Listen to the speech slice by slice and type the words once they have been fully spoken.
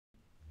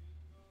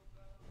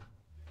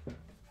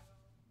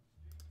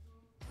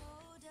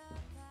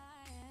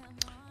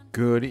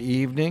Good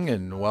evening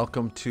and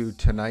welcome to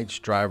tonight's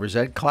driver's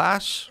ed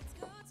class.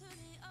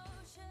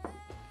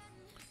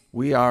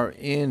 We are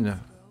in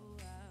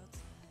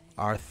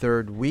our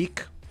third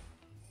week,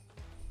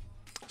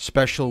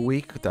 special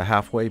week at the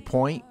halfway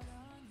point,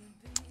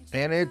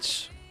 and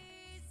it's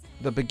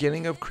the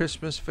beginning of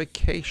Christmas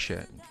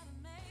vacation.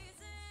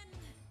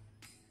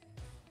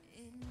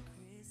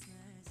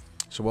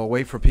 So we'll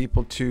wait for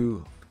people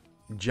to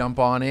jump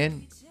on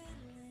in.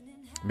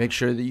 Make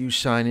sure that you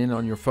sign in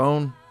on your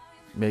phone.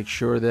 Make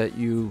sure that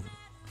you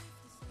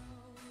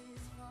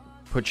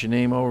put your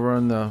name over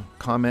in the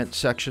comment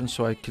section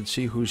so I can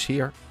see who's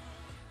here.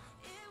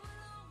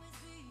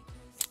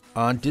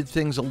 Did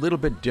things a little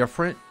bit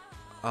different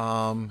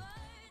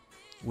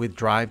with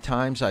drive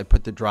times. I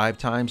put the drive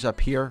times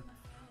up here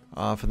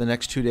for the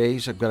next 2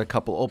 days. I've got a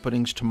couple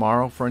openings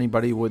tomorrow for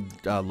anybody who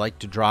would like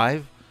to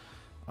drive.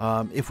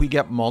 If we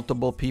get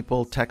multiple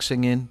people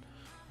texting in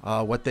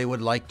what they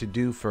would like to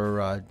do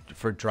for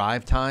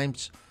drive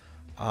times,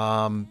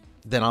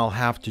 then I'll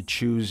have to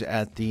choose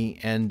at the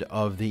end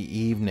of the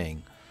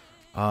evening.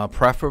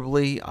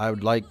 Preferably, I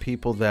would like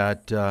people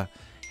that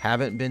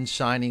haven't been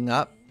signing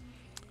up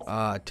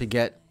to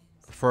get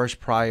first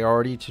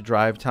priority to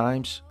drive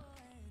times.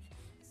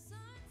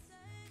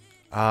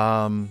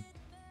 But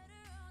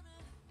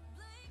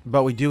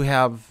we do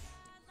have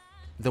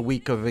the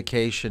week of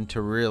vacation to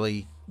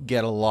really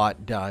get a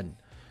lot done.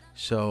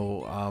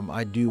 So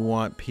I do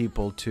want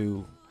people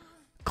to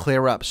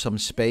clear up some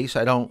space.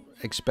 I don't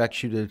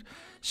expect you to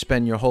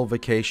spend your whole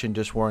vacation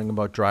just worrying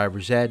about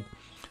driver's ed,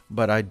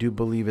 but I do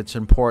believe it's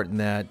important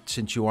that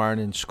since you aren't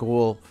in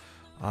school,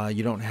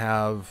 you don't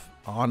have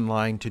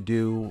online to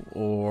do,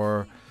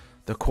 or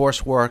the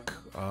coursework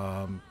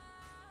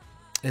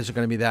isn't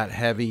going to be that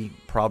heavy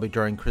probably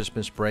during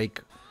Christmas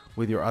break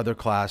with your other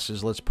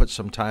classes. Let's put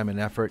some time and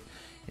effort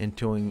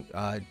into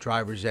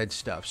driver's ed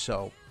stuff.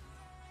 So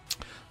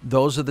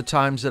those are the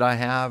times that I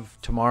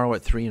have tomorrow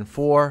at 3 and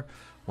 4.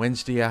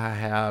 Wednesday I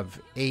have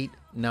 8,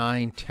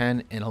 9,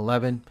 10, and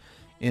 11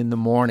 in the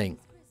morning.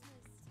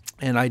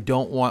 And I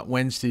don't want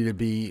Wednesday to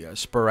be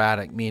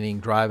sporadic, meaning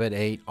drive at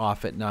 8,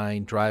 off at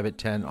 9, drive at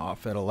 10,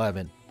 off at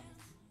 11.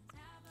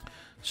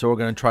 So we're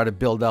going to try to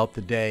build out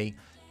the day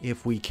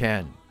if we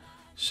can.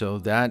 So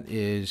that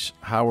is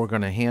how we're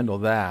going to handle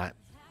that.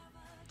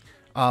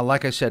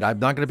 Like I said, I'm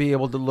not going to be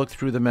able to look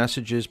through the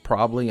messages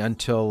probably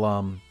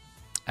until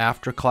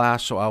after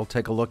class, so I'll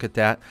take a look at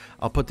that.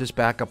 I'll put this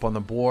back up on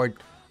the board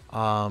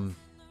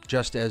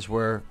just as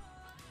we're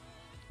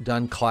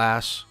done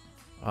class,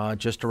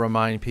 just to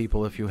remind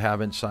people if you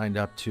haven't signed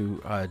up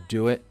to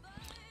do it,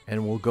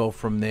 and we'll go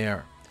from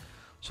there.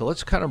 So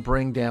let's kind of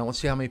bring down, let's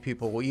see how many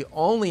people. We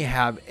only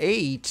have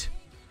 8.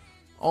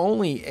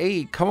 Only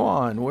 8. Come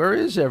on, where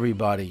is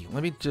everybody?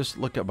 Let me just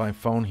look at my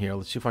phone here.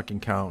 Let's see if I can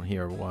count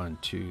here. 1,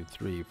 2,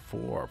 3,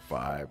 4,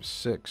 5,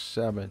 6,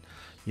 7.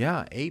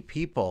 Yeah, 8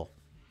 people.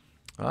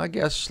 I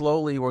guess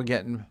slowly we're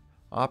getting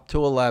up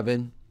to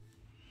 11.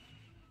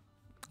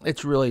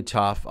 It's really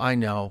tough, I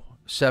know.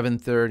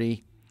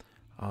 7:30.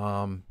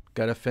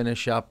 Got to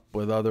finish up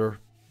with other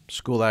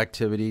school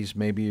activities.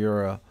 Maybe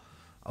you're a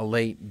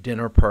late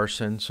dinner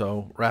person,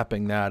 so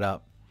wrapping that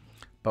up.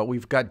 But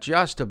we've got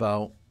just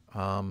about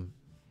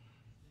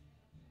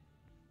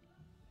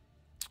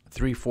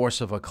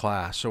 3/4 of a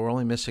class, so we're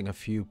only missing a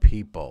few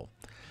people.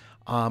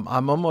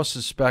 I'm almost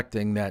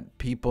suspecting that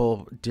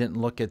people didn't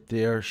look at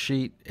their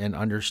sheet and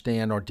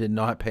understand, or did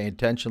not pay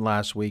attention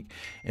last week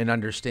and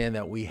understand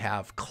that we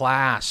have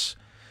class.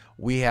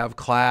 We have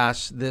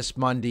class this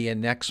Monday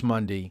and next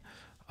Monday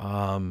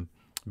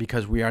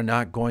because we are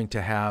not going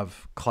to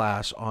have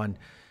class on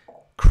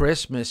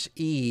Christmas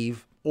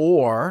Eve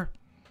or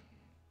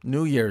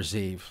New Year's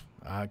Eve,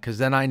 because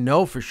then I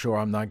know for sure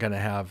I'm not going to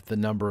have the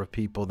number of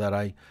people that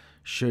I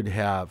should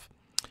have.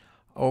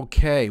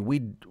 Okay,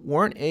 we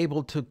weren't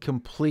able to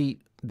complete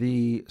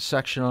the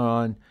section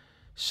on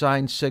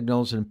sign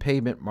signals and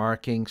pavement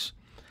markings.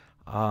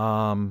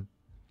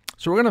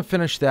 So we're going to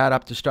finish that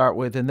up to start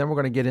with, and then we're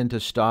going to get into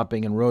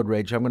stopping and road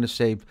rage. I'm going to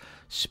save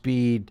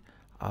speed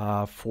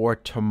for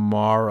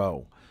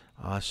tomorrow.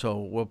 So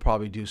we'll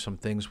probably do some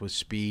things with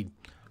speed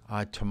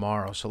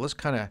tomorrow. So let's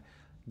kind of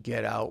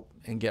get out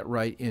and get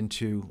right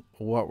into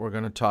what we're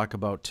going to talk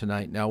about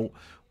tonight. Now,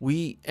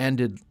 we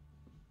ended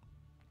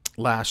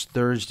last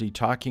Thursday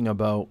talking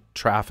about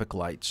traffic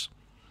lights.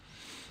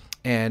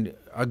 And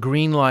a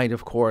green light,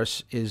 of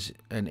course, is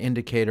an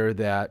indicator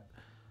that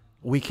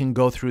we can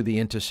go through the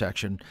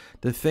intersection.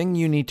 The thing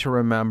you need to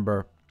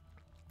remember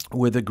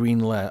with a green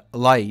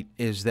light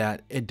is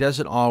that it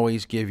doesn't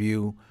always give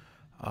you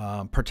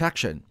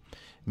protection,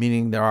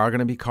 meaning there are going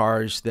to be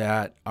cars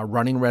that are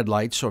running red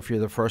lights. So if you're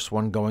the first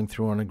one going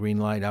through on a green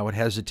light, I would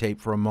hesitate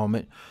for a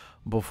moment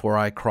before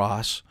I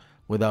cross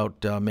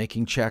without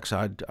making checks.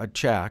 I'd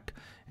check,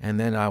 and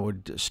then I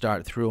would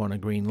start through on a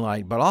green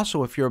light. But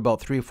also if you're about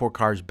 3 or 4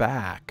 cars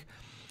back,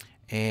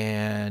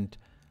 and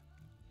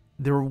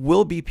there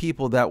will be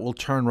people that will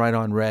turn right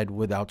on red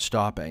without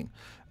stopping.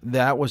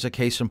 that was a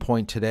case in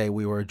point today.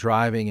 We were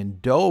driving in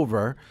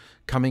Dover,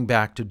 coming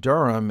back to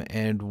Durham,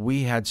 and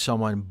we had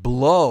someone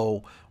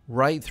blow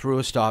right through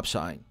a stop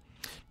sign.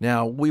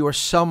 Now, we were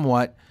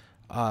somewhat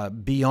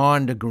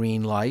beyond a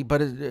green light,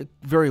 but it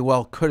very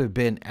well could have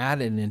been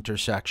at an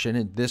intersection.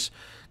 In this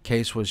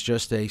case was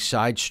just a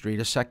side street,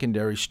 a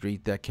secondary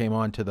street that came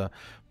onto the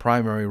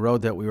primary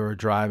road that we were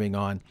driving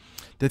on.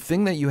 The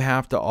thing that you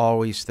have to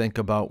always think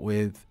about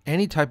with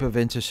any type of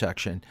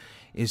intersection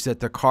is that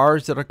the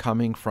cars that are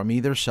coming from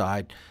either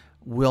side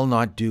will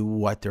not do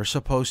what they're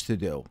supposed to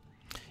do.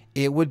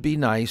 It would be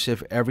nice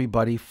if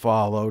everybody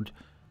followed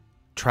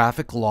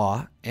traffic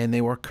law and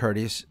they were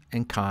courteous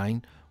and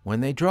kind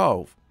when they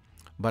drove.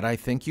 But I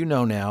think you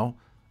know now,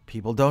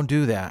 people don't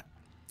do that.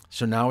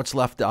 So now it's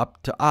left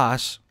up to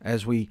us,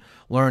 as we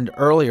learned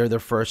earlier the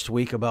first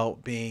week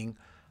about being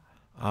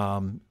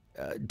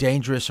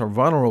dangerous or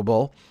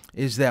vulnerable,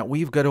 is that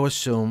we've got to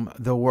assume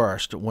the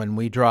worst when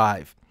we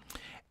drive.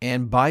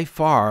 And by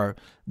far,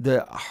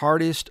 the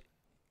hardest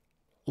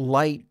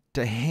light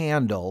to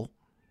handle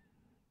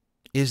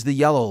is the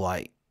yellow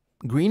light.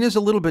 Green is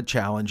a little bit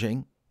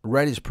challenging.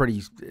 Red is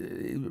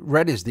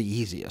the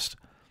easiest.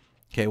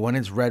 Okay, when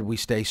it's red, we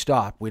stay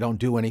stopped. We don't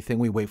do anything.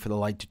 We wait for the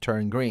light to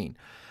turn green.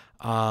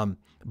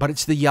 But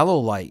it's the yellow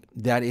light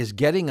that is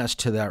getting us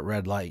to that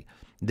red light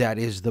that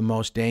is the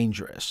most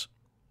dangerous.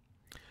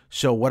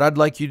 So what I'd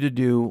like you to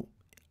do,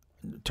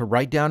 to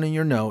write down in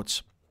your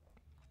notes,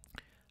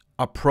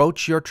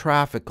 approach your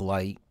traffic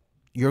light,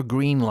 your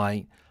green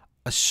light,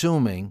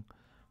 assuming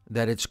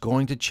that it's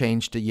going to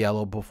change to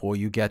yellow before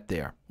you get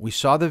there. We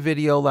saw the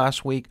video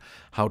last week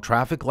how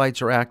traffic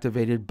lights are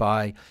activated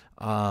by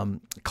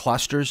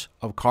clusters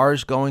of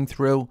cars going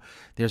through.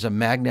 There's a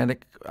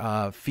magnetic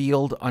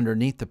field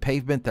underneath the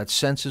pavement that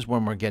senses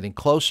when we're getting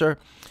closer.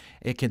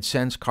 It can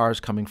sense cars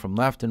coming from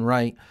left and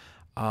right.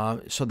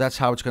 So that's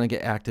how it's going to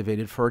get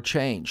activated for a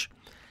change.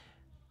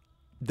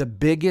 The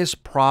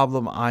biggest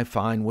problem I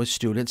find with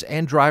students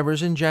and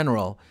drivers in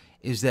general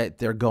is that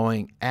they're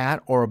going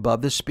at or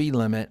above the speed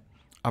limit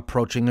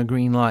approaching a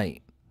green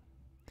light.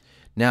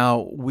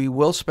 Now, we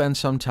will spend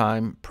some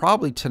time,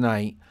 probably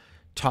tonight,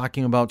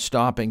 talking about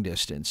stopping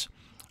distance.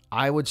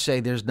 I would say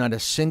there's not a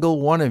single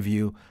one of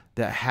you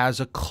that has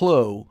a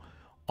clue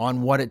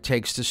on what it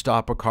takes to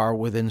stop a car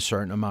within a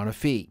certain amount of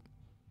feet.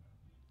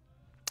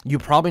 You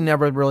probably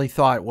never really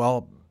thought,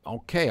 well,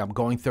 okay, I'm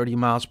going 30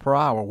 miles per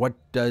hour. What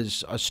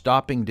does a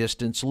stopping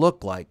distance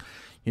look like?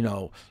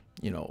 And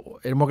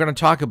we're going to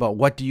talk about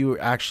what do you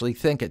actually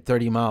think at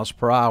 30 miles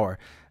per hour?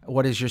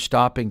 What is your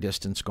stopping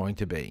distance going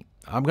to be?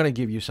 I'm going to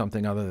give you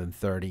something other than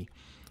 30.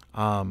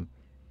 But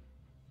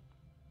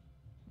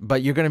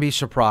you're going to be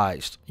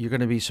surprised. You're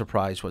going to be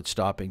surprised what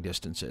stopping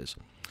distance is.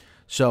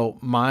 So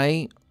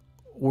my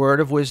word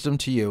of wisdom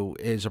to you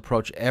is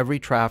approach every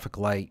traffic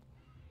light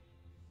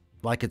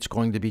like it's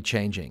going to be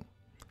changing.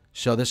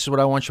 So this is what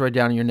I want you to write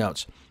down in your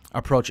notes.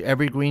 Approach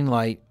every green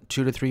light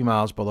 2 to 3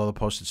 miles below the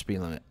posted speed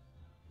limit.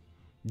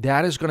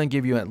 That is going to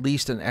give you at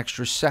least an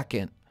extra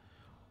second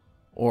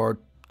or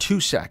 2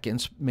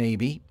 seconds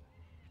maybe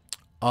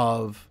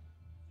of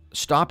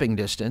stopping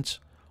distance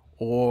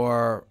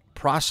or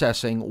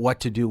processing what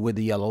to do with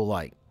the yellow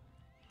light.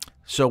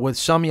 So with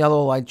some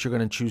yellow lights, you're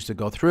going to choose to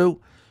go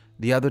through.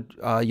 The other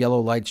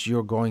yellow lights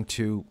you're going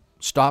to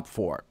stop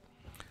for.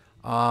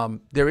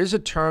 There is a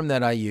term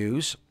that I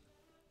use.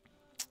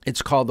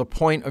 It's called the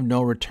point of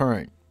no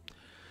return.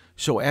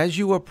 So as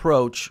you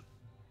approach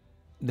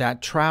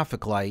that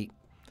traffic light,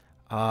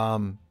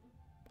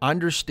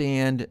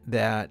 understand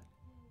that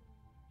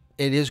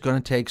it is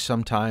going to take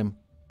some time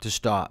to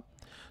stop.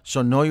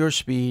 So know your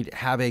speed,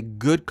 have a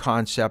good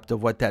concept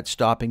of what that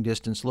stopping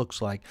distance looks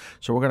like.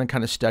 So we're going to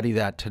kind of study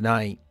that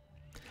tonight.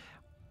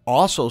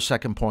 Also,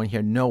 second point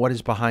here, know what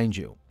is behind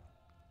you.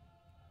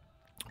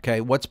 Okay,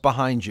 what's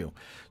behind you?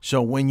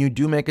 So when you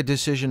do make a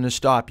decision to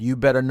stop, you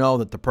better know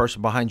that the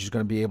person behind you is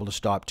going to be able to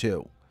stop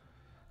too.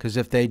 Because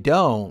if they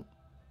don't,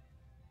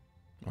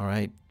 all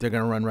right, they're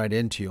going to run right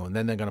into you, and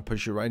then they're going to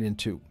push you right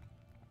into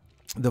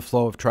the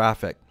flow of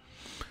traffic.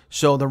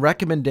 So the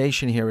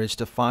recommendation here is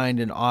to find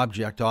an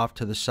object off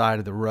to the side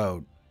of the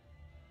road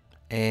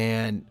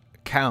and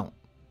count,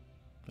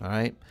 all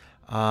right?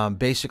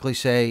 Basically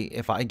say,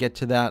 if I get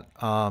to that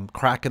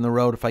crack in the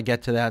road, if I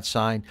get to that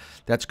sign,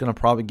 that's going to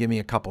probably give me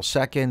a couple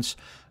seconds.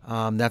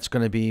 That's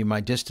going to be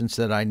my distance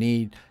that I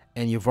need,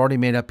 and you've already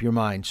made up your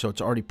mind. So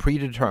it's already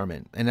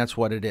predetermined, and that's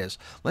what it is.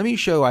 Let me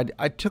show you.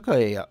 I took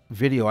a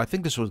video. I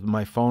think this was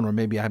my phone, or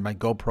maybe I had my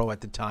GoPro at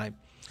the time.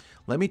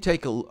 Let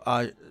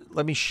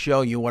me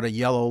show you what a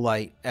yellow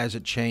light as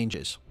it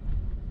changes.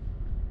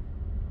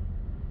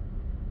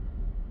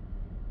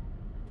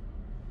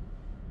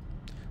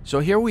 So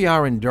here we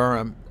are in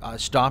Durham,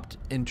 stopped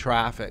in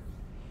traffic.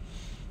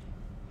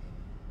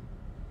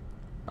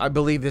 I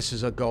believe this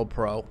is a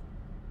GoPro.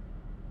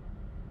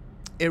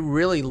 It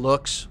really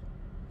looks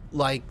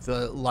like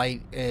the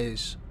light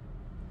is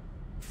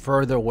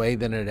further away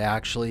than it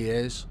actually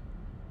is.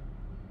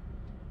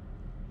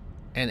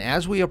 And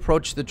as we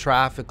approach the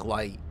traffic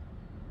light,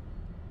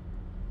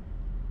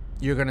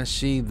 you're going to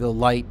see the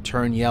light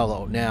turn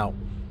yellow. Now,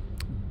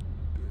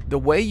 the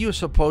way you're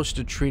supposed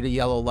to treat a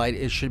yellow light,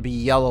 it should be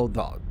yellow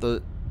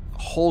the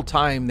whole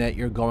time that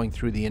you're going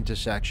through the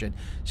intersection.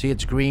 See,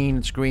 it's green,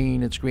 it's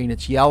green, it's green,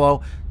 it's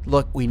yellow.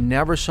 Look, we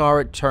never saw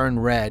it turn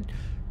red.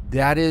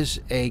 That is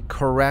a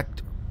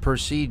correct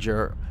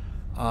procedure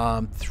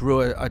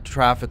through a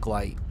traffic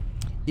light.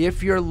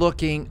 If you're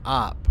looking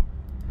up,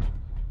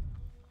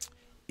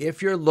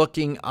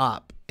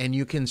 and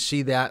you can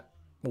see that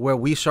where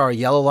we saw a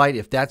yellow light,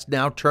 if that's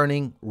now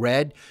turning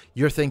red,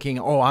 you're thinking,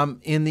 oh, I'm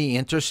in the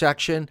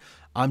intersection,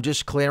 I'm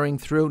just clearing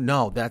through.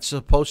 No, that's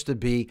supposed to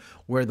be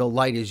where the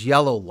light is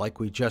yellow, like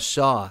we just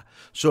saw.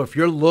 So if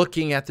you're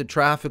looking at the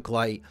traffic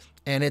light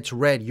and it's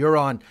red, you're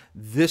on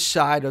this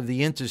side of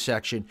the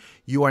intersection,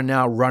 you are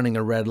now running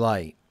a red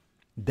light.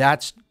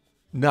 That's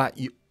not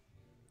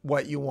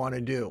what you want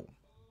to do.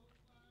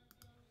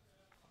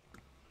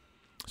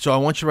 So I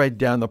want you to write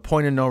down the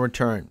point of no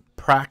return.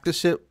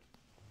 Practice it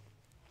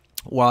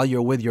while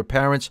you're with your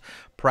parents.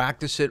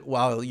 Practice it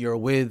while you're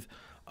with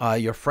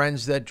your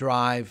friends that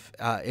drive.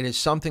 It is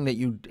something that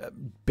you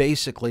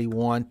basically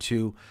want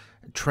to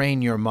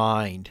train your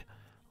mind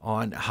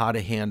on how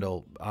to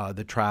handle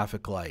the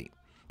traffic light.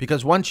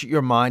 Because once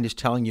your mind is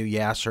telling you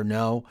yes or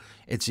no,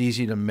 it's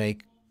easy to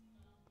make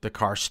the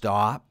car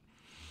stop.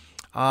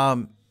 I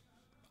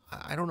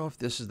don't know if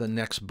this is the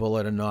next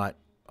bullet or not.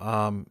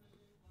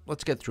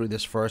 Let's get through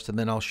this first, and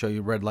then I'll show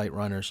you red light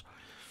runners.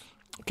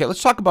 Okay,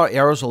 let's talk about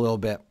arrows a little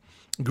bit.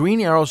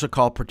 Green arrows are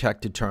called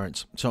protected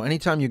turns. So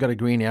anytime you got a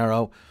green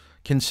arrow,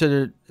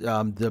 consider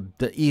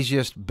the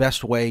easiest,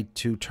 best way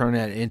to turn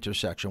at an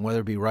intersection, whether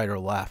it be right or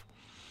left.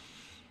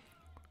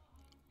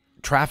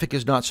 Traffic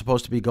is not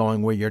supposed to be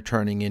going where you're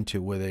turning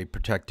into with a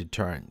protected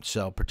turn.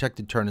 So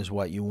protected turn is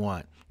what you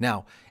want.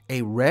 Now,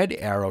 a red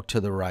arrow to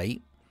the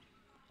right,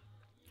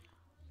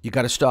 you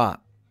got to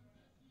stop.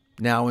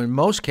 Now, in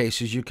most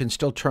cases, you can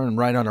still turn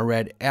right on a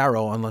red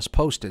arrow unless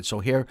posted. So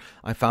here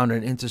I found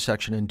an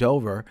intersection in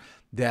Dover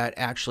that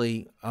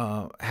actually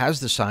has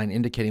the sign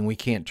indicating we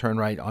can't turn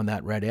right on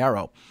that red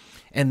arrow.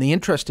 And the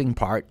interesting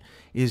part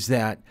is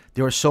that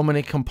there are so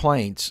many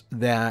complaints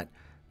that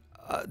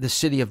the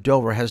city of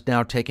Dover has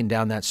now taken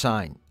down that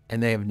sign,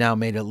 and they have now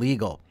made it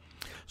legal.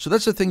 So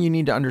that's the thing you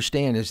need to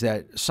understand, is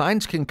that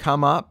signs can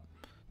come up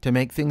to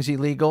make things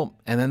illegal,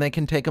 and then they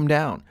can take them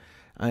down,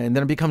 and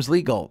then it becomes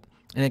legal.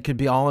 And it could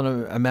be all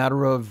in a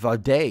matter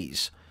of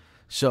days.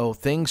 So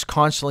things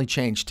constantly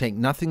change. Take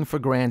nothing for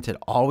granted.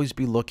 Always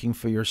be looking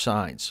for your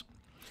signs.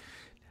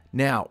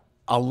 Now,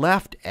 a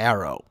left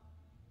arrow.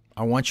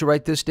 I want you to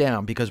write this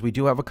down because we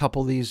do have a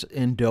couple of these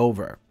in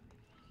Dover.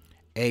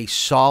 A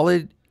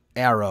solid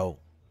arrow,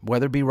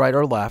 whether it be right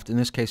or left, in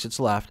this case it's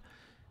left,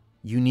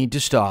 you need to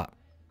stop.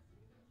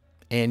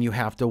 And you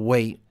have to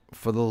wait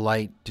for the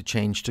light to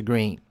change to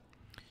green.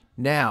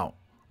 Now,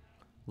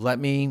 let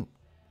me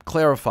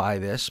clarify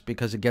this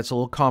because it gets a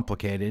little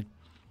complicated.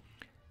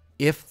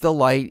 If the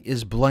light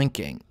is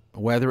blinking,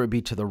 whether it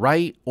be to the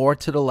right or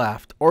to the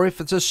left, or if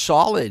it's a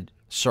solid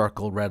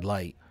circle red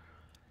light,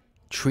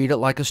 treat it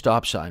like a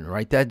stop sign.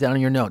 Write that down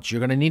in your notes. You're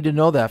going to need to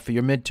know that for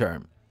your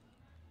midterm.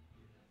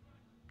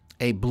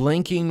 A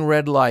blinking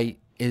red light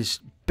is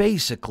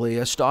basically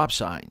a stop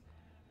sign.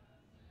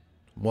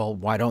 Well,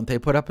 why don't they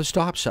put up a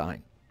stop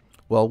sign?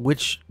 Well,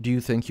 which do you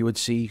think you would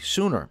see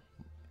sooner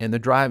in the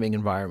driving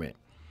environment?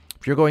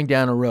 If you're going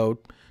down a road,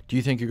 do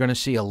you think you're going to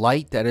see a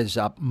light that is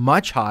up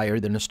much higher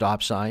than a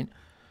stop sign,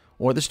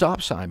 or the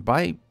stop sign?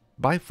 By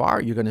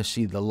far, you're going to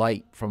see the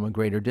light from a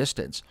greater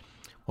distance.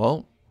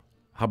 Well,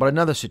 how about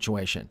another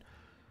situation?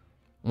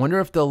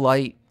 Wonder if the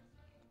light,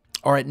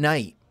 or at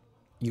night,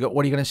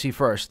 what are you going to see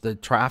first? The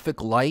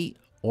traffic light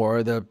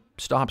or the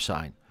stop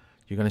sign?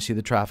 You're going to see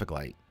the traffic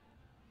light.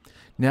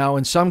 Now,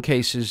 in some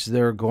cases,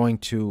 they're going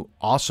to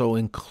also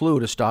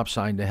include a stop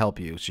sign to help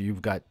you. So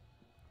you've got,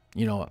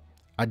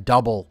 a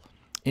double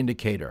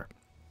indicator.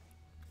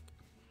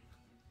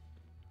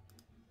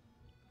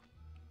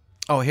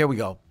 Oh, here we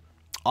go.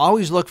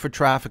 Always look for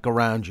traffic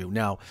around you.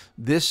 Now,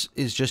 this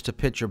is just a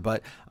picture,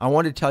 but I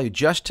want to tell you,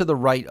 just to the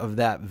right of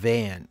that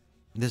van,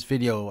 this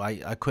video,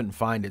 I couldn't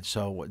find it,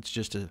 so it's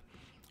just a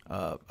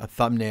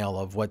thumbnail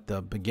of what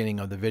the beginning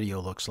of the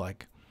video looks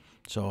like.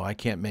 So I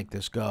can't make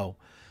this go.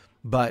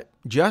 But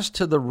just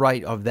to the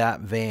right of that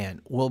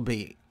van will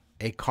be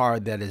a car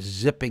that is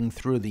zipping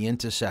through the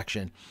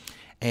intersection,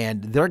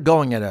 and they're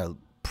going at a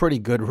pretty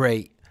good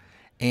rate.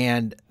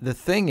 And the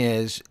thing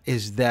is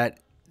that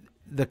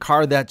the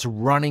car that's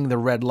running the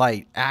red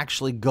light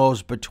actually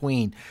goes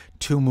between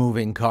two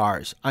moving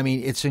cars. I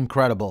mean, it's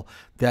incredible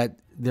that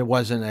there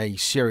wasn't a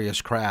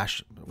serious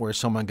crash where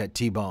someone got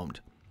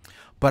T-boned.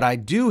 But I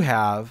do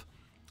have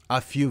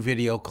a few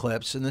video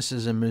clips, and this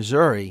is in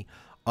Missouri,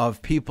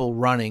 of people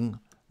running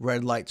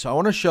red lights. So I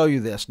want to show you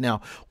this.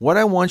 Now, what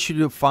I want you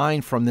to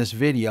find from this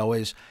video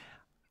is,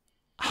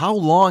 how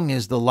long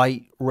is the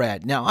light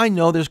red? Now, I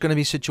know there's going to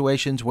be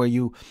situations where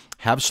you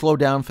have slowed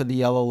down for the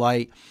yellow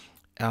light.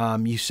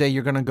 You say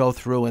you're going to go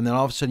through, and then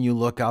all of a sudden you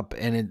look up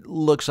and it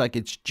looks like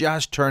it's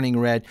just turning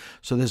red.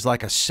 So there's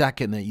like a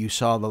second that you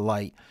saw the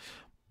light.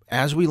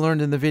 as we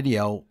learned in the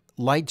video,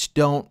 lights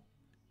don't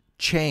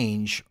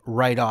change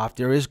right off.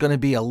 There is going to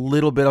be a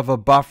little bit of a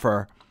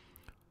buffer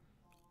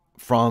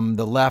from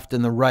the left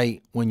and the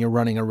right when you're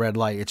running a red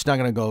light. It's not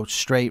going to go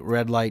straight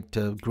red light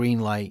to green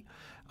light.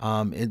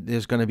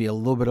 There's going to be a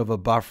little bit of a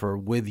buffer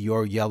with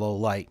your yellow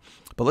light.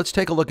 But let's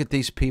take a look at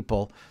these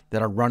people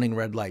that are running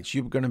red lights.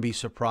 You're going to be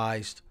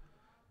surprised.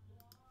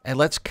 And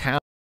let's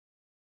count.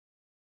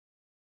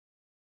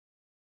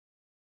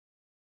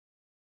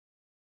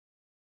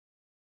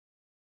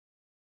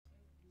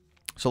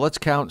 So let's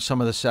count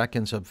some of the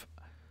seconds of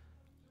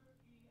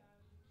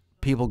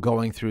people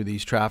going through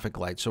these traffic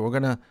lights. So we're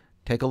going to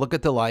take a look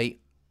at the light.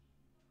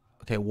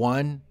 Okay,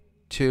 1,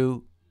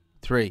 2,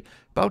 3.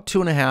 About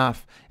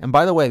 2.5. And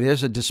by the way,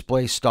 there's a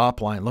display stop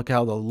line. Look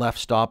how the left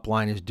stop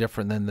line is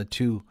different than the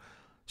two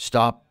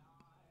stop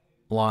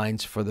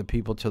lines for the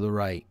people to the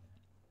right.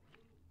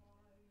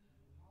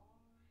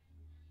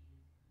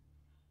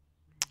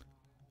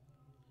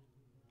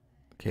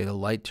 Okay, the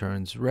light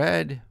turns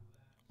red.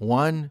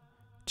 1,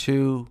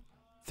 2,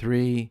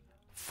 3,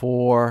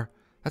 4.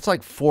 That's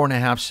like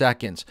 4.5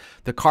 seconds.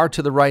 The car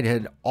to the right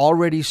had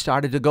already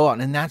started to go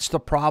out, and that's the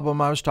problem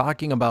I was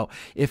talking about.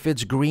 If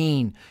it's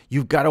green,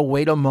 you've got to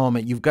wait a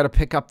moment. You've got to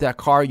pick up that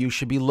car. You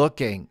should be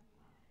looking.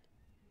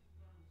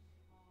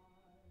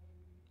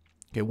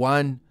 Okay,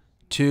 1,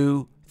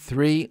 2,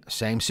 3.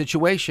 Same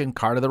situation.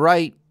 Car to the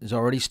right is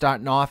already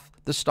starting off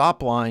the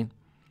stop line.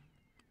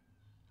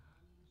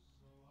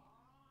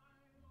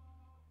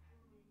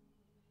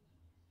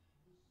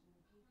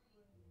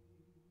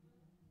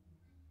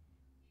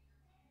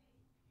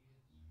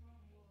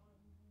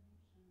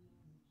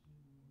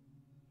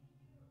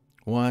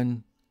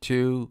 One,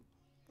 2,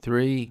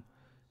 3.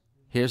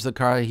 Here's the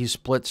car. He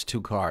splits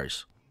two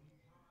cars.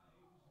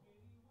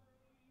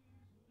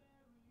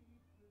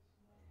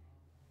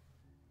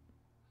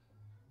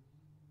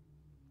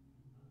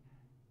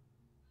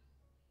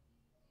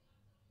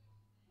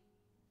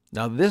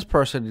 Now this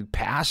person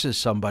passes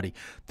somebody.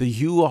 The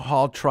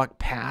U-Haul truck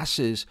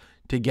passes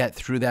to get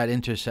through that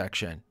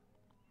intersection.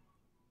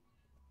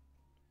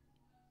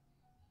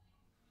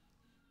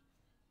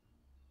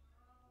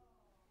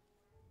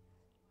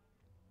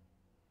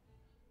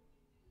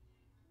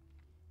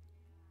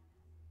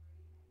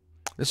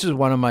 This is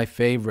one of my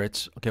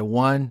favorites. Okay,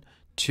 1,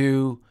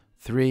 2,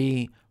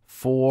 3,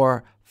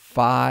 4,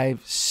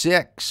 5,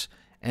 6.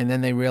 And then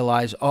they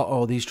realize,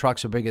 uh-oh, these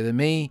trucks are bigger than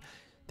me.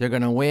 They're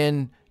going to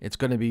win. It's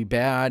going to be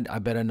bad. I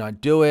better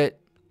not do it.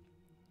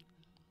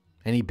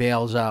 And he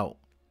bails out.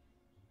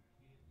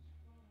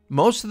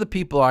 Most of the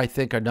people, I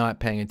think, are not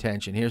paying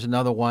attention. Here's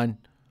another one.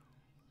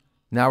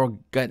 Now we're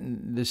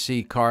getting to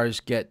see cars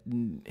get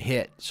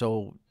hit.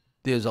 So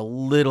there's a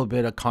little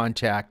bit of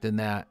contact in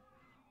that.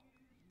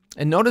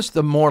 And notice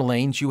the more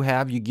lanes you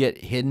have, you get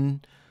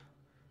hidden.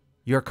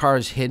 Your car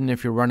is hidden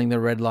if you're running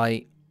the red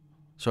light.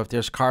 So if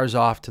there's cars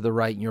off to the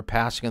right and you're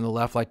passing on the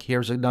left, like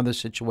here's another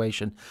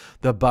situation,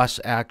 the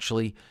bus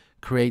actually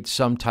creates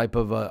some type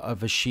of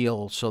a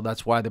shield. So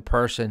that's why the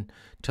person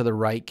to the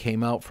right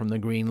came out from the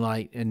green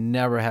light and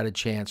never had a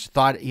chance.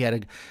 Thought he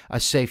had a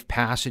safe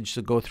passage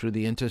to go through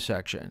the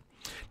intersection.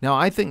 Now,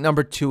 I think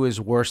number 2 is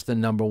worse than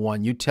number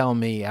 1. You tell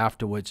me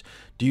afterwards,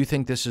 do you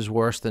think this is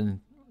worse than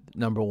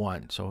number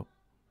 1? So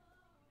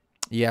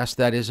yes,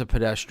 that is a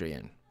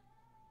pedestrian.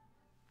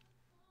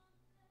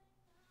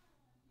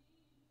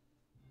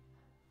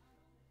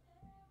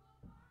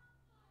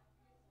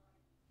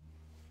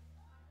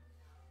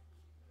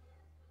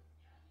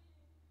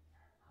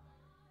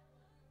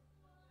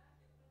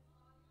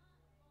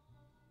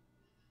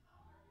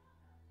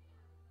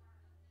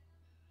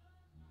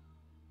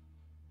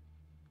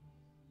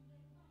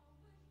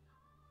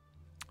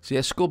 See,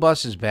 a school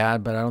bus is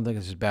bad, but I don't think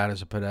it's as bad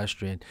as a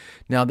pedestrian.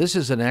 Now, this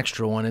is an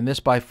extra one, and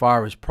this by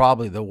far is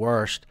probably the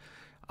worst.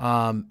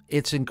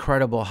 It's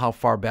incredible how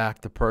far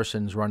back the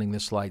person's running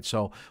this light.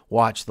 So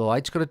watch, the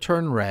light's going to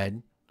turn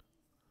red.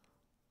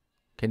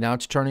 Okay, now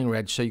it's turning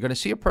red. So you're going to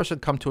see a person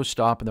come to a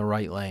stop in the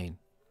right lane.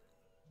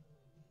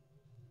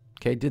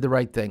 Okay, did the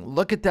right thing.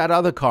 Look at that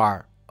other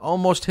car.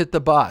 Almost hit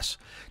the bus.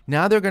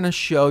 Now they're going to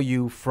show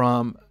you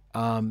from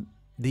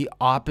the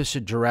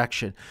opposite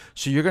direction.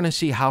 So you're going to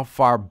see how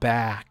far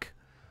back.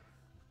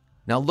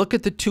 Now look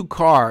at the two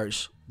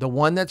cars. The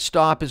one that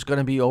stopped is going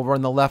to be over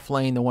in the left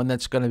lane. The one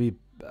that's going to be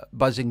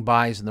buzzing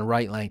by is in the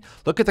right lane.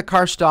 Look at the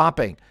car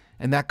stopping.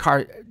 And that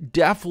car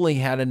definitely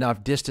had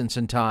enough distance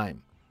and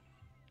time,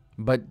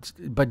 but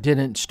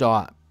didn't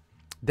stop.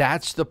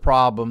 That's the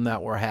problem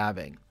that we're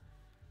having.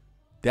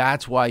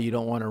 That's why you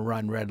don't want to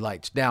run red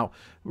lights. Now,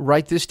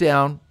 write this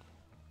down.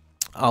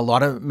 A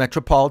lot of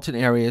metropolitan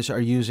areas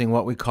are using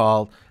what we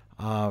call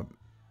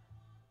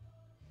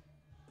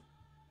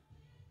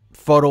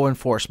photo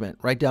enforcement.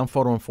 Write down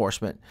photo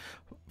enforcement.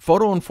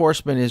 Photo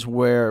enforcement is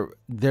where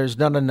there's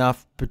not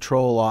enough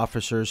patrol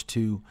officers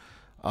to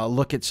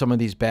look at some of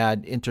these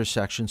bad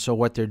intersections. So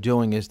what they're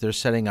doing is they're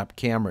setting up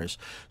cameras.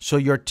 So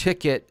your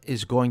ticket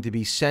is going to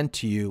be sent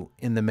to you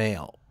in the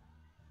mail.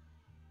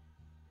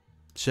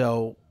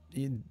 So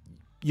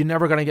you're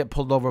never going to get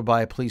pulled over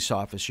by a police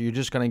officer. You're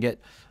just going to get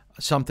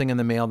something in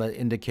the mail that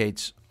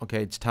indicates,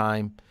 okay, it's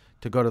time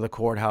to go to the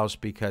courthouse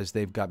because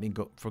they've got me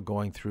for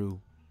going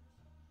through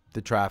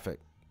the traffic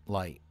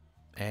light.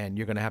 And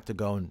you're going to have to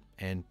go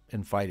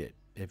and fight it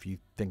if you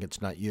think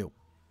it's not you.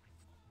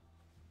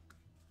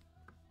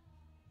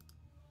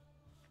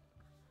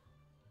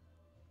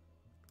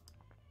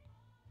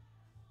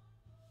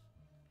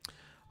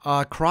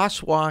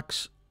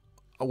 Crosswalks,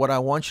 what I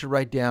want you to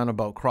write down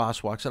about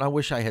crosswalks, and I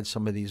wish I had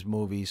some of these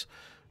movies.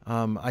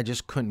 I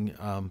just couldn't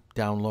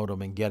download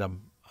them and get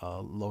them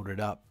loaded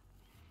up.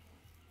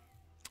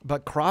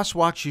 But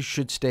crosswalks, you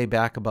should stay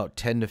back about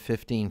 10 to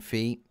 15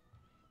 feet.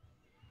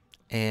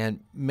 And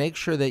make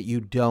sure that you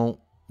don't,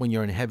 when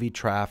you're in heavy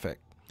traffic,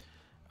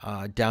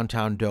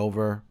 downtown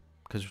Dover,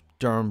 because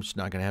Durham's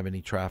not going to have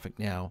any traffic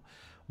now,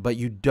 but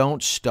you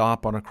don't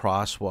stop on a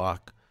crosswalk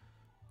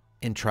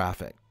in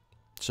traffic.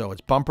 So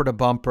it's bumper to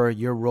bumper.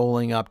 You're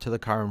rolling up to the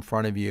car in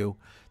front of you.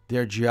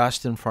 They're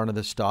just in front of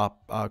the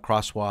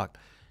crosswalk.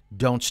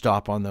 Don't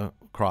stop on the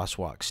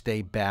crosswalk.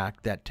 Stay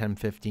back that 10,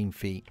 15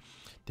 feet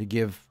to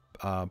give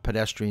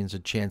pedestrians a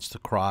chance to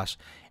cross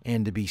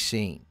and to be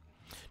seen.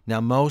 Now,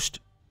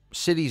 most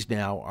cities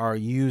now are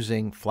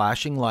using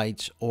flashing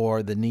lights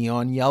or the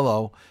neon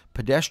yellow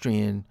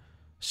pedestrian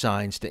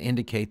signs to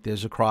indicate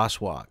there's a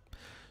crosswalk.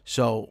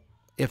 So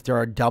if there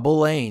are double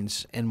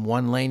lanes and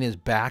one lane is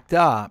backed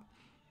up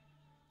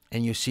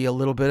and you see a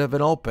little bit of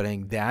an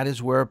opening, that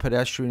is where a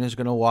pedestrian is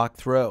going to walk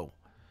through.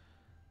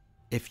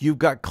 If you've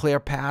got clear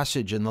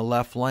passage in the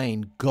left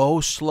lane,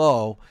 go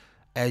slow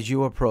as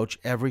you approach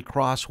every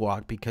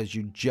crosswalk, because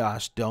you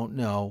just don't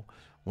know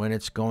when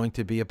it's going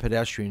to be a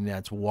pedestrian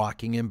that's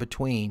walking in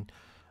between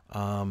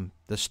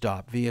the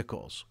stopped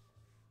vehicles.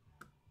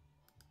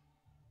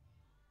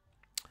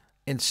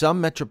 In some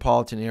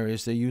metropolitan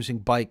areas, they're using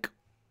bike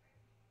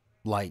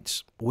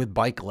lights with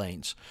bike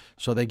lanes.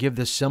 So they give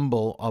the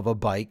symbol of a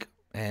bike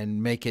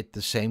and make it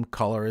the same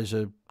color as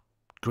a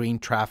green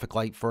traffic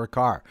light for a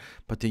car,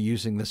 but they're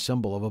using the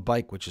symbol of a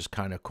bike, which is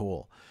kind of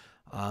cool.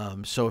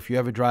 So if you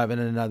ever drive in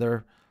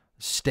another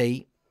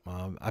state,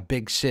 a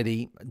big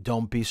city,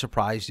 don't be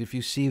surprised if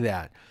you see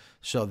that.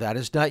 So that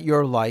is not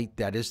your light.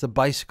 That is the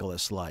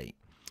bicyclist light.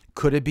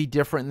 Could it be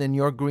different than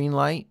your green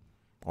light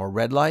or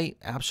red light?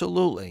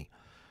 Absolutely.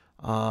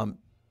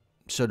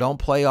 So don't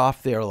play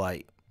off their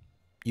light.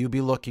 You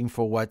be looking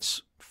for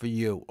what's for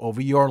you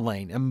over your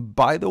lane. And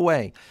by the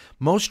way,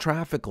 most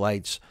traffic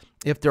lights,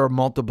 if there are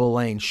multiple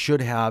lanes,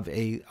 should have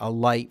a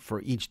light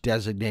for each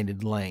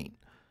designated lane.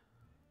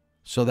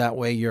 So that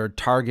way you're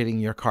targeting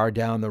your car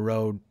down the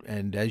road,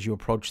 and as you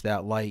approach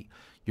that light,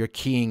 you're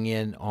keying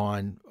in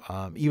on,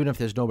 even if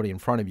there's nobody in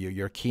front of you,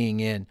 you're keying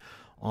in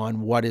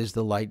on what is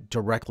the light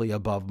directly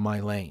above my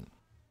lane.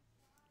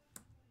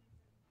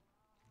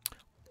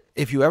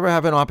 If you ever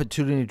have an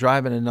opportunity to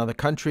drive in another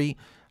country,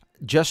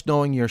 just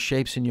knowing your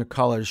shapes and your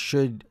colors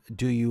should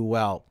do you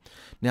well.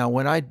 Now,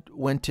 when I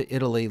went to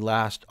Italy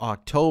last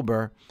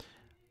October,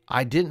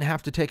 I didn't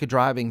have to take a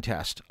driving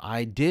test.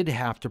 I did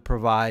have to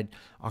provide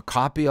a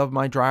copy of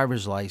my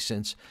driver's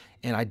license,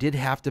 and I did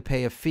have to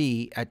pay a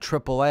fee at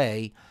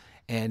AAA,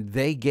 and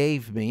they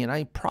gave me, and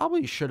I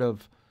probably should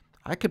have,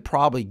 I could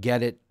probably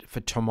get it for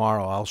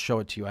tomorrow. I'll show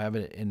it to you. I have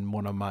it in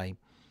one of my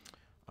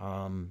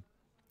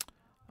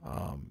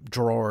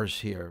drawers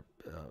here.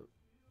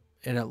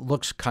 And it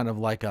looks kind of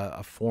like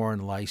a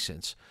foreign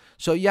license.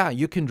 So yeah,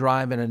 you can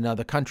drive in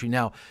another country.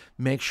 Now,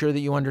 make sure that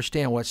you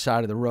understand what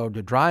side of the road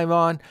to drive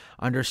on.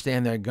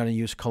 Understand they're going to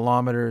use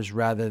kilometers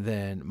rather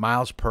than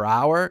miles per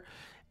hour.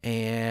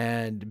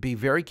 And be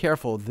very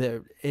careful.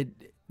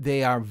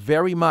 They are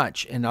very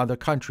much in other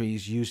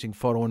countries using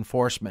photo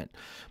enforcement.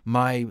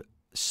 My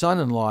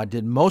son-in-law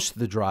did most of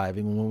the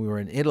driving when we were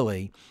in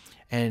Italy.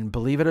 And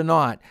believe it or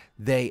not,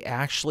 they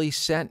actually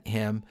sent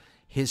him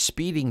his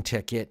speeding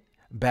ticket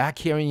back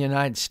here in the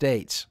United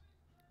States,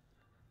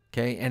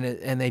 okay,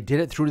 and they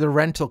did it through the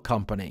rental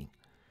company.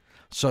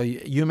 So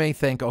you may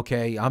think,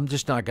 okay, I'm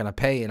just not going to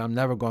pay it. I'm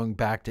never going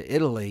back to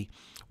Italy.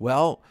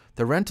 Well,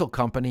 the rental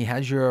company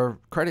has your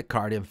credit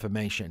card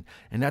information,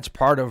 and that's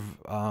part of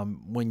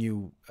when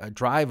you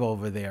drive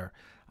over there.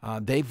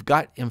 They've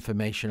got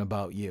information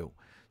about you,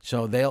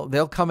 so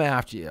they'll come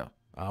after you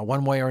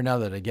one way or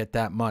another to get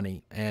that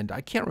money. And I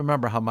can't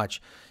remember how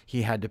much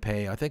he had to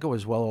pay. I think it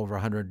was well over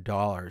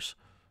 $100.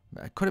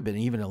 It could have been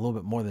even a little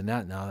bit more than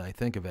that now that I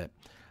think of it.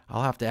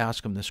 I'll have to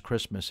ask him this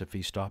Christmas if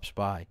he stops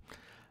by.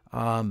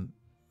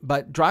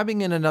 But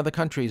driving in another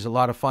country is a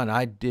lot of fun.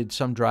 I did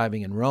some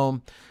driving in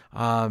Rome.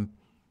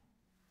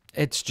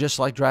 It's just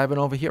like driving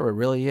over here. It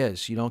really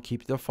is. You know,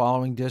 keep the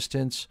following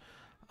distance.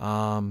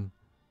 You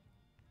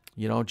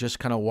know, just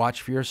kind of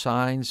watch for your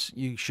signs.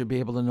 You should be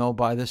able to know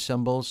by the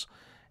symbols.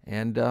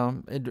 And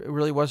it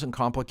really wasn't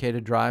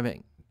complicated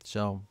driving.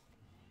 So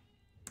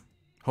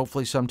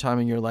hopefully sometime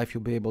in your life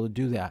you'll be able to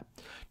do that.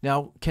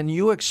 Now, can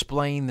you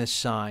explain this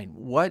sign?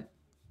 What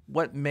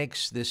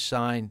makes this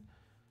sign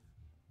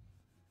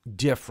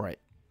different?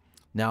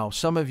 Now,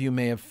 some of you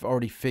may have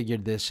already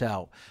figured this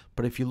out,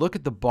 but if you look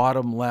at the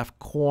bottom left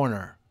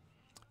corner,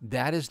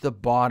 that is the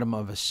bottom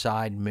of a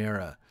side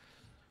mirror.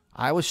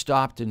 I was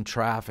stopped in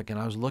traffic and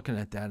I was looking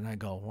at that and I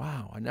go,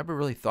 wow, I never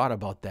really thought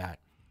about that.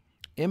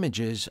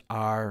 Images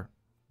are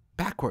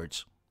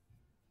backwards.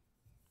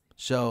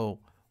 So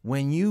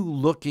when you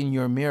look in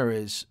your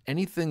mirrors,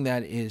 anything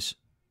that is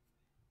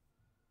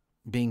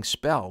being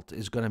spelt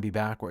is going to be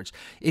backwards.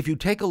 If you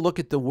take a look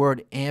at the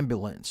word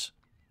ambulance,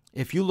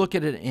 if you look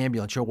at an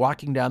ambulance, you're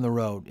walking down the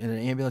road and an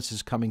ambulance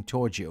is coming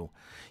towards you,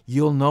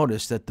 you'll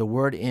notice that the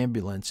word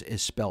ambulance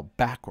is spelled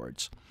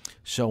backwards.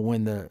 So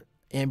when the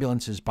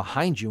ambulance is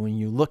behind you and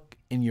you look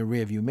in your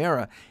rearview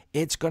mirror,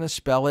 it's going to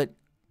spell it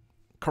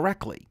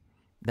correctly.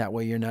 That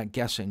way you're not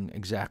guessing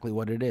exactly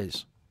what it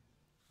is.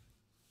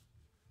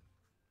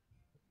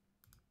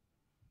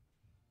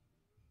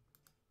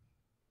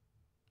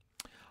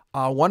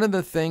 One of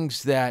the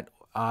things that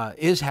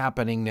is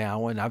happening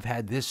now, and I've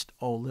had this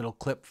little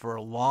clip for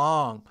a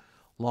long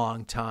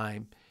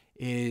time,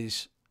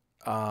 is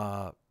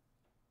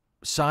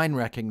sign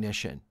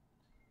recognition.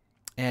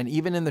 And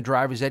even in the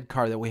driver's ed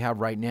car that we have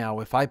right now,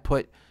 if I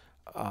put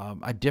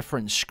a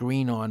different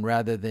screen on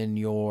rather than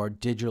your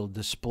digital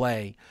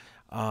display,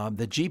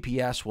 the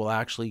GPS will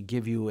actually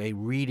give you a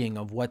reading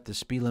of what the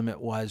speed limit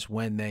was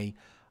when they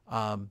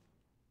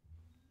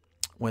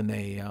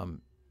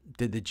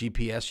did the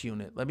GPS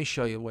unit. Let me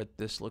show you what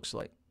this looks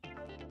like.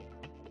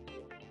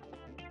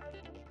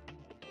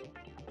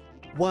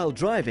 While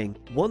driving,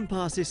 one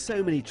passes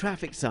so many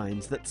traffic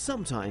signs that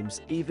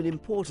sometimes even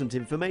important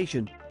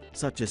information,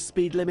 such as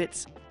speed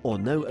limits or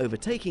no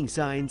overtaking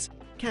signs,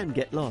 can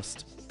get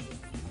lost.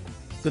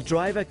 The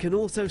driver can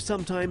also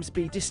sometimes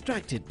be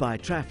distracted by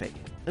traffic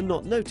and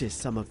not notice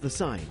some of the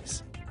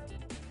signs.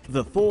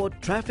 The Ford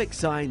Traffic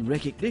Sign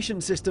Recognition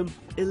System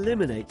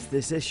eliminates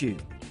this issue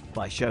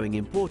by showing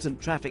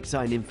important traffic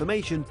sign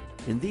information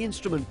in the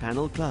instrument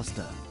panel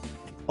cluster.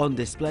 On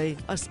display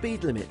are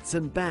speed limits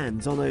and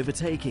bans on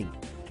overtaking,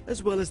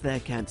 as well as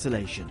their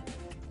cancellation.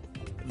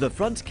 The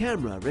front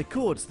camera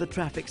records the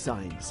traffic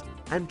signs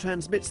and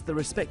transmits the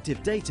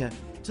respective data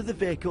to the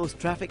vehicle's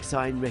traffic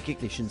sign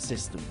recognition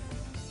system.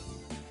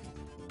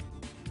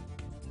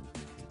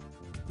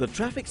 The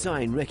traffic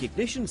sign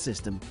recognition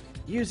system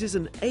uses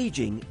an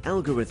aging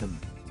algorithm.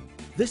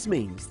 This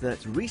means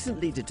that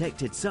recently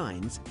detected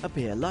signs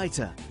appear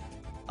lighter.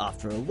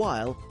 After a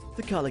while,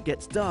 the color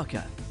gets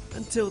darker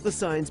until the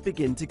signs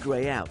begin to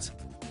gray out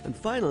and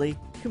finally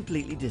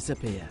completely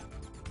disappear.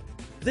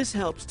 This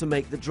helps to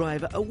make the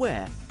driver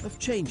aware of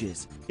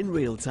changes in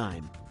real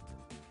time.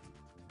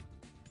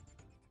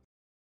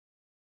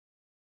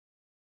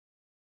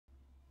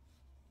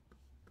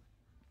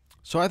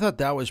 So I thought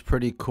that was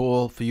pretty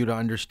cool for you to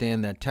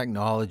understand that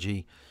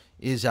technology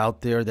is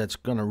out there that's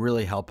going to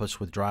really help us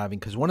with driving.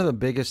 Because one of the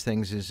biggest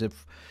things is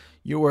if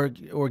you were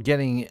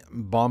getting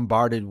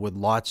bombarded with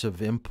lots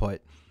of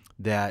input,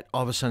 that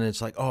all of a sudden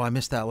it's like, oh, I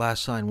missed that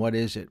last sign. What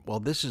is it? Well,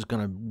 this is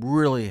going to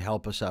really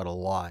help us out a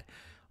lot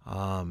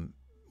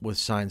with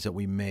signs that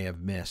we may have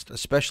missed,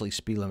 especially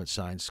speed limit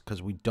signs,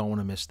 because we don't want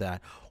to miss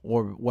that,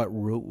 or what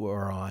route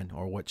we're on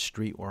or what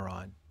street we're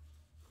on.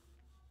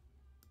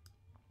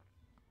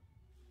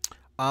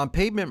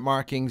 Pavement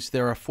markings,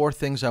 there are 4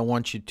 things I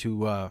want you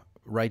to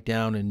write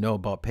down and know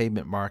about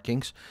pavement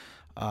markings.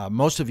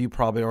 Most of you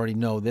probably already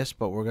know this,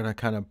 but we're going to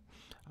kind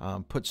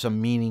of put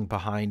some meaning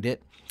behind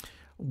it.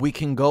 We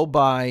can go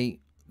by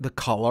the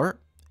color,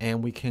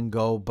 and we can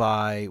go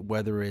by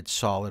whether it's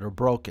solid or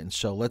broken.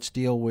 So let's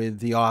deal with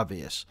the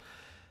obvious.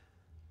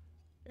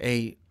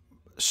 A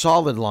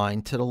solid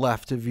line to the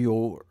left of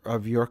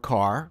your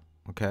car,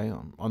 okay,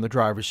 on the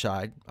driver's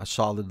side, a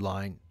solid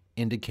line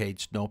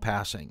indicates no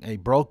passing. A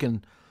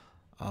broken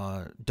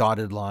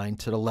dotted line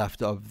to the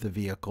left of the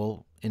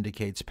vehicle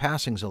indicates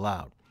passing's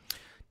allowed.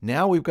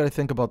 Now we've got to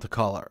think about the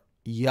color.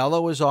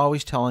 Yellow is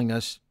always telling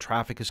us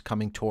traffic is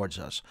coming towards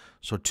us,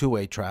 so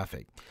two-way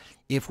traffic.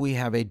 If we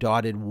have a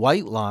dotted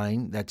white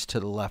line that's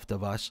to the left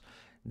of us,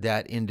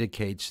 that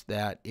indicates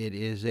that it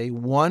is a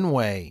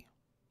one-way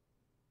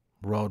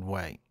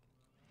roadway.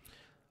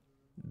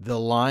 The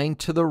line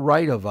to the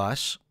right of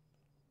us,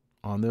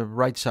 on the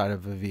right side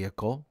of the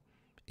vehicle,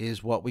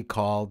 is what we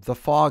call the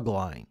fog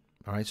line.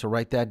 All right, so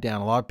write that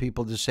down. A lot of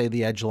people just say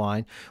the edge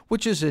line,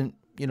 which isn't,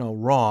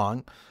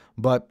 wrong,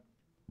 but,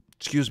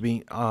 excuse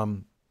me,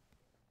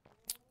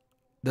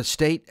 the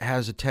state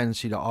has a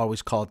tendency to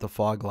always call it the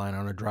fog line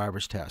on a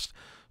driver's test.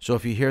 So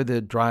if you hear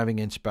the driving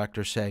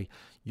inspector say,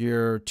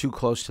 you're too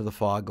close to the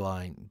fog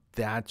line,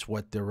 that's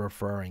what they're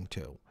referring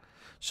to.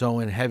 So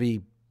in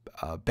heavy,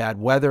 bad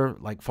weather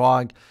like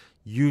fog,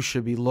 you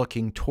should be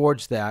looking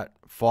towards that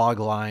fog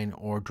line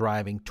or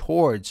driving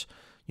towards,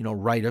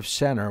 right of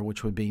center,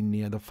 which would be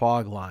near the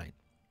fog line.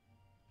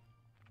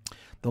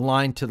 The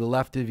line to the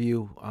left of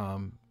you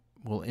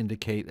will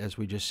indicate, as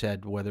we just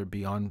said, whether it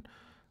be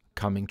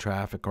oncoming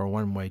traffic or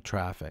one-way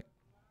traffic.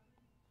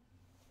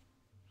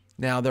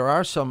 Now, there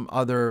are some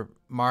other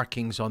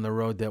markings on the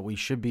road that we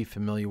should be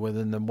familiar with,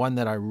 and the one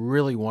that I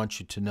really want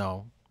you to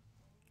know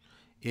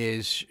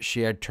is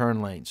shared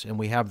turn lanes, and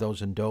we have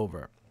those in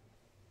Dover.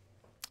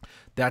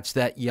 That's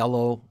that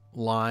yellow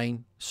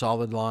line,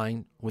 solid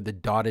line, with the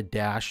dotted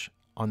dash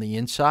on the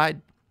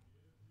inside.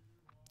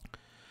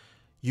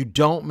 You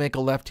don't make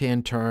a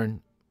left-hand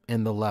turn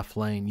in the left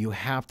lane. You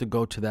have to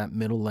go to that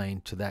middle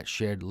lane, to that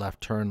shared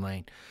left turn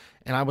lane.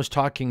 And I was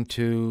talking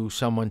to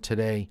someone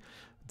today.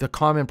 The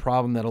common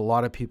problem that a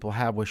lot of people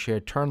have with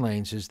shared turn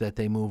lanes is that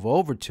they move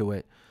over to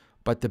it,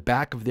 but the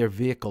back of their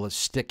vehicle is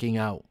sticking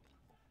out.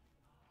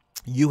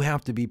 You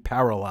have to be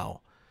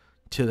parallel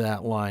to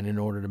that line in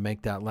order to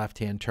make that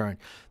left-hand turn.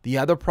 The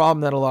other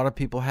problem that a lot of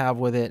people have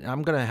with it,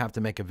 I'm going to have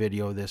to make a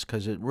video of this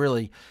because it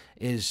really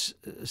is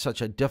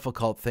such a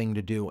difficult thing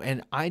to do.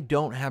 And I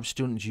don't have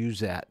students use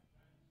that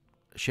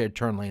shared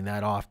turn lane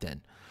that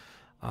often.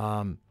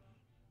 But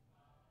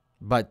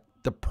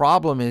the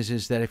problem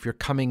is that if you're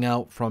coming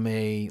out from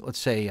let's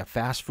say a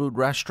fast food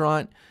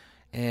restaurant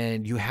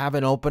and you have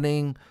an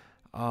opening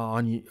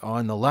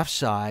on the left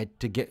side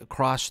to get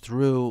across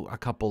through a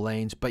couple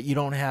lanes, but you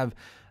don't have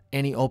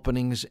any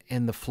openings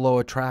in the flow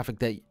of traffic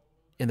that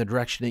in the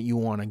direction that you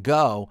want to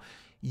go,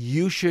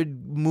 you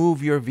should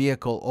move your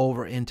vehicle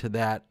over into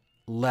that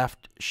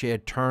left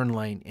shared turn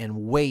lane and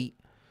wait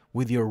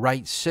with your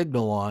right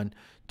signal on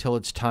till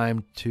it's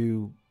time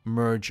to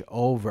merge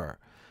over.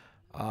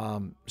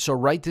 So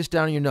write this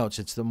down in your notes.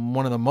 It's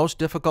one of the most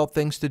difficult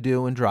things to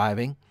do in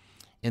driving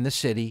in the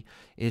city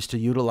is to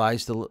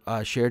utilize the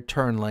shared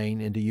turn lane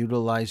and to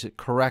utilize it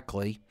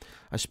correctly,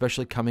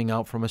 especially coming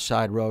out from a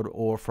side road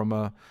or from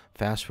a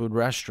fast food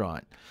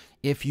restaurant.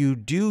 If you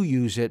do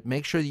use it,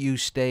 make sure that you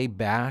stay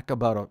back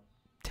about a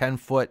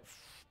 10-foot,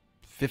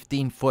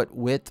 15-foot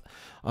width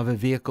of a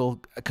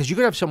vehicle, because you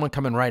could have someone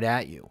coming right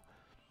at you.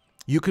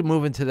 You could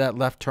move into that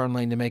left turn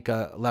lane to make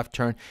a left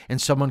turn,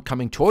 and someone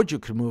coming towards you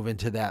could move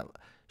into that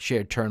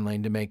shared turn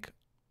lane to make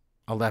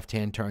a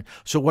left-hand turn.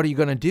 So what are you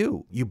going to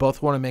do? You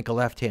both want to make a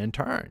left-hand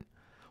turn.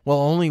 Well,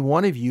 only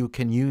one of you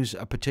can use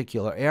a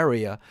particular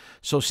area,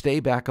 so stay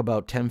back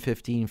about 10,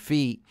 15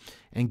 feet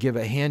and give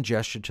a hand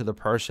gesture to the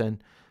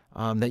person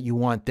that you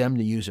want them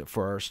to use it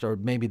first, or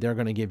maybe they're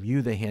going to give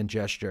you the hand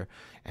gesture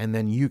and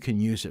then you can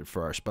use it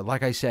first. But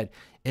like I said,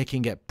 it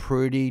can get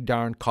pretty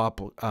darn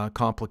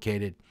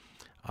complicated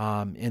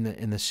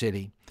in the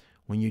city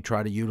when you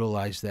try to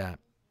utilize that.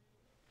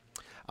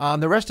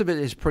 The rest of it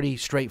is pretty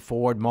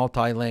straightforward.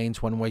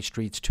 Multi-lanes, one-way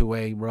streets,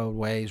 two-way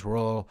roadways,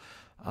 rural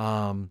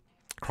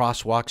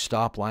crosswalk,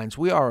 stop lines.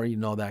 We already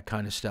know that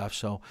kind of stuff,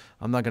 so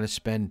I'm not going to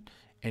spend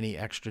any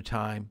extra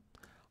time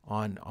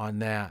on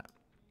that.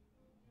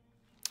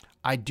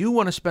 I do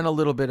want to spend a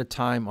little bit of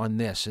time on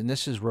this, and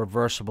this is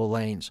reversible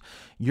lanes.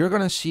 You're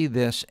going to see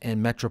this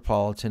in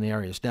metropolitan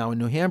areas. Now, in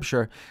New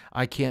Hampshire,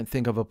 I can't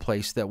think of a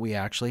place that we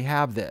actually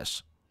have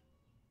this.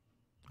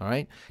 All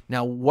right.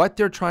 Now, what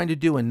they're trying to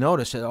do, and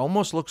notice it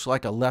almost looks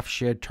like a left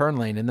shared turn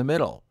lane in the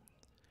middle.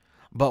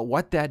 But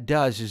what that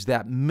does is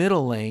that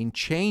middle lane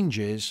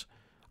changes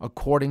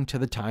according to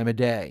the time of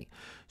day.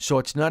 So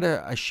it's not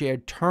a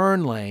shared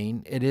turn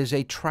lane. It is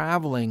a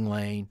traveling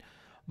lane,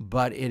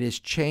 but it is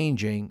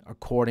changing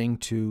according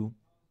to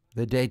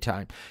the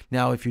daytime.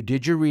 Now, if you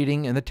did your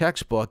reading in the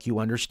textbook, you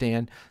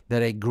understand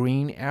that a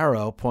green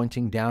arrow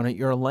pointing down at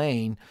your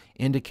lane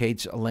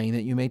indicates a lane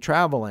that you may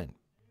travel in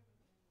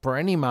for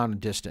any amount of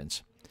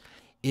distance.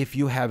 If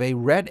you have a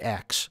red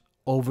X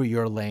over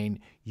your lane,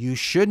 you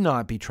should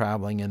not be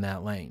traveling in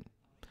that lane.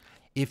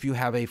 If you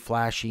have a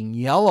flashing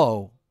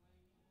yellow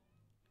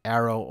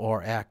arrow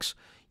or X,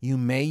 you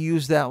may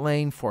use that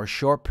lane for a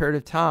short period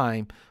of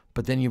time,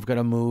 but then you've got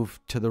to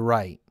move to the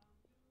right.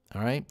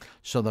 All right?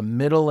 So the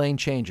middle lane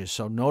changes.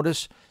 So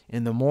notice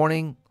in the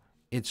morning,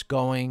 it's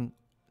going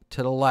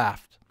to the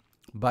left,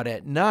 but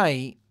at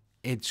night,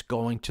 it's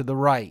going to the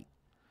right.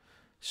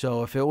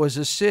 So if it was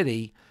a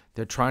city,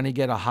 they're trying to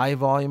get a high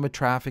volume of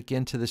traffic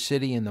into the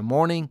city in the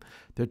morning.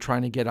 They're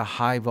trying to get a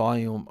high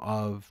volume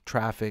of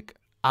traffic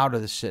out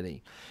of the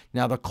city.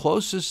 Now, the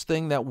closest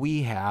thing that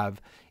we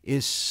have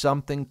is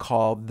something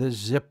called the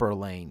zipper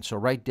lane. So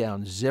write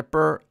down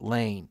zipper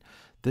lane.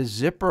 The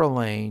zipper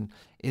lane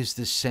is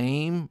the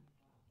same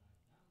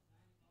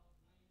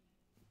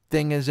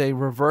thing as a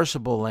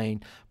reversible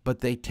lane,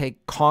 but they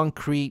take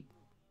concrete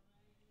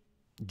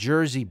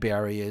Jersey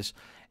barriers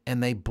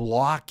and they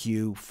block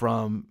you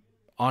from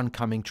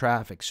oncoming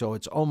traffic. So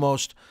it's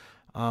almost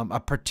a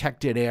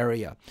protected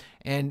area.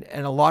 And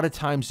a lot of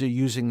times they're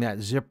using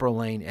that zipper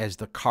lane as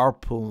the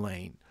carpool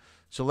lane.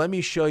 So let me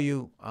show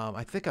you,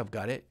 I think I've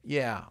got it.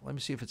 Yeah, let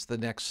me see if it's the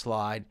next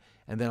slide,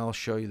 and then I'll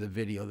show you the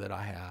video that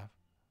I have.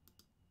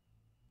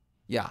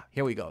 Yeah,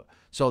 here we go.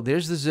 So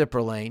there's the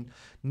zipper lane.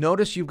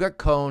 Notice you've got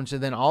cones,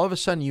 and then all of a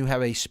sudden you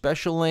have a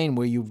special lane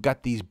where you've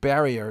got these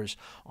barriers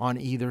on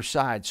either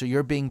side. So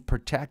you're being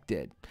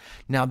protected.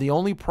 Now, the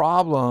only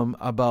problem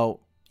about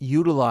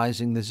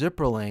utilizing the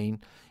zipper lane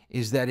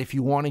is that if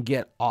you want to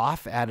get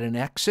off at an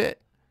exit,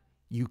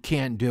 you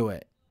can't do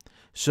it.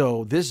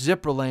 So this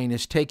zipper lane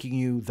is taking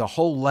you the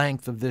whole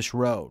length of this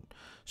road.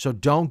 So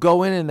don't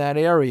go in that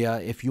area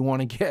if you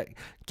want to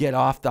get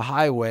off the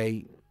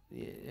highway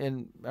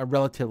in a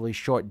relatively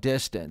short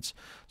distance.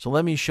 So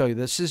let me show you.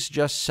 This is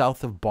just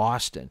south of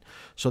Boston.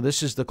 So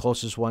this is the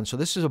closest one. So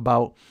this is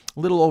about a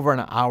little over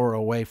an hour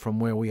away from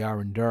where we are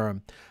in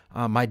Durham.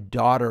 My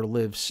daughter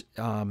lives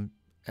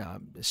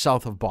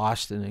south of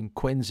Boston in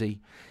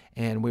Quincy,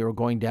 and we were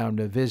going down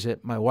to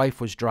visit. My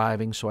wife was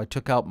driving, so I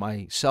took out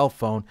my cell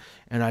phone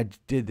and I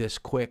did this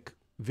quick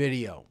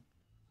video.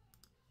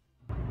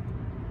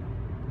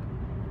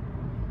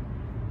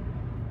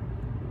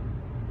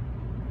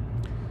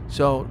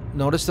 So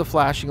notice the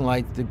flashing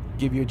light to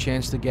give you a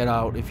chance to get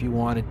out if you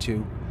wanted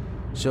to.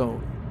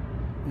 So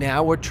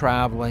now we're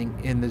traveling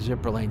in the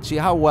zipper lane. See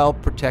how well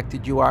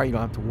protected you are? You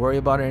don't have to worry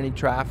about any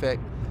traffic.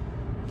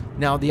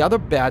 Now the other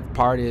bad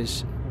part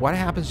is, what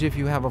happens if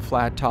you have a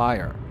flat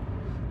tire?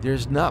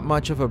 There's not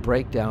much of a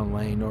breakdown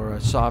lane or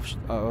a soft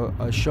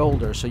a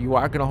shoulder, so you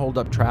are going to hold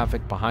up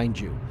traffic behind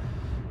you.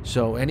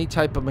 So any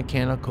type of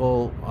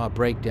mechanical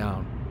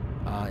breakdown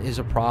is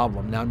a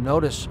problem. Now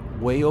notice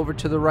way over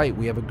to the right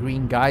we have a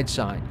green guide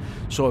sign.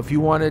 So if you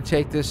want to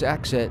take this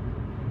exit,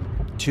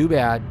 too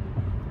bad,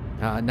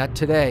 not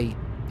today.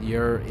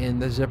 You're in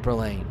the zipper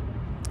lane.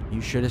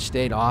 You should have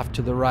stayed off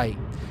to the right.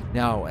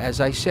 Now,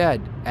 as I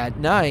said, at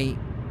night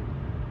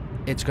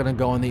it's going to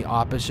go in the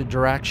opposite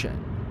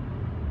direction.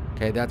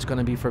 Okay, that's going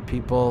to be for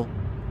people,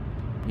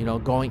 you know,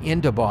 going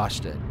into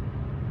Boston.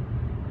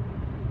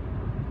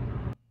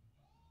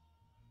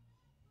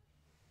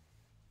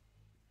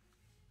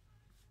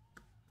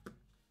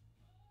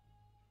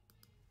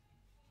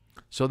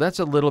 So that's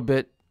a little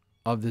bit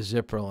of the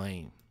zipper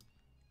lane.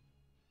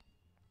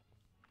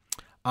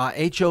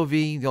 HOV,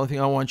 the only thing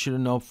I want you to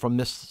know from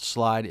this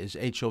slide is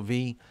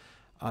HOV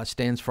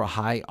stands for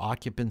high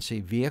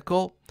occupancy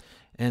vehicle.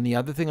 And the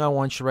other thing I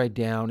want you to write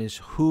down is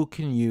who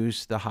can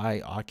use the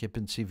high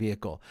occupancy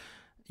vehicle.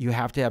 You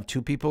have to have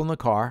 2 people in the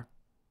car.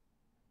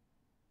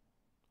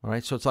 All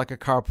right, so it's like a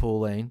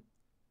carpool lane.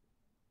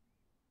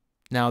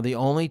 Now, the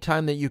only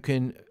time that you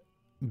can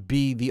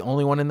be the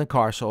only one in the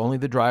car, so only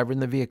the driver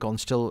in the vehicle, and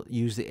still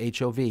use the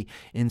HOV.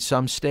 In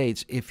some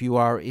states, if you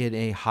are in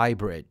a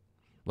hybrid,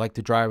 like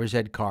the driver's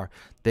ed car,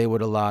 they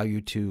would allow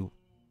you to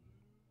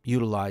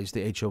utilize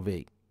the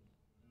HOV.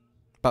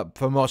 But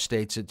for most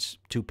states, it's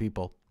 2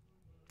 people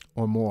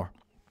or more.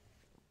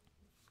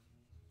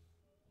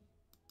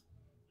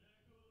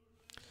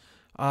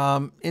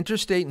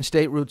 Interstate and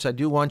state routes, I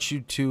do want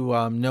you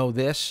to know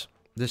this.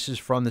 This is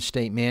from the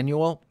state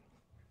manual.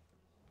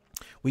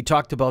 We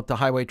talked about the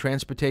highway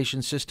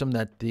transportation system,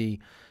 that the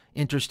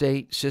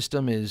interstate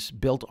system is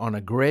built on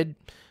a grid.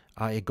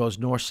 It goes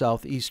north,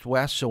 south, east,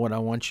 west. So what I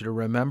want you to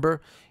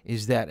remember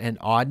is that an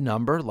odd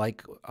number,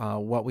 like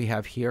what we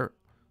have here,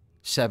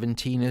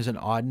 17 is an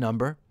odd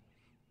number.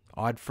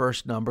 Odd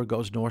first number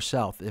goes north,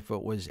 south. If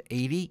it was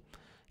 80,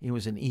 it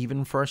was an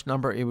even first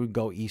number, it would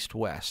go east,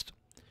 west.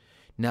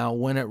 Now,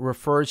 when it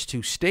refers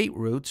to state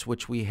routes,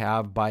 which we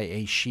have by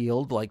a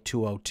shield like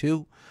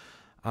 202,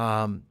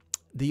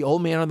 the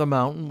Old Man of the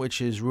Mountain, which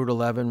is Route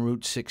 11,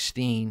 Route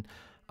 16,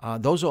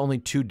 those are only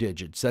 2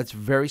 digits. That's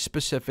very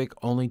specific,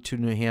 only to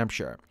New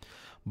Hampshire.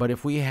 But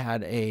if we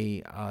had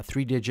a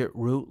 3-digit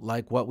route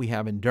like what we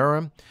have in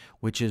Durham,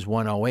 which is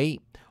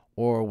 108,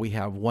 or we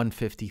have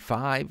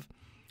 155,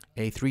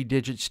 a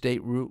 3-digit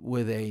state route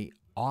with a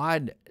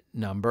odd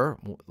number,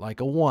 like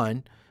a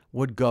 1,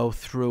 would go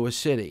through a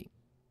city.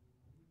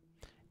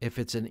 If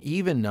it's an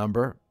even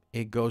number,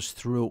 it goes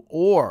through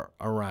or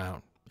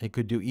around. It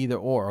could do either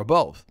or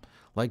both.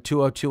 Like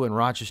 202 in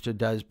Rochester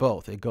does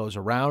both. It goes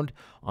around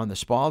on the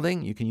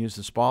Spalding. You can use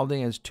the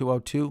Spalding as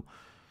 202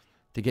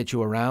 to get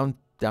you around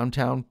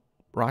downtown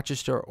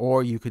Rochester,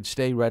 or you could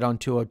stay right on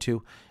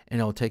 202 and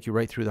it'll take you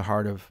right through the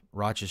heart of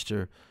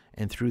Rochester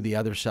and through the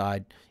other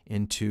side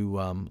into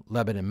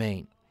Lebanon,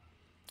 Maine.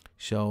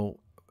 So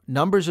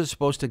numbers are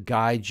supposed to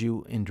guide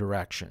you in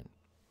direction.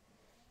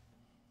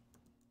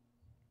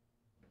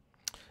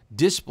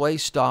 Display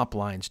stop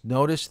lines.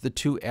 Notice the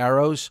 2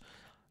 arrows.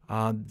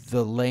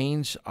 The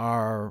lanes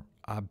are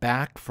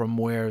back from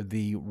where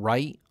the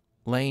right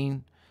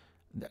lane,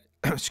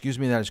 excuse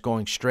me, that is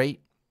going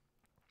straight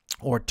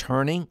or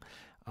turning.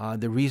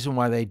 The reason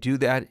why they do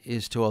that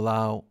is to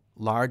allow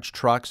large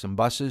trucks and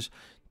buses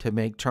to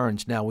make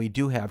turns. Now, we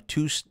do have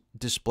 2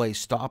 display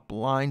stop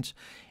lines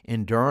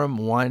in Durham.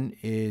 One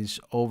is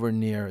over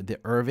near the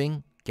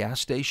Irving gas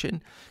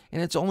station,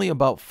 and it's only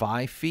about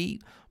 5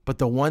 feet. But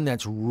the one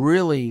that's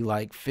really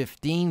like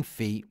 15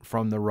 feet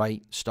from the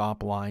right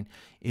stop line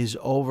is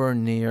over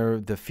near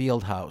the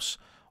field house,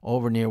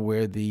 over near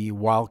where the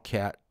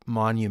Wildcat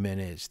Monument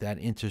is, that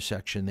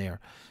intersection there.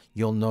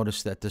 You'll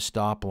notice that the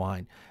stop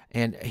line.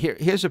 And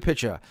here's a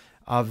picture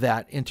of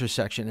that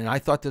intersection. And I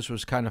thought this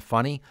was kind of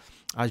funny.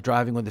 I was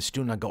driving with a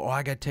student. I go, oh,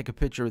 I got to take a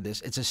picture of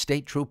this. It's a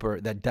state trooper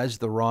that does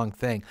the wrong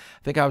thing.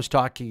 I think I was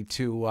talking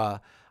to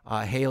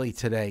Haley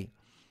today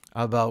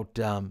about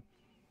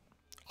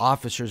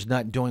officers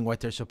not doing what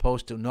they're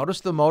supposed to.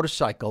 Notice the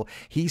motorcycle.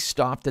 He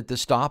stopped at the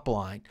stop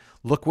line.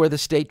 Look where the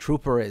state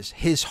trooper is.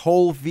 His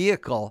whole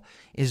vehicle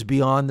is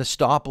beyond the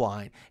stop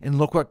line. And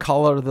look what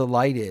color the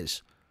light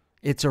is.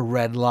 It's a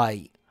red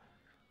light.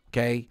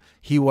 Okay?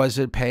 He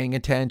wasn't paying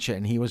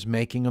attention. He was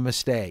making a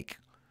mistake.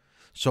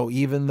 So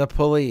even the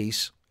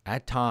police,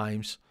 at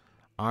times,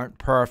 aren't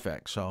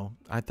perfect. So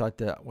I thought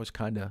that was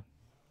kind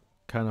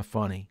of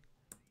funny.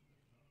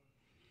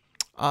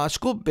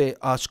 School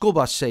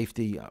bus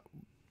safety.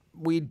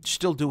 We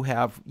still do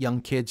have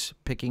young kids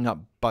picking up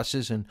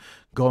buses and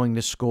going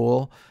to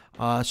school.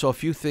 So a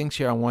few things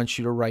here I want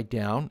you to write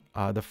down.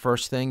 The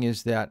first thing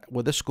is that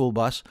with a school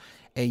bus,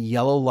 a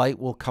yellow light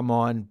will come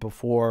on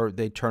before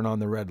they turn on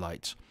the red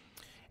lights.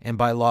 And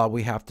by law,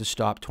 we have to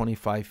stop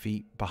 25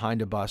 feet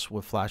behind a bus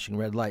with flashing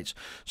red lights.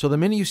 So the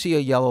minute you see a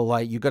yellow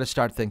light, you've got to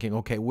start thinking,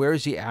 okay, where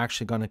is he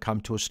actually going to come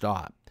to a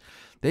stop?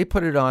 They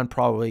put it on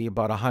probably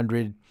about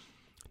 100,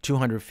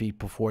 200 feet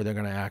before they're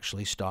going to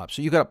actually stop.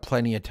 So you got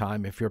plenty of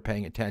time if you're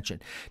paying attention.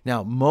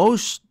 Now,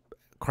 most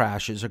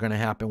crashes are going to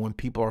happen when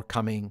people are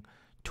coming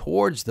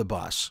towards the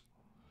bus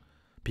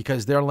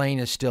because their lane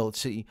is still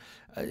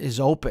is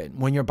open.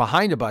 When you're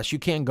behind a bus, you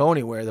can't go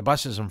anywhere. The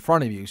bus is in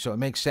front of you, so it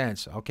makes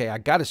sense. Okay, I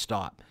got to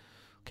stop.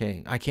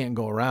 Okay, I can't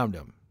go around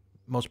them.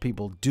 Most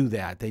people do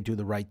that. They do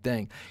the right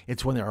thing.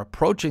 It's when they're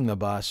approaching the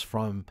bus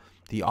from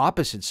the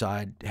opposite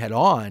side head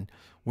on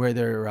where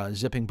they're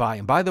zipping by.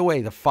 And by the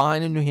way, the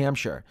fine in New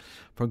Hampshire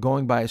for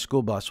going by a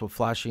school bus with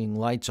flashing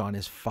lights on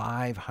is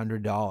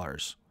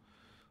 $500.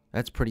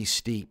 That's pretty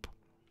steep.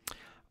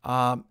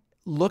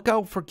 Look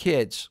out for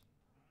kids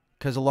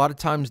because a lot of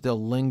times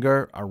they'll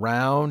linger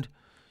around.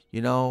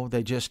 You know,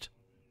 they just,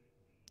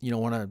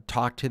 want to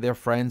talk to their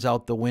friends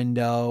out the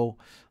window,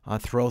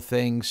 throw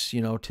things,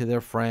 to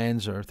their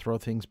friends or throw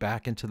things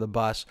back into the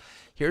bus.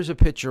 Here's a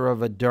picture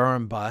of a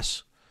Durham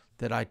bus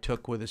that I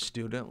took with a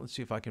student. Let's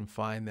see if I can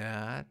find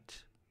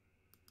that.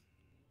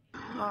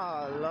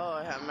 Oh,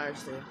 Lord, have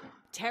mercy.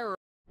 Terror.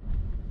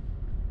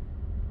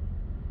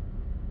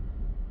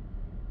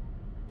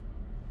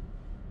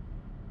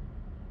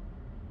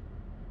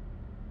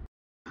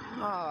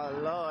 Oh,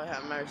 Lord,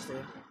 have mercy.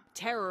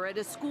 Terror at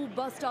a school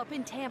bus stop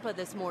in Tampa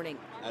this morning.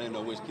 I didn't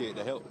know which kid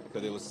to help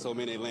because there was so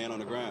many laying on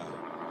the ground.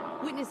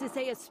 Witnesses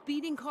say a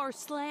speeding car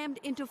slammed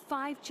into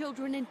 5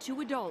 children and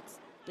 2 adults,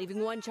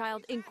 leaving 1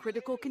 child in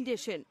critical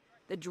condition.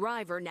 The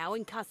driver now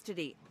in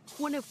custody.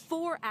 One of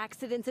 4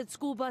 accidents at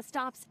school bus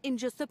stops in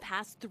just the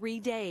past 3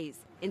 days.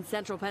 In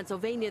central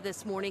Pennsylvania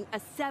this morning, a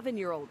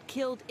 7-year-old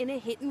killed in a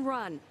hit and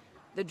run.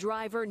 The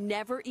driver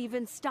never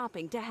even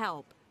stopping to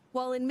help.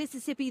 While in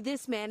Mississippi,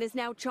 this man is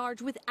now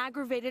charged with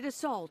aggravated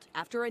assault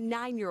after a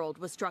 9-year-old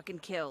was struck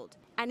and killed.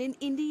 And in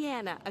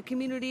Indiana, a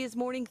community is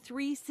mourning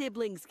 3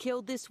 siblings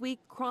killed this week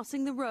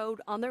crossing the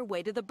road on their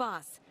way to the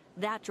bus.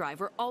 That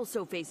driver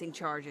also facing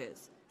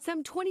charges.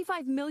 Some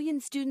 25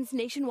 million students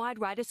nationwide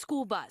ride a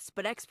school bus,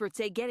 but experts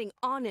say getting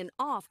on and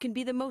off can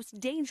be the most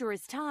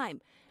dangerous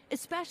time,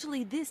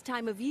 especially this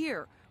time of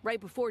year. Right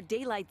before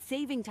daylight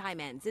saving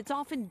time ends, it's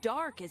often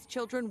dark as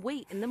children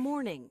wait in the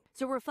morning.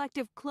 So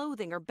reflective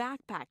clothing or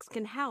backpacks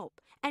can help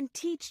and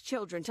teach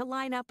children to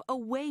line up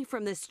away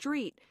from the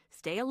street,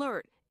 stay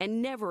alert,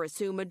 and never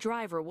assume a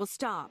driver will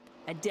stop.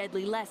 A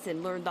deadly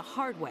lesson learned the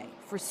hard way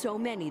for so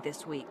many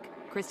this week.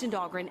 Kristen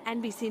Dahlgren,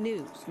 NBC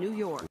News, New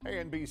York.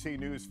 Hey, NBC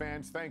News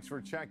fans, thanks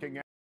for checking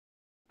out.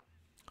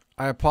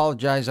 I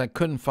apologize. I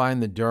couldn't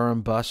find the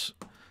Durham bus,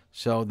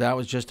 so that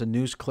was just a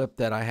news clip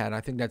that I had. I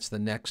think that's the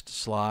next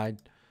slide.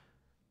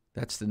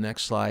 That's the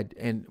next slide.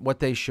 And what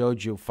they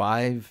showed you,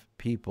 5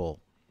 people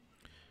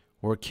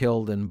were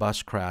killed in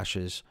bus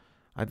crashes.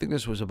 I think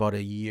this was about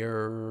a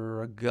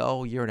year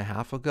ago, year and a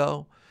half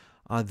ago.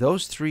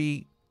 Those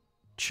 3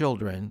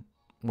 children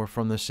were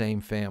from the same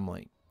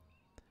family.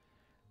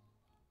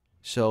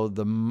 So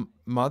the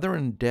mother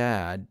and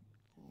dad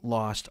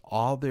lost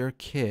all their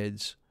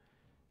kids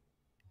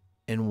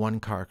in one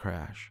car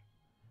crash.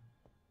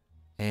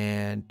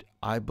 And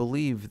I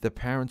believe the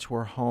parents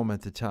were home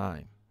at the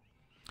time.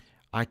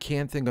 I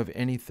can't think of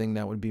anything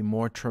that would be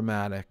more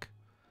traumatic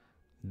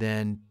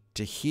than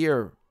to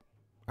hear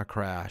a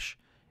crash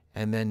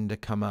and then to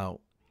come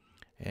out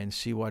and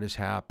see what has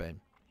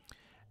happened.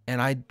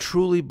 And I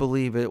truly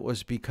believe it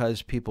was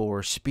because people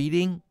were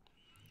speeding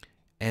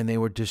and they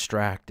were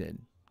distracted.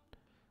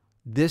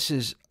 This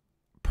is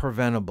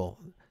preventable.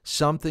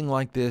 Something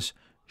like this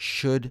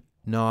should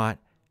not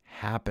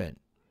happen.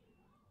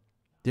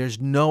 There's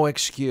no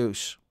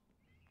excuse.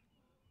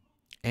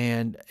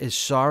 And as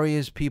sorry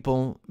as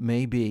people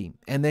may be,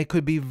 and they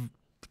could be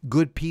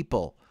good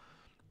people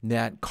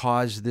that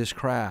caused this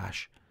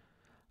crash,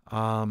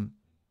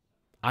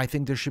 I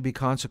think there should be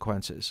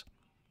consequences.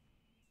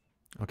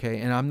 Okay,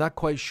 and I'm not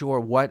quite sure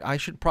what. I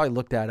should probably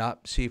look that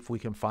up, see if we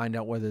can find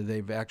out whether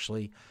they've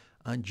actually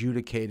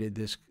adjudicated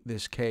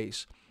this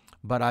case.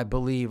 But I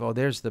believe, oh,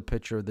 there's the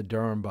picture of the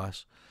Durham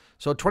bus.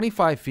 So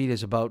 25 feet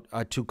is about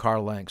 2 car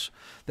lengths.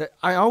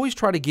 I always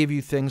try to give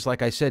you things,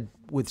 like I said,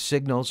 with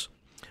signals.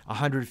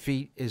 100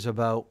 feet is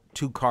about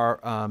 2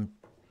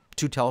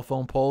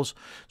 telephone poles.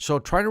 So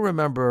try to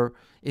remember,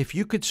 if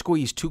you could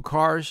squeeze 2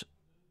 cars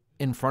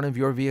in front of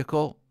your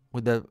vehicle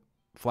with the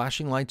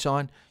flashing lights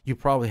on, you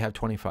probably have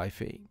 25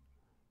 feet.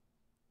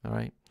 All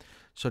right?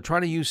 So try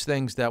to use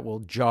things that will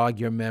jog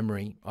your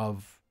memory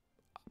of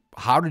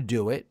how to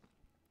do it.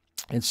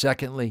 And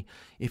secondly,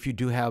 if you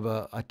do have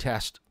a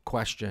test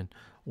question,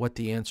 what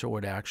the answer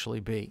would actually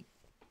be.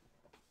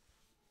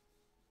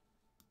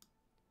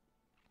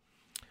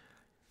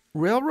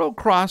 Railroad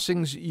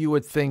crossings, you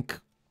would think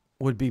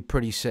would be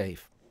pretty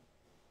safe.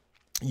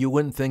 You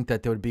wouldn't think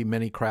that there would be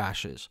many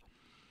crashes.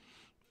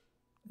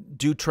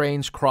 Do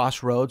trains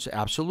cross roads?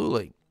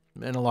 Absolutely.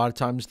 And a lot of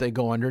times they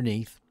go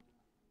underneath.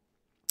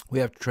 We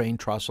have train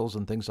trestles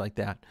and things like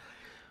that.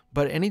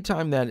 But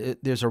anytime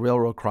that there's a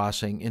railroad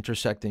crossing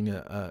intersecting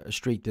a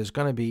street, there's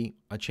going to be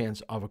a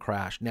chance of a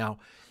crash. Now,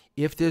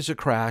 if there's a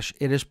crash,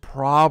 it is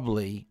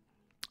probably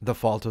the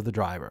fault of the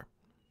driver.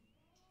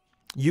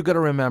 You got to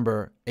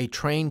remember, a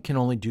train can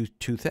only do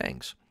two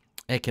things.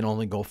 It can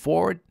only go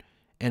forward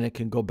and it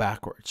can go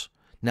backwards.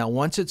 Now,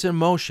 once it's in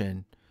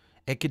motion,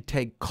 it could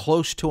take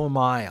close to a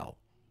mile.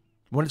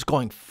 When it's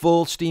going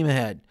full steam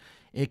ahead,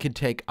 it could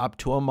take up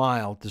to a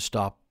mile to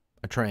stop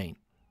a train.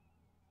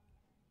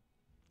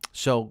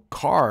 So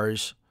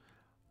cars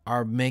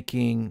are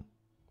making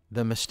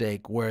the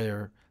mistake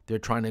where they're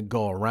trying to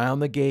go around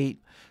the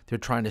gate. They're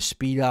trying to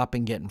speed up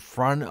and get in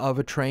front of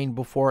a train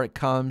before it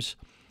comes,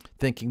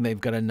 thinking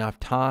they've got enough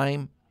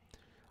time.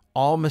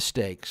 All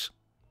mistakes.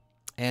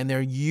 And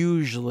they're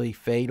usually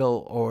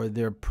fatal, or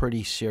they're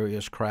pretty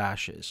serious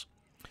crashes.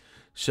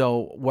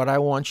 So what I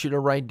want you to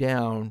write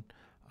down,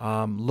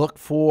 look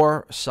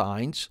for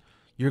signs.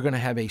 You're going to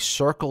have a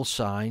circle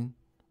sign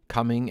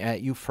coming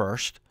at you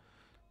first.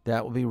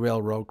 That will be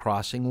railroad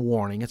crossing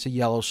warning. It's a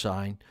yellow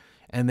sign.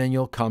 And then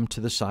you'll come to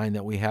the sign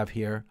that we have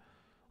here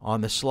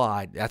on the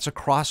slide. That's a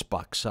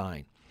crossbuck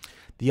sign.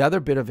 The other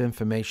bit of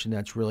information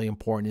that's really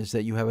important is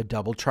that you have a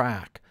double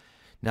track.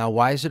 Now,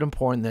 why is it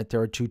important that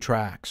there are two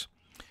tracks?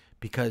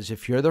 Because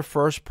if you're the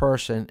first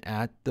person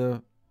at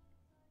the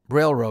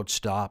railroad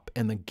stop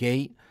and the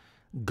gate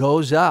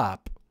goes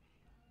up,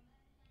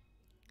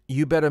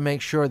 you better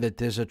make sure that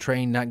there's a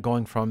train not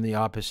going from the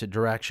opposite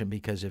direction,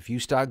 because if you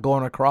start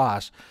going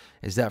across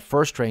as that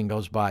first train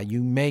goes by,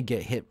 you may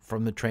get hit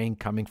from the train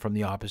coming from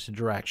the opposite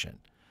direction.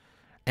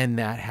 And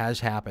that has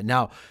happened.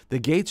 Now, the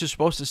gates are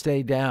supposed to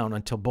stay down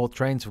until both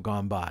trains have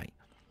gone by.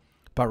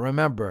 But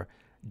remember,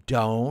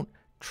 don't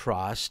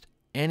trust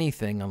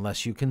anything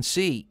unless you can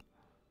see,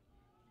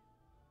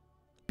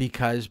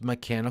 because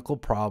mechanical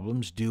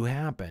problems do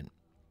happen.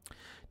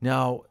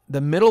 Now,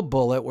 the middle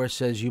bullet where it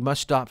says you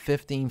must stop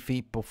 15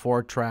 feet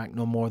before track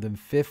no more than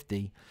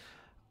 50,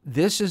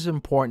 this is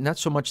important, not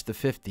so much the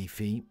 50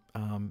 feet.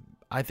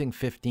 I think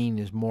 15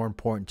 is more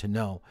important to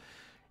know.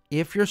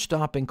 If you're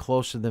stopping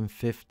closer than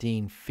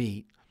 15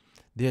 feet,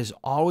 there's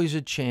always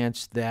a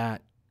chance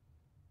that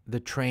the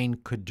train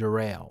could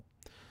derail.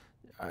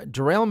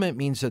 Derailment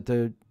means that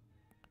the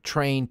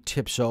train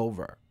tips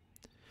over.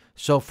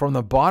 So from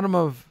the bottom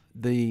of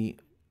the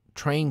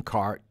train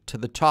cart to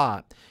the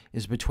top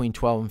is between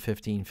 12 and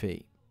 15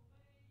 feet.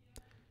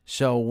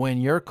 So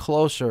when you're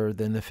closer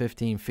than the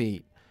 15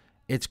 feet,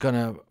 it's going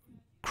to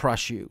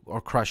crush you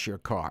or crush your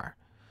car.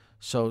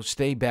 So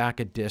stay back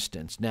a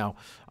distance. Now,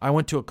 I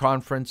went to a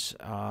conference,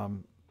 I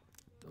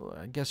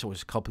guess it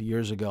was a couple of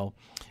years ago,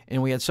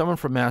 and we had someone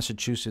from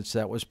Massachusetts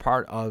that was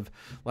part of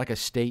like a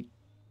state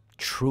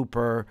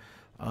trooper,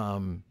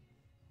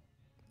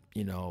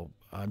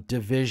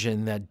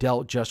 division that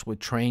dealt just with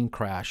train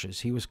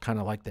crashes. He was kind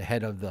of like the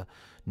head of the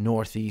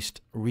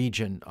Northeast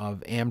region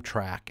of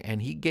Amtrak,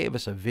 and he gave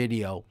us a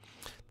video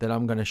that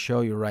I'm going to show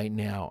you right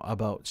now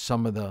about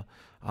some of the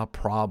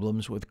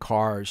problems with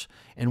cars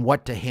and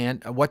what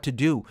to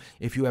do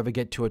if you ever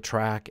get to a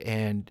track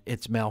and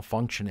it's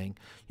malfunctioning.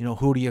 You know,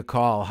 who do you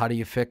call? How do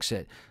you fix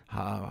it?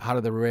 How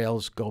do the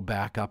rails go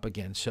back up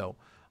again? So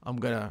I'm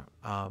going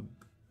to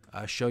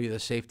show you the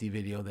safety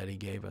video that he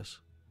gave us.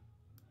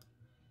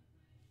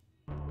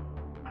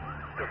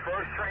 The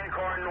first train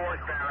car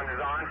northbound is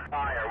on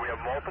fire. We have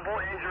multiple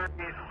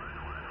injuries.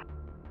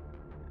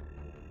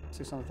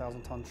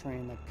 600,000-ton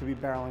train that could be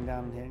barreling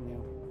down and hitting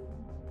you.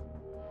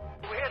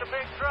 We hit a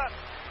big truck.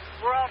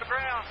 We're on the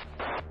ground.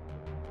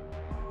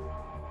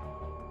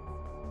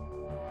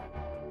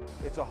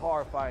 It's a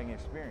horrifying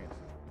experience.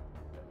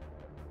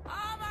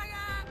 Oh my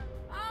God!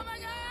 Oh my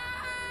God!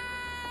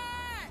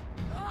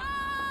 Oh!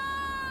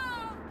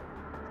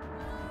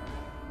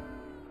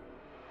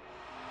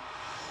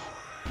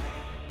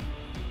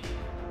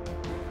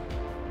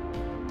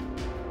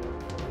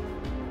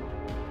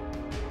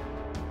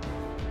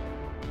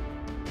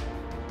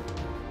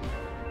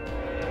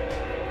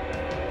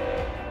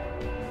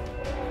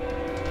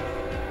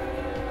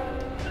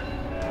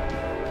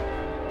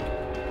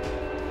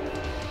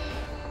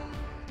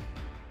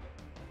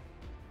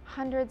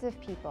 Hundreds of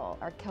people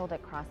are killed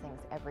at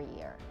crossings every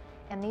year,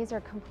 and these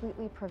are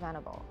completely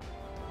preventable.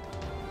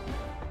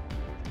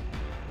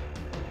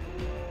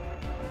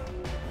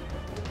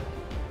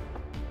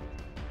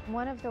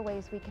 One of the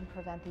ways we can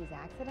prevent these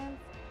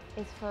accidents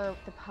is for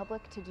the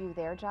public to do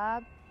their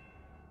job.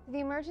 The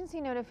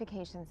emergency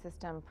notification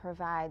system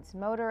provides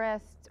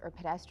motorists or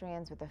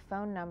pedestrians with a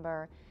phone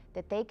number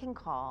that they can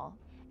call,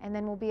 and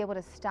then we'll be able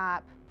to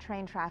stop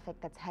train traffic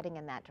that's heading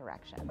in that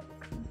direction.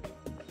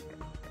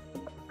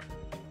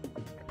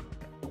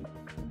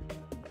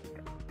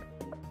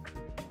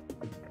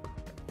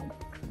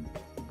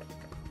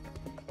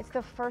 It's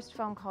the first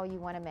phone call you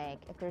want to make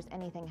if there's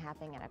anything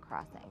happening at a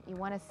crossing. You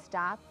want to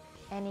stop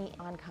any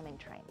oncoming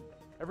train.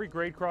 Every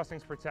grade crossing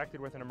is protected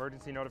with an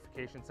emergency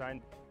notification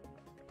sign.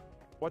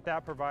 What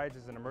that provides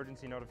is an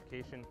emergency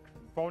notification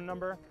phone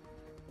number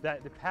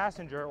that the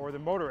passenger or the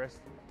motorist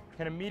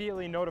can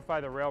immediately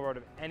notify the railroad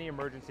of any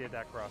emergency at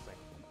that crossing.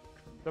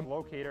 The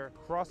locator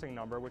crossing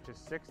number, which is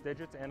 6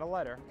 digits and a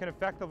letter, can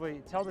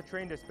effectively tell the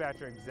train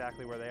dispatcher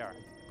exactly where they are.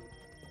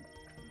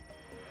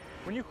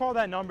 When you call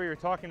that number, you're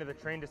talking to the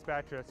train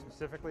dispatcher that's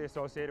specifically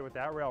associated with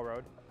that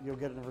railroad. You'll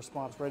get a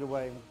response right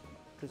away.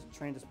 This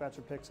train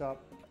dispatcher picks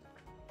up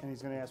and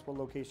he's going to ask, what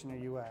location are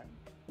you at?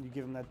 You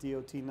give him that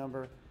DOT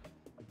number.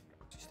 You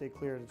stay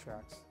clear of the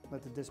tracks.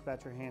 Let the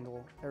dispatcher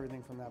handle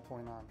everything from that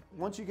point on.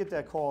 Once you get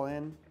that call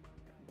in,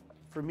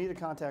 for me to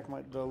contact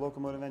the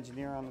locomotive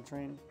engineer on the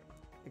train,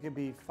 it could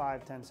be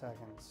 5–10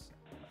 seconds.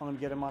 I'm going to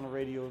get him on the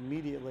radio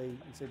immediately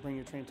and say, bring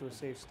your train to a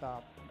safe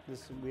stop.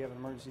 We have an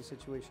emergency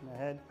situation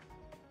ahead.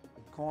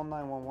 Calling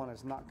 911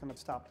 is not going to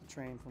stop the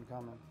train from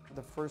coming.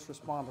 The first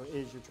responder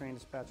is your train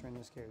dispatcher in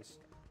this case.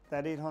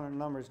 That 800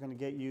 number is going to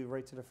get you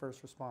right to the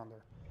first responder.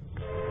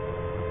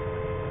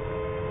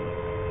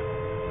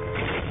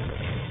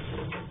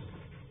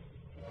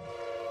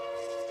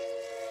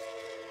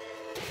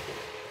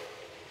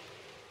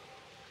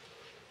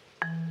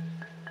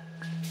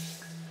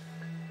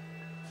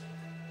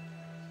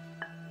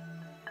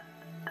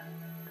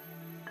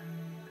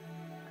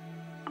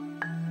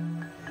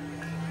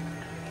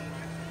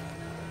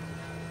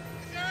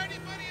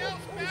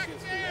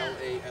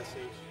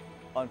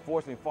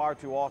 Unfortunately, far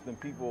too often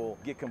people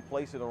get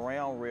complacent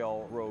around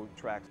railroad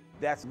tracks.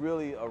 That's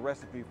really a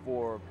recipe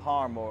for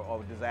harm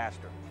or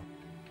disaster.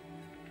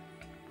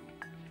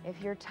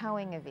 If you're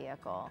towing a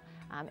vehicle,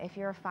 if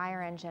you're a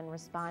fire engine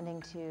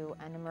responding to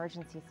an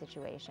emergency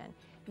situation,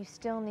 you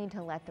still need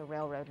to let the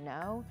railroad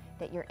know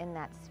that you're in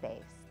that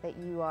space, that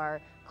you are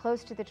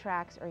close to the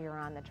tracks or you're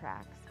on the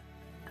tracks.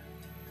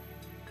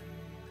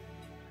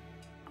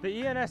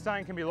 The ENS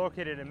sign can be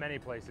located in many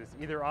places,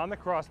 either on the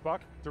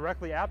crossbuck,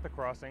 directly at the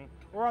crossing,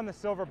 or on the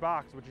silver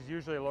box, which is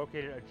usually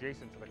located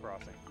adjacent to the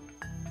crossing.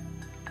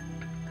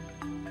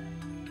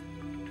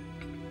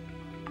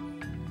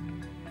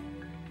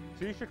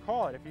 So you should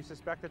call it if you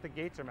suspect that the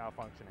gates are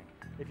malfunctioning,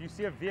 if you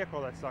see a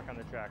vehicle that's stuck on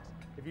the tracks,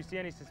 if you see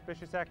any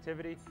suspicious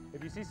activity,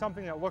 if you see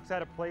something that looks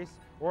out of place,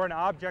 or an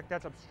object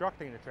that's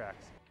obstructing the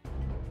tracks.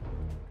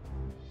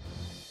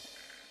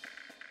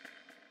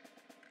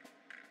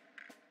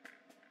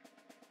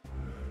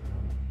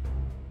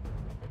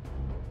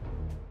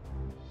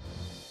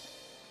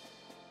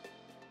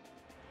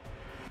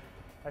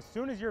 As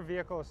soon as your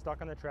vehicle is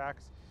stuck on the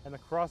tracks and the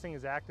crossing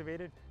is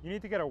activated, you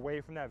need to get away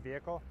from that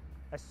vehicle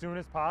as soon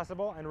as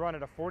possible and run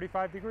at a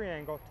 45-degree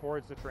angle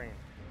towards the train.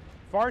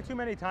 Far too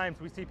many times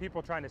we see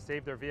people trying to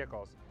save their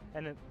vehicles,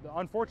 and the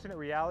unfortunate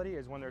reality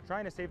is when they're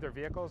trying to save their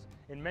vehicles,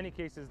 in many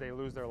cases they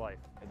lose their life.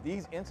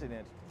 These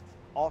incidents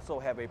also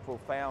have a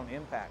profound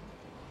impact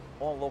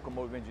on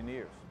locomotive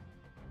engineers,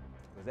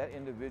 because that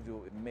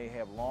individual may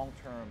have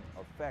long-term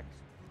effects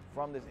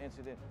from this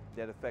incident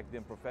that affect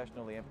them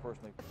professionally and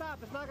personally. Stop,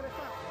 it's not going to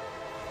stop.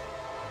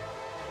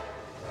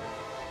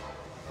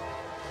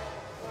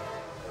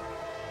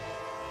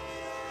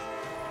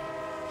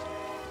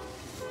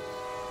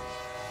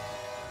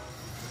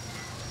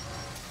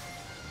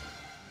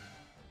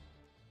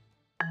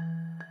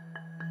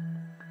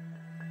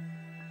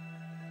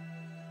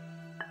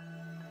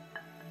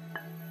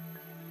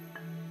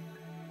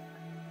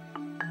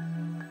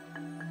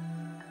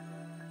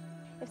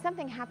 If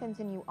something happens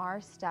and you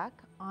are stuck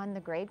on the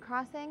grade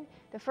crossing,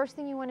 the first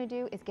thing you want to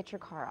do is get your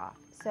car off.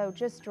 So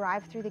just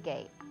drive through the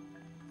gate.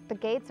 The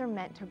gates are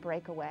meant to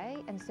break away,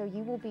 and so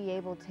you will be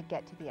able to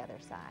get to the other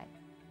side.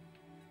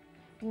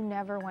 You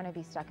never want to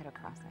be stuck at a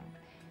crossing.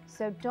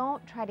 So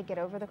don't try to get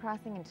over the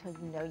crossing until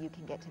you know you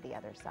can get to the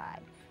other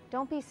side.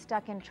 Don't be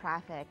stuck in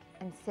traffic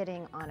and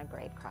sitting on a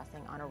grade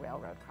crossing, on a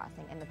railroad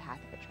crossing, in the path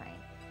of a train.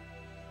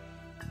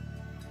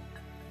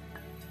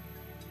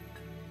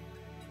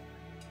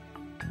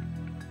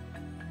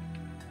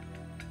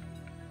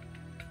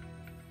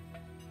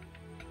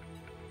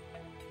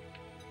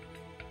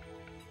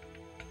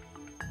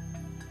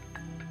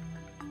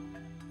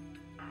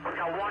 We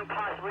got one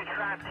possibly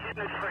trapped in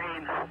the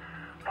train,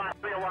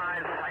 possibly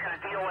alive. I got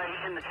a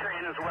DOA in the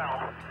train as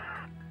well.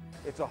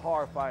 It's a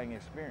horrifying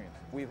experience.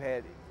 We've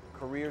had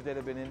careers that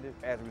have been ended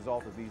as a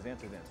result of these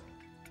incidents.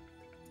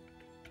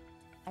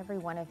 Every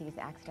one of these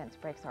accidents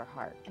breaks our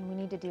heart, and we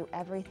need to do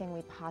everything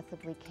we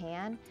possibly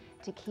can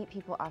to keep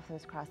people off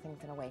those crossings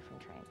and away from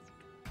trains.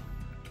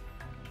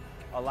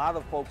 A lot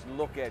of folks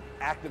look at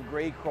active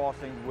grade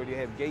crossings where you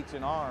have gates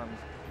and arms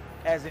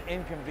as an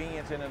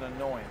inconvenience and an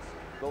annoyance.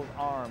 Those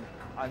arms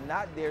are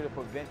not there to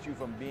prevent you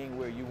from being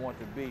where you want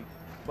to be,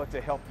 but to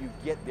help you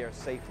get there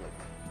safely.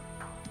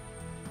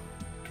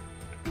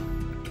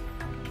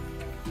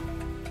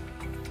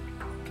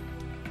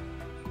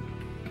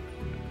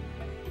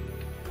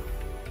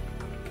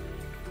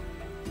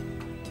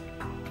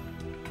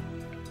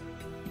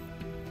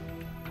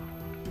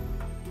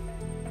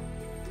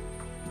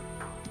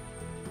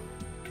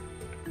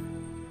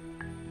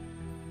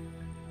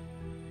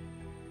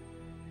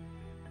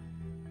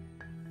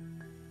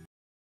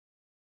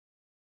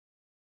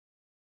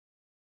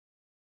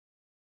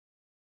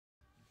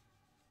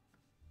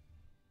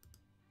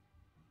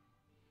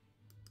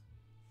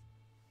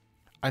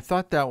 I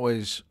thought that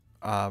was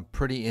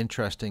pretty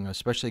interesting,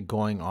 especially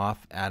going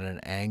off at an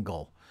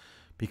angle,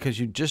 because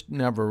you just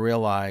never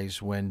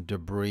realize when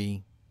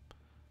debris,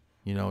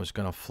 is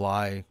going to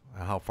fly,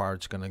 how far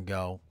it's going to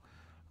go.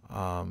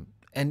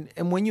 And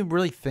when you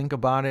really think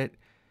about it,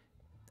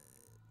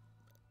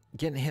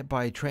 getting hit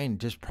by a train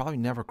just probably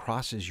never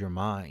crosses your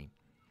mind.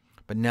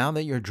 But now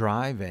that you're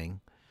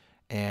driving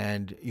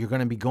and you're going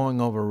to be going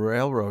over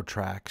railroad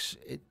tracks,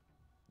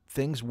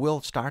 things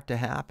will start to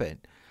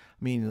happen.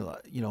 I mean,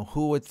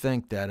 who would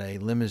think that a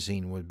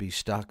limousine would be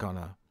stuck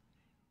on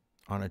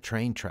a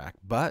train track?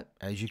 But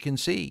as you can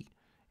see,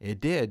 it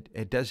did.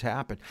 It does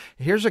happen.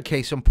 Here's a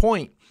case in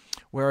point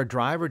where a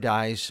driver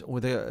dies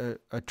with a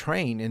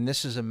train, and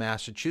this is in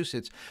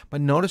Massachusetts.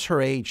 But notice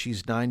her age.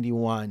 She's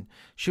 91.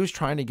 She was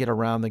trying to get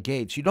around the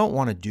gates. You don't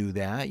want to do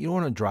that. You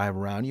don't want to drive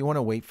around. You want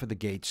to wait for the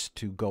gates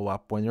to go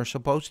up when they're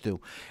supposed to.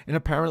 And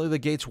apparently the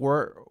gates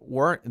were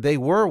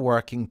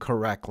working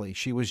correctly.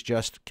 She was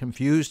just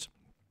confused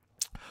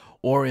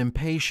or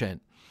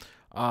impatient.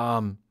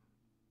 So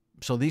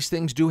these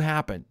things do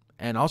happen.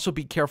 And also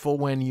be careful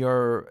when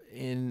you're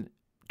in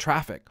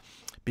traffic,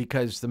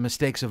 because the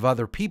mistakes of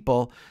other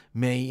people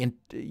may,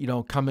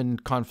 come in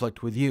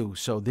conflict with you.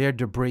 So their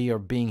debris or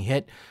being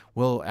hit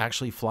will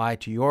actually fly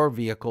to your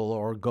vehicle,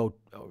 or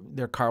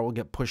their car will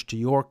get pushed to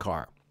your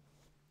car.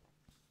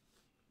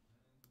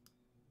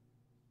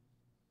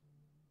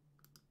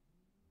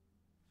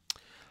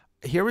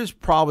 Here is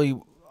probably,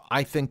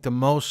 I think, the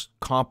most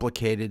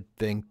complicated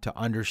thing to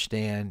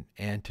understand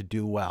and to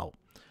do well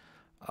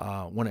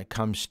when it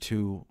comes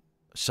to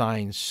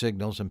signs,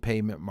 signals, and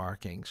pavement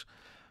markings.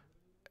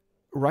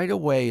 Right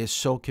of way is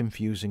so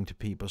confusing to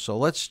people. So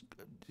let's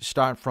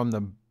start from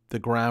the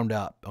ground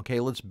up. Okay,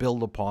 let's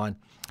build upon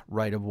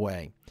right of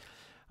way.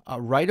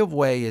 Right of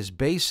way is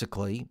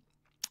basically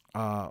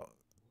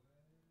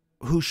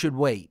who should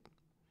wait.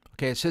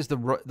 Okay, it says the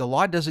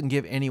law doesn't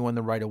give anyone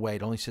the right of way.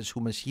 It only says who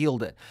must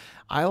yield it.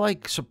 I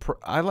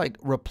like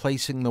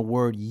replacing the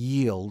word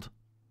yield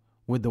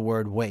with the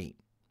word wait.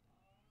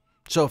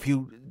 So if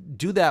you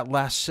do that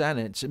last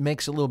sentence, it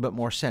makes a little bit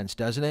more sense,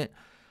 doesn't it?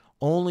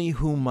 Only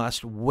who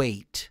must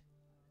wait.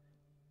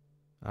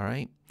 All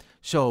right?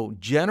 So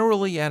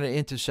generally at an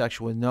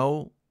intersection with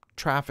no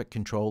traffic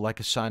control, like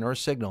a sign or a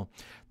signal,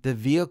 the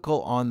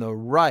vehicle on the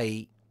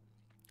right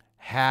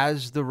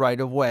has the right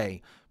of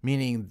way,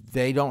 meaning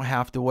they don't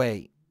have to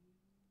wait.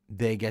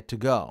 They get to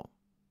go.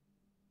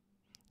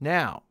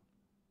 Now,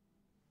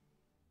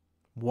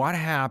 what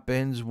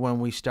happens when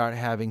we start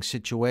having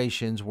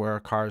situations where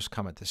cars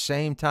come at the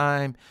same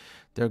time?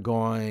 They're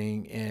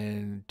going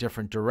in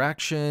different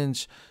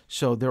directions.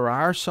 So there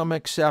are some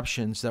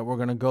exceptions that we're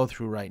going to go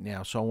through right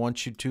now. So I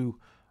want you to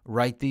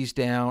write these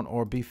down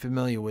or be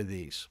familiar with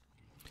these.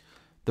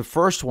 The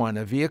first one,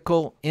 a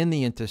vehicle in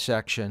the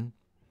intersection,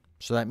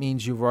 so that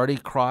means you've already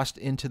crossed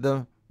into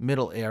the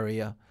middle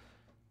area,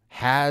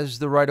 has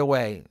the right of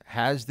way,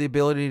 has the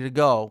ability to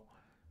go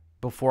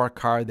before a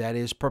car that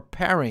is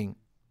preparing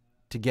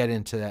to get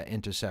into that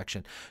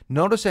intersection.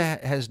 Notice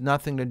it has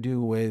nothing to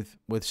do with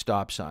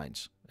stop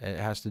signs. It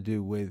has to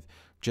do with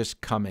just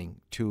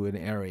coming to an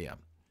area.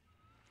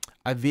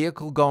 A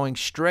vehicle going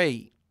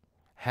straight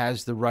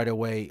has the right of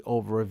way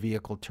over a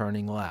vehicle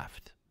turning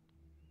left.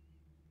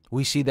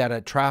 We see that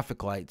at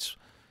traffic lights.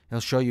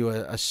 It'll show you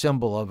a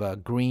symbol of a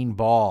green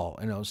ball,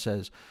 and it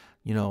says,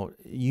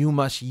 you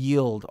must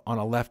yield on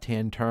a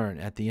left-hand turn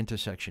at the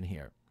intersection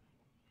here.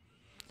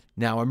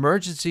 Now,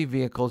 emergency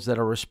vehicles that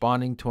are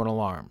responding to an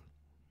alarm.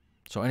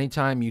 So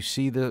anytime you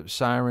see the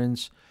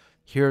sirens,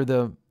 hear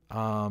the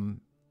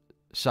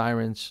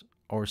sirens,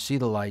 or see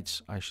the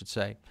lights, I should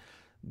say,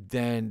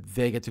 then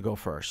they get to go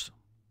first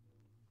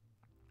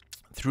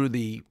through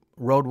the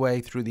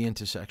roadway, through the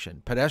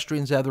intersection.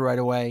 Pedestrians have the right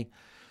of way.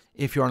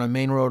 If you're on a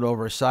main road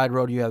over a side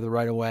road, you have the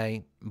right of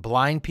way.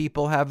 Blind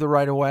people have the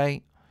right of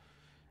way,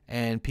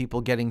 and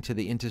people getting to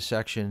the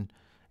intersection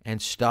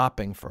and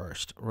stopping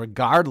first,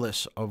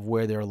 regardless of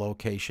where their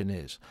location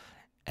is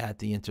at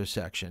the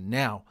intersection.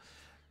 Now,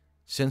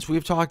 since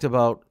we've talked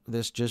about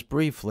this just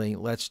briefly,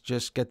 let's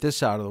just get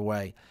this out of the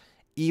way.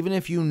 Even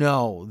if you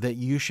know that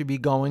you should be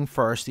going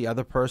first, the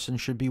other person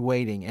should be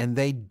waiting, and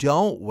they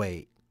don't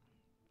wait,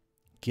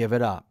 give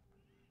it up.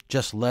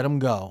 Just let them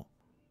go.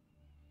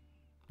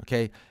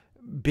 Okay?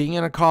 Being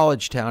in a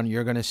college town,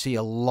 you're going to see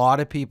a lot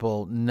of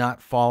people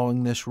not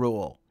following this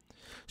rule.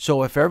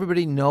 So if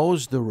everybody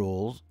knows the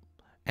rules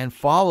and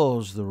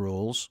follows the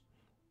rules,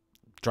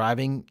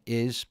 driving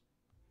is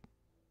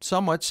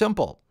somewhat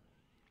simple.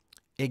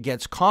 It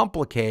gets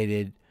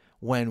complicated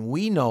when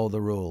we know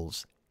the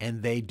rules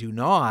and they do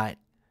not,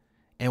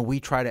 and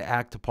we try to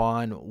act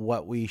upon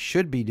what we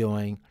should be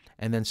doing,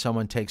 and then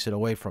someone takes it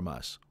away from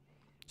us.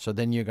 So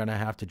then you're going to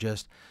have to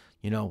just,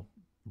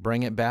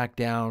 bring it back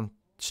down,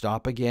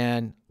 stop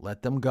again,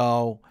 let them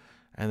go,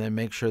 and then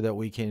make sure that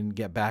we can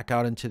get back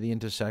out into the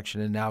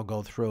intersection and now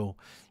go through,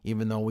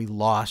 even though we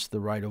lost the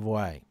right of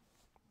way.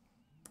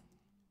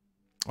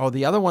 Oh,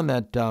 the other one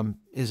that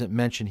isn't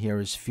mentioned here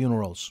is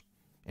funerals.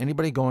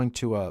 Anybody going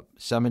to a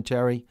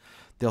cemetery,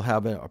 they'll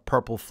have a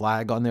purple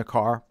flag on their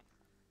car.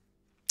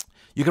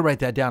 You can write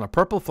that down. A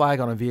purple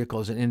flag on a vehicle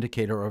is an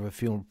indicator of a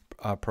funeral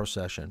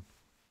procession.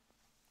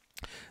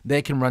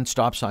 They can run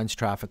stop signs,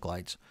 traffic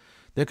lights.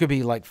 There could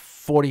be like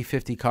 40,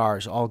 50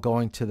 cars all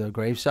going to the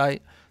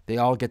gravesite. They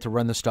all get to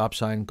run the stop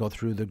sign, go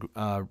through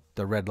the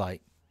red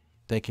light.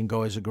 They can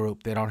go as a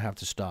group. They don't have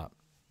to stop.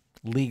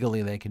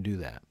 Legally, they can do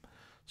that.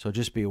 So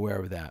just be aware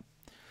of that.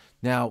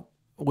 Now,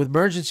 with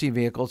emergency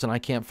vehicles, and I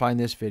can't find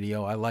this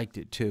video, I liked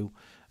it too.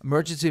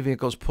 Emergency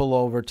vehicles pull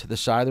over to the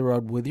side of the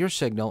road with your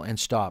signal and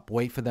stop.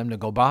 Wait for them to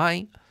go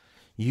by.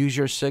 Use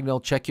your signal,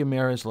 check your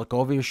mirrors, look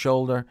over your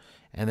shoulder,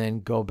 and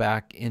then go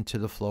back into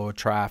the flow of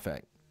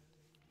traffic.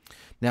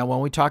 Now, when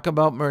we talk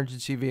about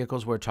emergency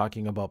vehicles, we're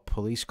talking about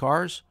police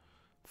cars,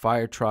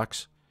 fire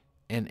trucks,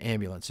 and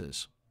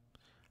ambulances.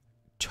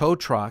 Tow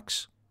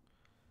trucks,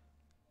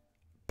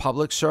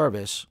 public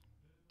service,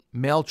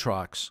 mail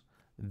trucks,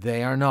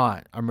 they are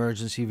not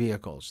emergency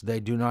vehicles. They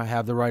do not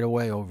have the right of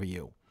way over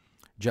you.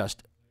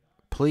 Just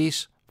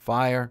police,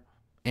 fire,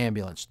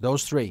 ambulance.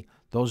 Those three.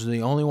 Those are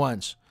the only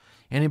ones.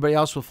 Anybody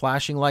else with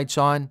flashing lights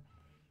on?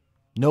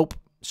 Nope.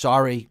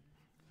 Sorry.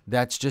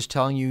 That's just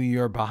telling you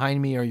you're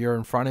behind me or you're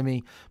in front of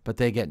me, but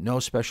they get no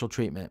special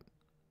treatment.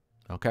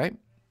 Okay?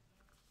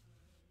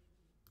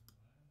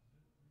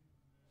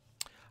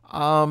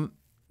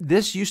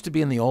 This used to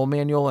be in the old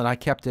manual, and I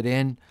kept it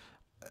in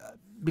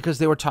because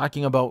they were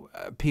talking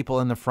about people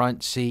in the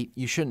front seat.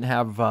 You shouldn't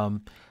have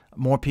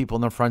more people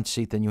in the front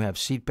seat than you have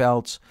seat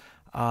belts.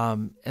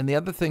 And the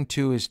other thing,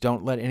 too, is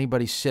don't let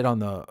anybody sit on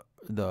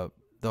the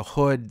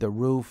hood, the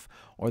roof,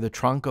 or the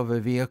trunk of a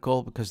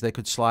vehicle because they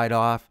could slide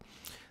off.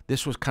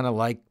 This was kind of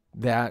like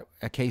that,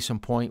 a case in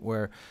point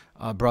where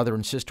a brother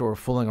and sister were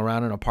fooling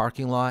around in a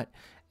parking lot,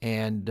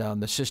 and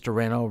the sister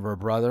ran over her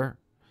brother.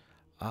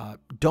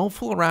 Don't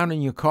fool around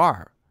in your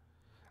car.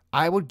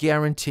 I would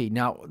guarantee.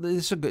 Now,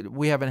 this is a good.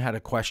 We haven't had a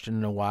question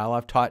in a while.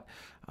 I've taught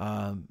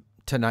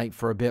tonight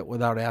for a bit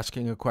without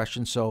asking a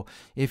question. So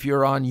if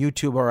you're on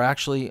YouTube or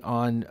actually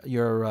on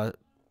your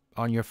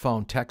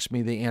phone, text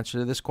me the answer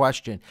to this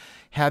question.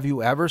 Have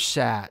you ever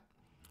sat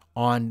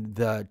on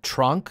the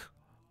trunk,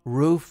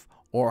 roof,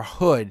 or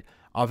hood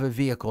of a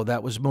vehicle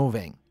that was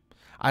moving?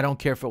 I don't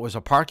care if it was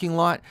a parking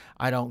lot.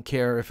 I don't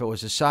care if it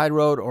was a side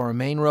road or a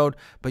main road,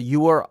 but you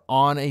were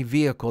on a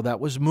vehicle that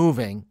was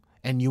moving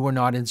and you were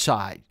not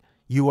inside.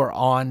 You were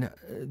on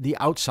the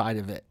outside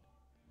of it.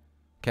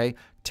 Okay?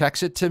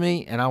 Text it to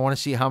me, and I want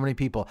to see how many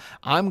people.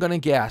 I'm going to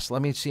guess.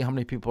 Let me see how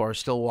many people are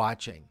still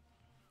watching.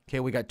 Okay,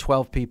 we got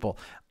 12 people.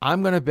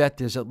 I'm going to bet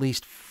there's at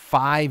least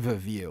 5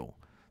 of you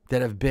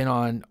that have been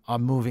on a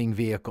moving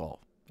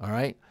vehicle. All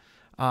right?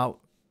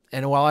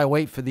 And while I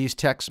wait for these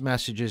text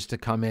messages to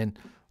come in,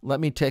 let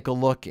me take a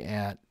look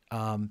at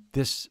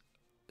this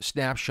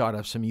snapshot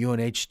of some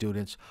UNH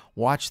students.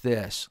 Watch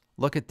this.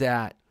 Look at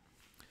that.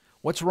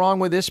 What's wrong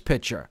with this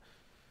picture?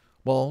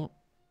 Well,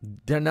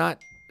 they're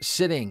not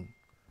sitting.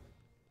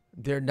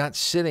 They're not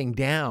sitting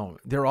down.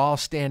 They're all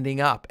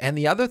standing up. And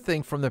the other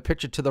thing from the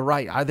picture to the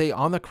right, are they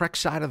on the correct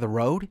side of the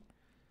road?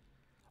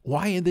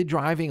 Why are they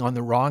driving on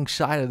the wrong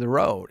side of the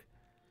road?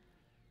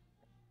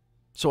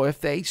 So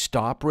if they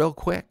stop real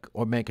quick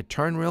or make a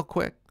turn real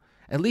quick,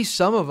 at least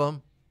some of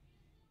them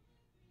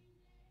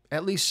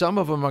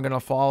are going to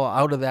fall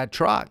out of that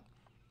truck.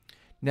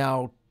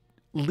 Now,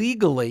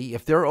 legally,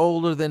 if they're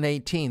older than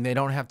 18, they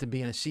don't have to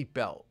be in a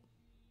seatbelt.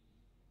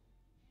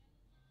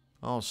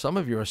 Oh, some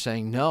of you are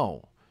saying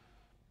no.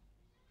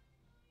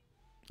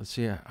 Let's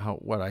see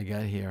what I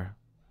got here.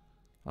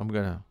 I'm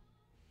going to...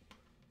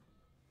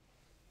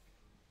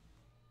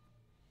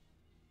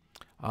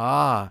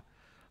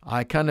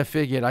 I kind of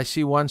figured. I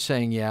see one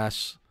saying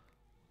yes.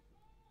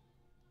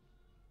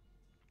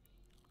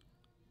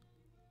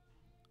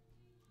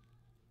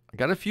 I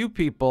got a few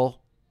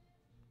people.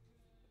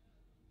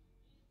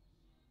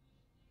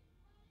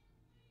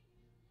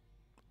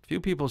 A few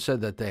people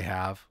said that they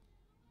have.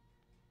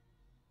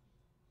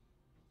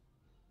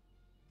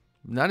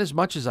 Not as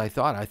much as I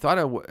thought.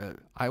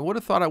 I would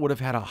have thought I would have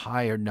had a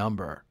higher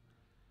number.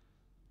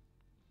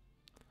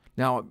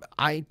 Now,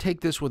 I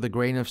take this with a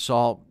grain of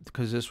salt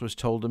because this was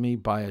told to me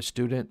by a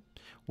student.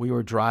 We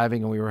were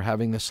driving and we were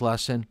having this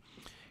lesson.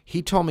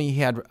 He told me he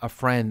had a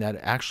friend that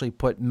actually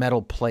put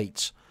metal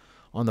plates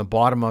on the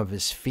bottom of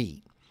his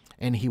feet,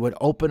 and he would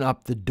open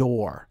up the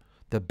door,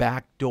 the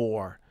back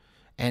door,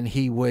 and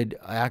he would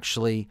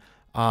actually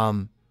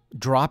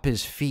drop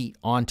his feet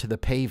onto the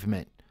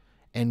pavement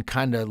and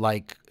kind of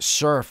like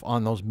surf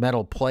on those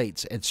metal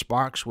plates, and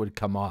sparks would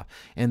come off,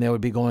 and they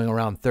would be going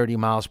around 30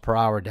 miles per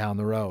hour down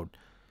the road,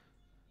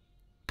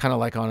 kind of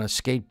like on a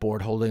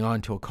skateboard holding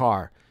on to a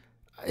car.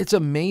 It's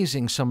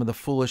amazing some of the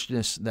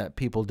foolishness that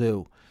people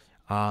do.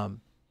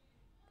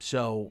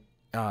 So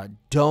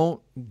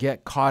don't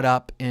get caught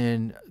up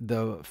in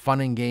the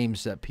fun and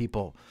games that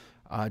people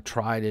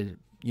try to,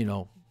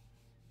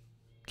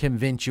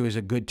 convince you is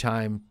a good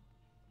time.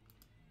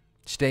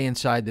 Stay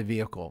inside the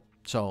vehicle.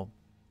 So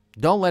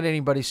don't let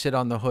anybody sit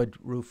on the hood,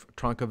 roof,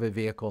 trunk of a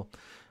vehicle.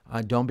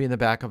 Don't be in the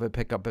back of a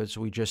pickup, as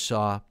we just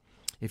saw.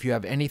 If you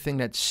have anything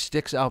that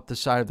sticks out the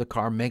side of the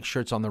car, make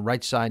sure it's on the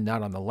right side,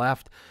 not on the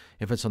left.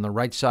 If it's on the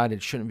right side,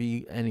 it shouldn't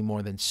be any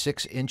more than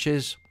 6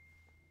 inches.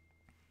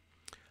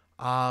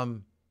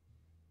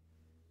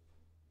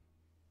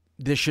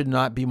 This should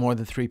not be more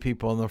than 3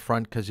 people in the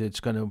front because it's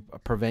going to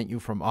prevent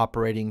you from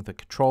operating the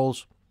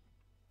controls.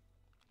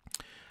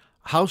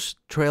 House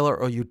trailer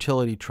or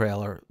utility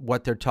trailer,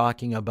 what they're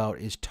talking about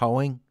is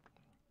towing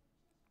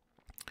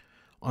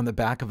on the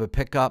back of a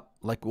pickup,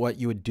 like what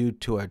you would do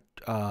to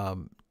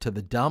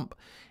the dump.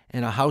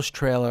 And a house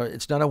trailer,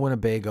 it's not a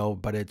Winnebago,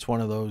 but it's one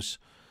of those,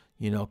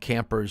 you know,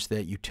 campers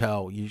that you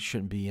tow. You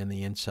shouldn't be in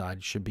the inside.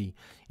 You should be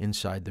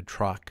inside the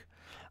truck.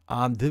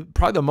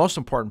 Probably the most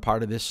important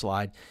part of this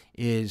slide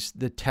is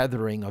the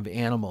tethering of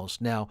animals.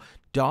 Now,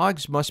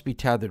 dogs must be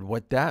tethered.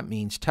 What that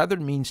means,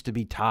 tethered means to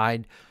be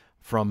tied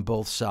from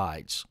both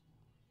sides.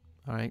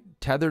 All right,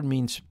 tethered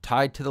means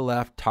tied to the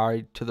left,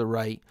 tied to the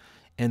right,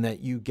 and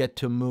that you get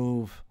to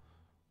move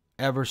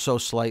ever so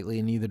slightly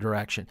in either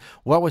direction.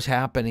 What was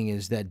happening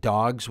is that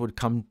dogs would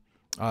come,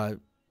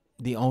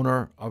 the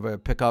owner of a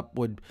pickup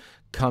would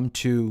come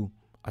to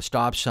a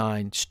stop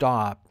sign,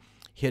 stop.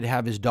 He'd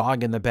have his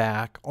dog in the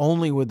back,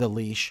 only with a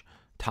leash,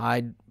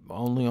 tied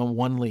only on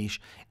one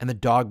leash, and the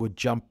dog would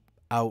jump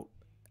out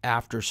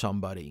after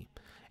somebody.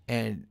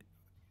 And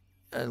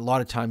a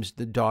lot of times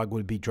the dog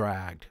would be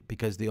dragged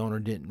because the owner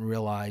didn't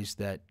realize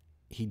that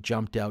he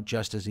jumped out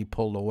just as he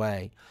pulled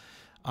away.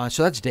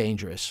 So that's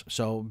dangerous.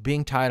 So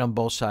being tied on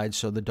both sides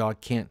so the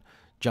dog can't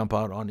jump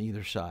out on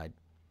either side.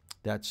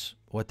 That's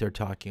what they're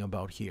talking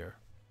about here.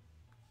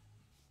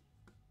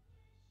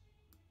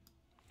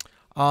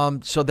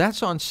 So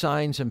that's on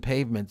signs and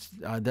pavements.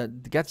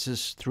 That gets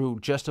us through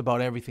just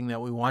about everything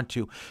that we want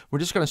to. We're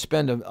just going to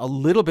spend a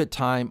little bit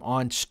time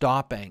on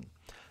stopping.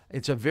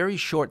 It's a very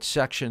short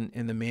section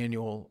in the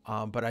manual,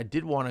 but I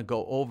did want to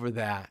go over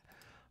that.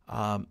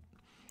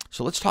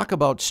 So let's talk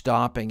about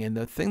stopping. And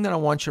the thing that I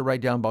want you to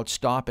write down about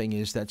stopping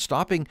is that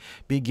stopping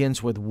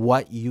begins with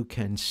what you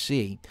can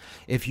see.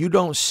 If you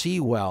don't see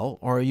well,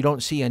 or you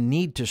don't see a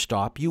need to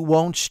stop, you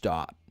won't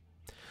stop.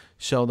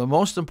 So the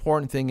most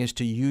important thing is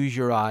to use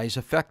your eyes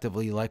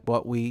effectively, like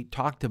what we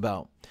talked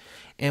about.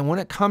 And when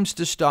it comes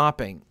to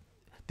stopping,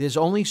 there's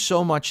only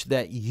so much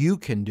that you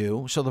can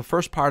do. So the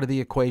first part of the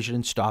equation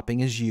in stopping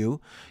is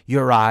you,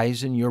 your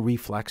eyes and your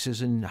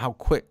reflexes and how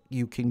quick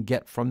you can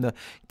get from the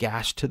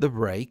gas to the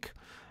brake.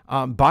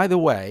 By the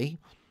way,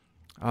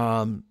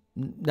 now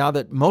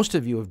that most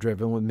of you have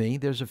driven with me,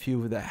 there's a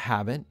few that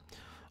haven't,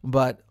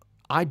 but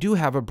I do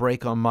have a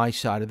brake on my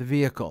side of the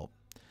vehicle.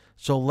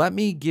 So let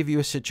me give you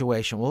a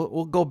situation.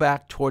 We'll go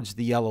back towards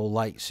the yellow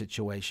light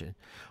situation.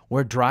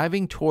 We're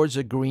driving towards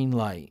a green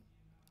light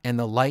and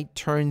the light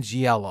turns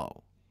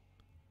yellow.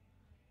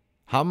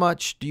 How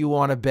much do you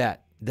want to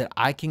bet that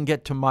I can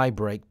get to my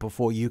brake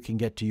before you can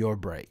get to your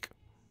brake?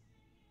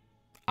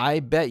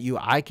 I bet you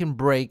I can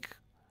brake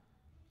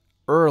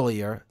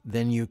earlier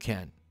than you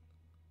can.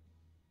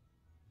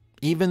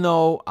 Even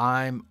though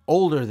I'm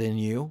older than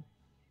you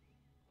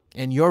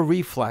and your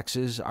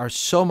reflexes are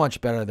so much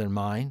better than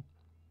mine,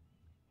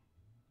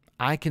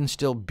 I can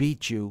still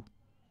beat you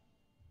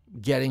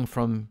getting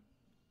from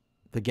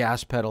the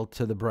gas pedal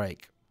to the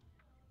brake.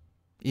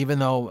 Even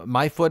though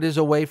my foot is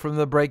away from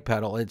the brake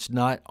pedal, it's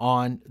not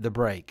on the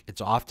brake.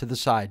 It's off to the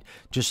side,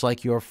 just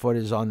like your foot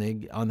is on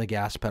the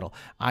gas pedal.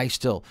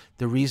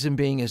 The reason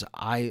being is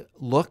I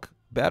look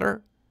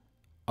better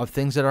of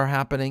things that are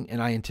happening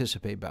and I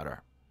anticipate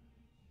better.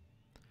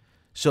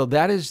 So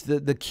that is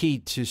the key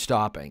to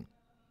stopping,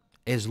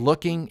 is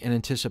looking and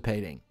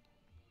anticipating.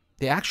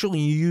 The actually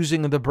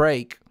using of the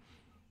brake,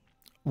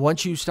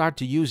 once you start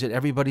to use it,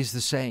 everybody's the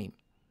same.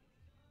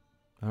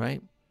 All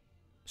right?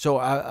 So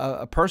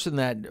a person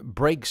that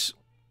brakes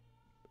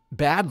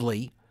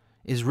badly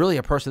is really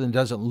a person that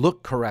doesn't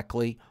look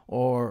correctly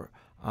or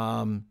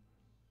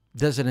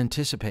doesn't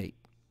anticipate.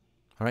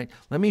 All right?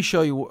 Let me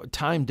show you,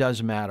 time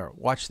does matter.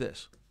 Watch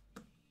this.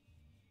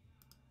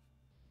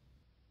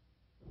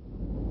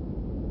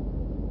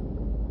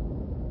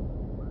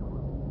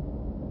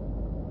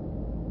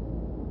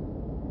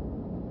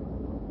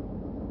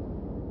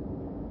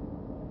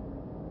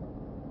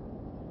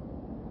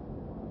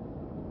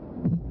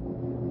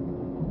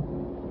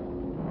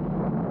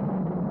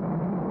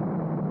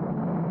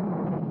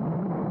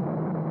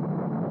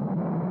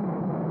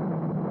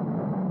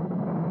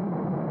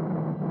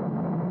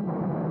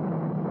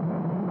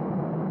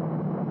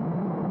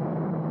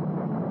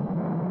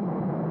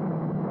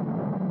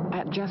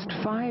 Just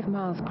 5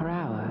 miles per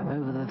hour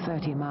over the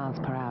 30 miles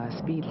per hour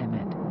speed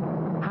limit,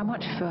 how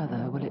much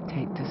further will it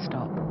take to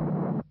stop?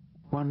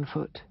 1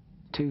 foot,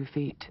 2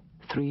 feet,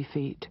 3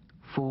 feet,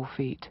 4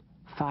 feet,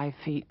 5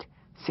 feet,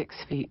 6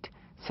 feet,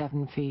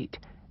 7 feet,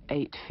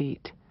 8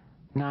 feet,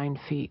 9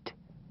 feet,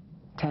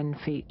 10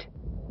 feet,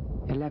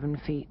 11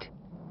 feet,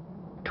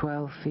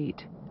 12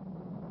 feet,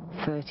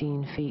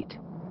 13 feet,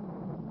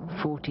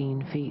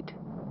 14 feet,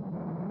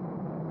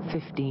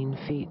 15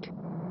 feet,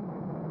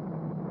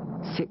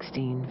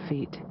 16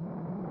 feet,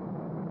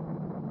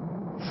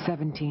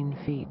 17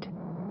 feet,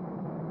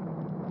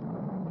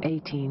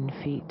 18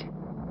 feet.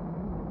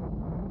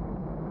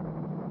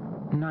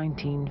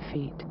 19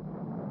 feet.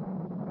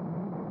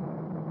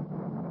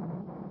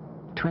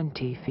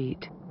 20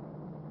 feet.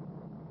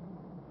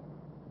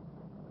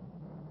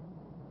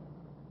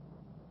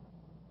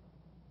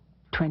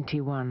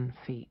 21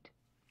 feet.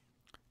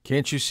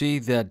 Can't you see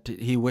that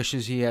he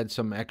wishes he had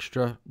some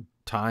extra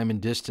time and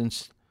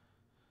distance?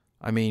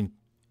 I mean,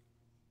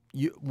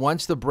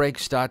 once the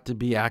brakes start to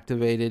be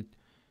activated,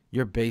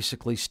 you're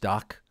basically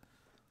stuck.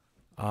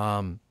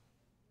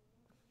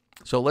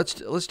 So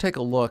let's take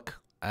a look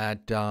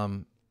at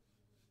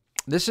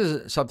this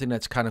is something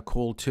that's kind of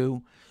cool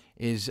too.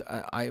 Is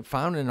I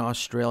found an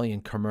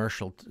Australian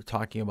commercial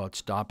talking about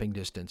stopping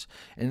distance,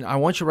 and I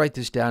want you to write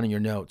this down in your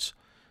notes.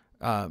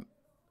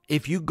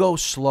 If you go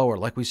slower,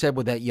 like we said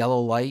with that yellow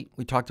light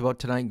we talked about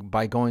tonight,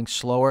 by going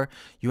slower,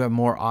 you have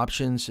more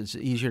options. It's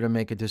easier to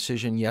make a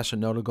decision, yes or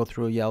no, to go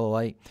through a yellow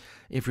light.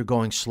 If you're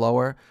going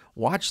slower,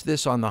 watch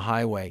this on the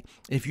highway.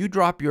 If you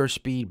drop your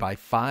speed by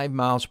 5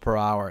 miles per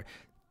hour,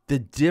 the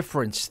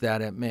difference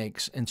that it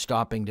makes in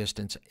stopping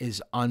distance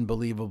is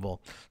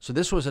unbelievable. So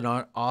this was an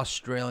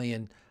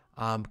Australian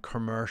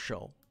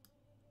commercial.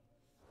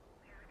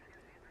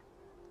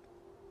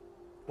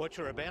 What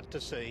you're about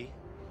to see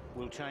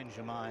will change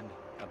your mind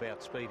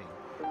about speeding.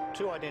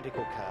 Two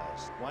identical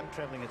cars, one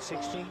travelling at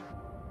 60,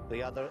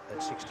 the other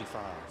at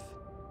 65.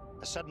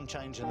 A sudden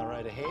change in the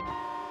road ahead,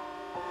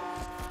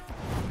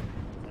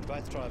 and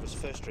both drivers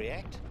first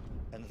react,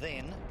 and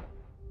then,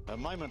 a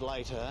moment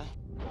later,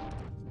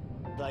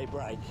 they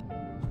brake.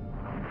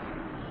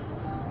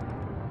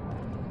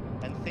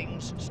 And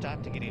things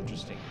start to get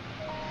interesting.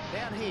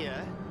 Down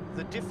here,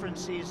 the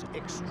difference is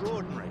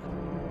extraordinary.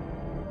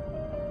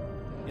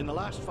 In the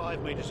last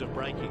 5 metres of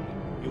braking,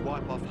 you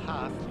wipe off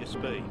half your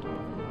speed.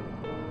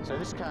 So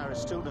this car is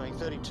still doing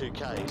 32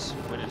 k's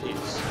when it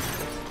hits.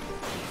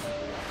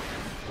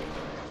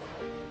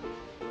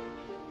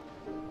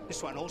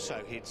 This one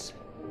also hits,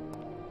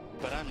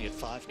 but only at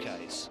 5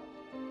 k's.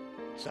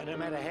 So no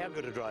matter how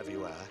good a driver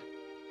you are,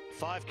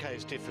 5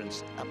 k's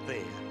difference up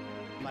there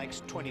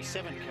makes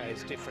 27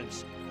 k's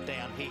difference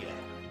down here.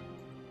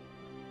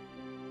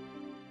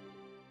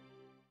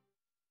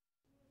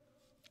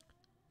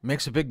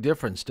 Makes a big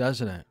difference,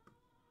 doesn't it?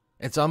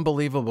 It's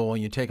unbelievable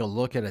when you take a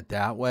look at it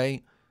that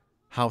way,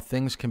 how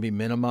things can be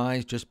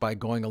minimized just by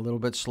going a little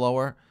bit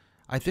slower.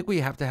 I think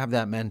we have to have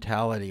that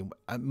mentality.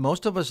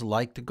 Most of us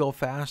like to go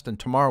fast, and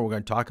tomorrow we're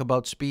going to talk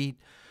about speed.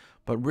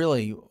 But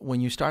really,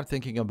 when you start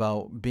thinking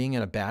about being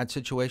in a bad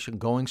situation,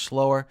 going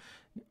slower,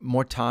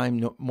 more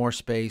time, more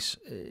space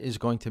is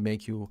going to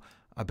make you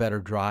a better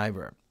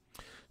driver.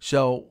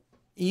 So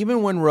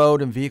even when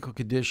road and vehicle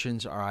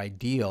conditions are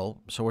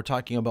ideal, so we're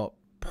talking about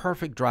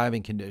perfect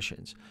driving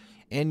conditions,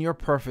 and you're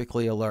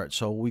perfectly alert.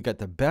 So we got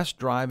the best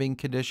driving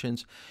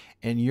conditions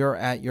and you're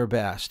at your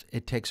best.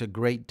 It takes a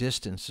great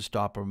distance to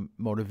stop a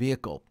motor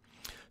vehicle.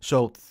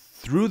 So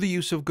through the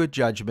use of good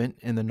judgment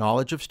and the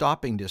knowledge of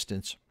stopping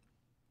distance,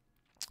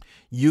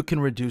 you can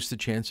reduce the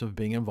chance of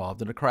being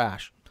involved in a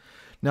crash.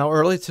 Now,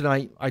 early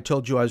tonight, I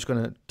told you I was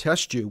going to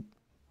test you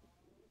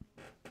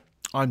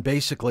on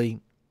basically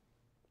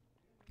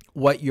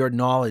what your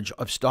knowledge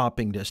of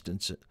stopping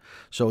distance is.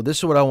 So this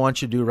is what I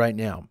want you to do right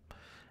now.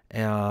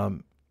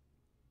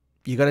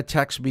 You got to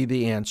text me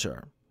the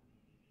answer.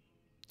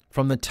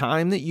 From the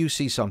time that you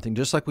see something,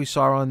 just like we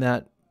saw on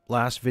that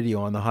last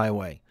video on the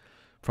highway,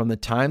 from the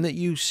time that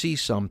you see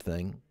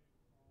something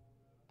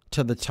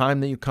to the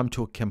time that you come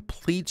to a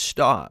complete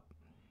stop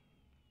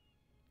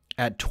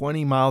at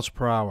 20 miles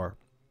per hour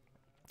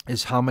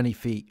is how many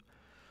feet?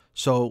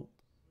 So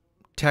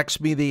text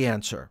me the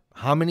answer.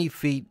 How many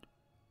feet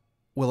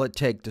will it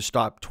take to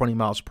stop 20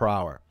 miles per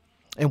hour?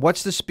 And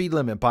what's the speed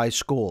limit by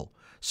school?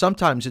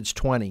 Sometimes it's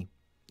 20.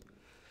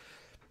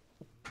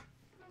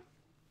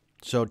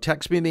 So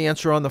text me the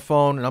answer on the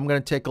phone, and I'm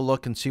going to take a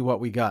look and see what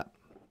we got.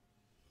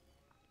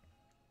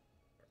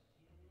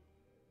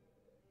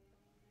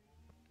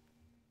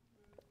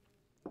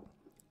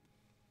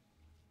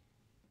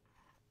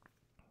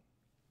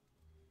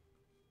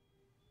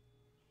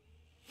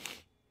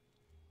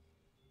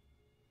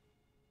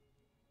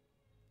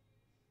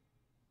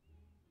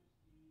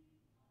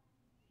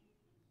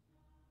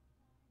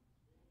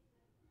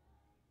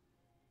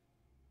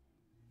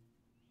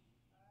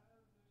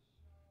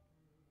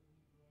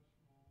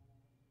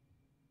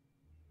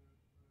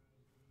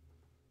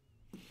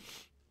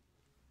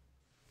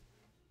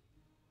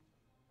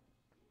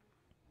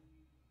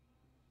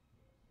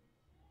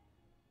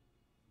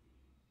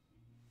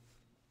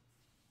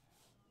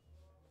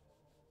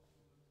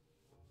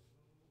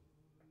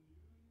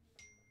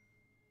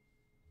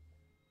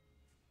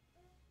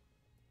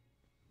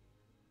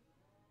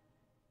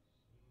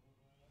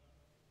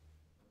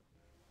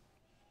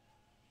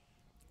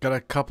 Got a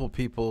couple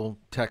people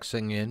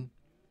texting in.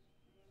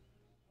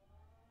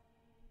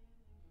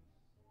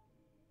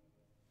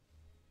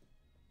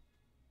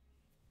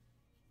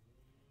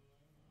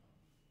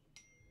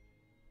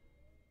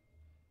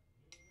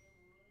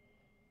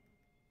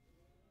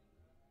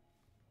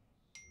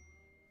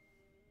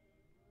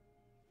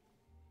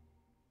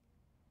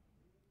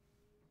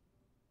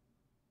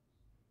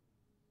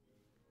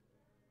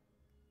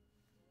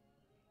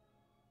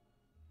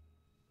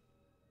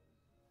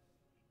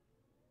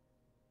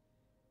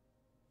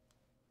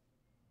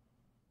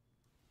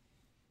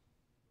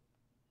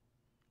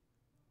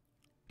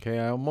 Okay,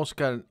 I almost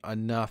got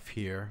enough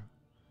here.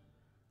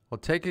 Well,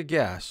 take a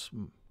guess.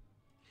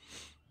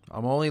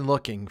 I'm only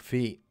looking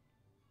feet.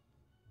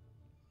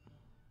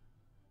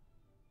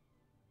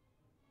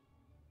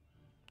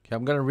 Okay,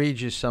 I'm going to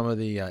read you some of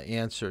the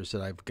answers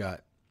that I've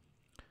got.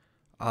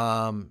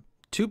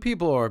 Two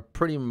people are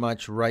pretty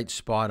much right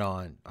spot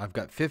on. I've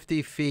got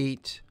 50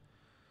 feet.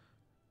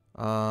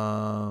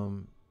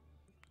 Someone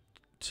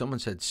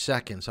said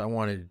seconds. I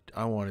wanted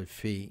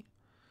feet.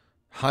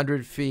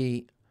 100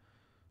 feet.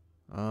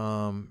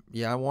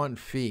 Yeah, I want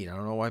feet. I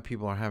don't know why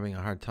people are having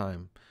a hard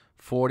time.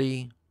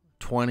 40,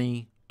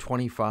 20,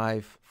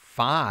 25,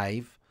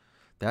 5.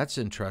 That's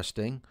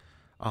interesting.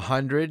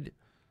 100,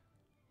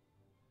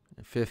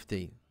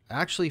 50.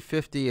 Actually,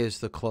 50 is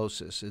the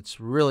closest. It's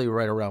really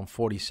right around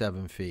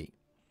 47 feet.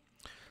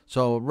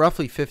 So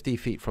roughly 50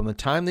 feet from the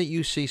time that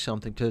you see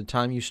something to the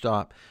time you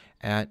stop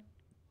at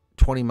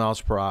 20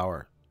 miles per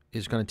hour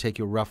is going to take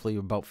you roughly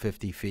about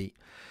 50 feet.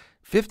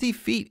 50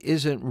 feet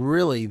isn't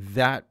really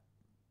that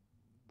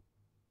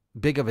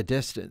big of a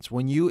distance.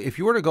 If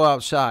you were to go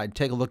outside,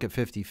 take a look at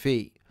 50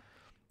 feet,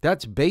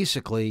 that's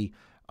basically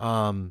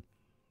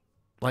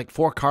like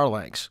 4 car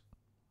lengths.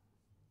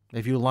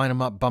 If you line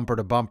them up bumper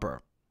to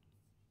bumper,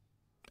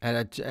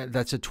 and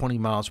that's at 20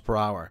 miles per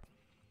hour.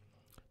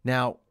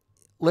 Now,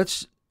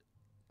 let's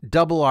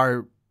double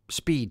our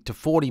speed to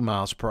 40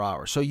 miles per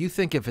hour. So you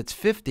think if it's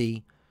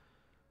 50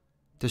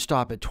 to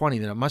stop at 20,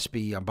 then it must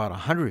be about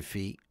 100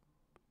 feet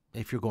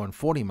if you're going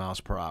 40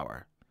 miles per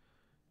hour.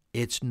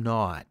 It's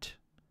not.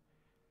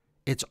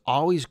 It's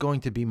always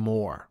going to be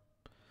more.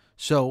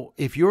 So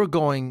if you're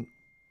going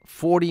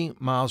 40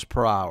 miles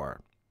per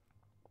hour,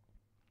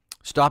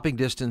 stopping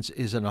distance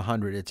isn't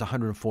 100, it's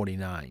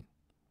 149.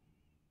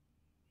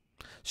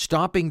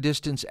 Stopping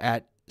distance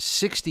at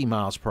 60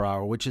 miles per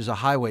hour, which is a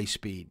highway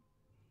speed,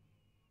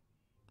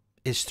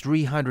 is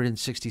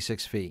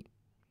 366 feet.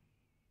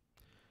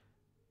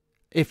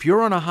 If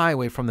you're on a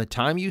highway, from the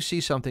time you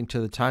see something to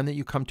the time that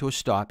you come to a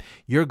stop,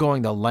 you're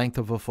going the length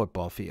of a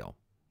football field.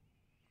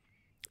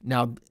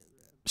 Now,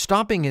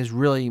 stopping is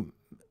really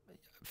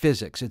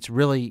physics. It's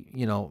really,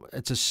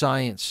 it's a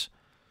science.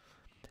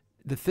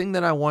 The thing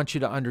that I want you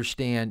to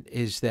understand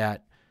is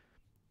that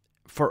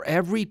for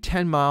every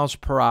 10 miles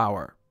per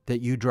hour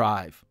that you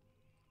drive,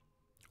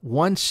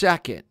 1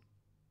 second,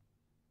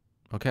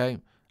 okay?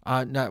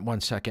 Not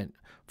 1 second.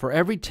 For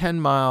every 10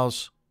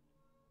 miles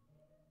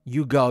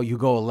you go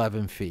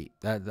 11 feet.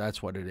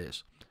 That's what it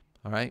is,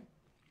 all right?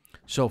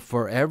 So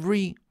for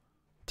every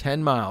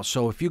 10 miles,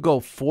 so if you go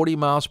 40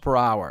 miles per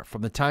hour,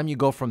 from the time you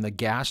go from the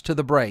gas to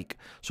the brake,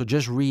 so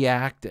just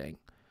reacting,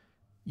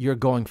 you're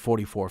going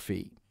 44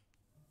 feet.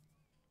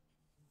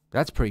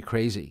 That's pretty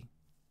crazy.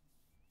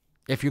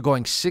 If you're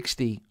going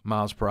 60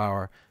 miles per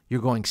hour,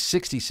 you're going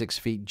 66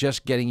 feet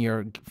just getting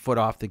your foot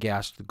off the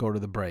gas to go to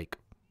the brake.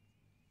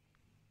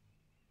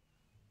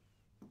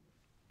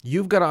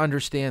 You've got to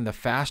understand the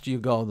faster you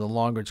go, the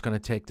longer it's going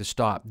to take to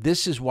stop.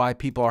 This is why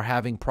people are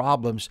having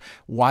problems,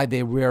 why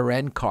they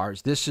rear-end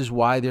cars. This is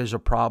why there's a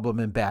problem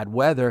in bad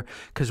weather,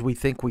 because we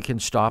think we can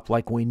stop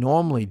like we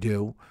normally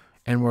do,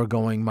 and we're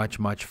going much,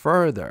 much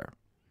further.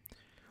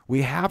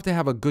 We have to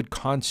have a good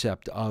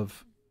concept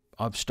of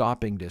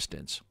stopping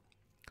distance.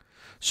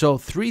 So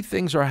 3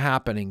 things are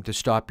happening to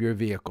stop your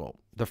vehicle.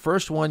 The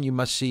first one, you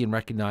must see and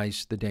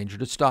recognize the danger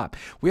to stop.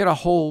 We had a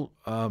whole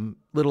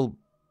little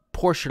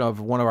portion of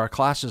one of our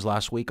classes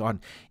last week on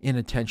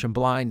inattention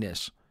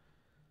blindness.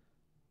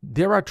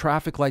 There are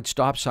traffic light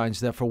stop signs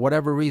that for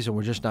whatever reason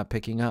we're just not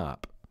picking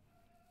up.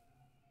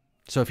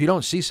 So if you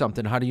don't see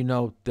something, how do you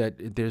know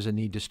that there's a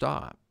need to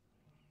stop?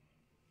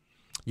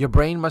 Your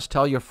brain must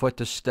tell your foot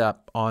to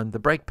step on the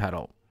brake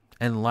pedal.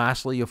 And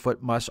lastly, your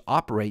foot must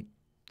operate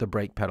the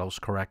brake pedals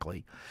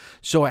correctly.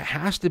 So it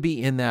has to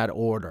be in that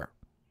order.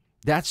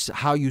 That's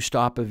how you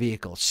stop a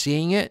vehicle.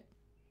 Seeing it,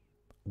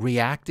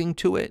 reacting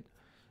to it,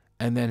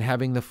 and then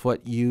having the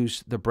foot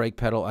use the brake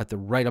pedal at the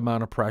right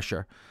amount of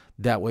pressure.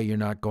 That way you're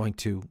not going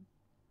to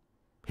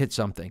hit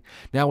something.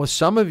 Now, with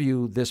some of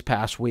you this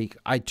past week,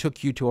 I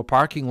took you to a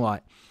parking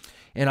lot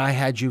and I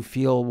had you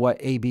feel what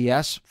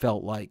ABS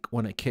felt like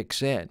when it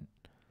kicks in.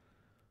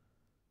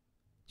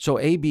 So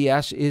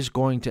ABS is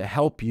going to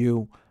help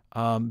you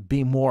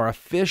be more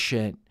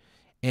efficient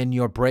in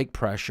your brake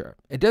pressure.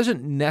 It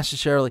doesn't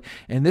necessarily,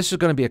 and this is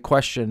going to be a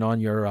question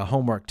on your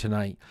homework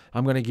tonight.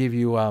 I'm going to give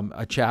you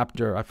a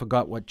chapter. I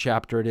forgot what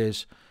chapter it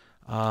is.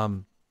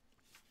 But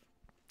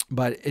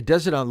it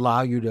doesn't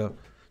allow you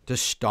to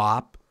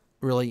stop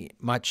really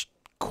much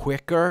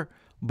quicker,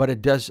 but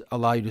it does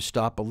allow you to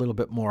stop a little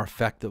bit more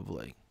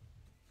effectively.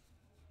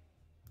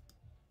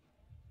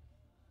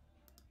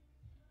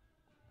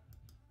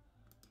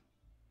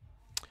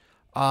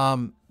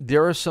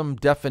 There are some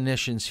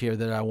definitions here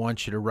that I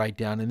want you to write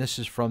down, and this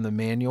is from the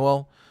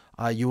manual.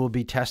 You will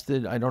be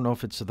tested. I don't know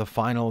if it's the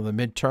final or the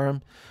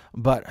midterm,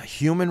 but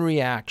human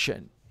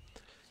reaction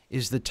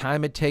is the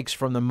time it takes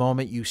from the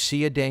moment you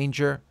see a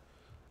danger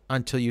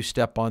until you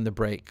step on the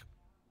brake.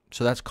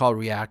 So that's called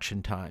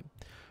reaction time.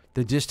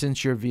 The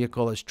distance your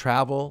vehicle has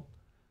traveled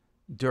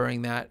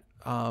during that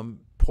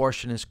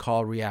portion is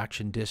called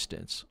reaction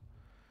distance.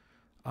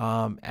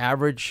 The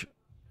average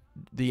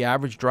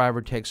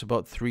driver takes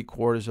about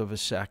 3/4 of a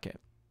second.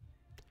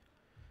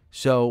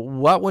 So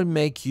what would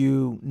make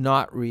you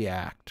not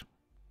react?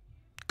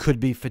 Could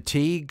be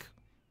fatigue.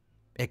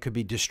 It could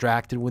be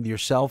distracted with your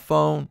cell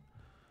phone.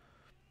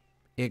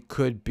 It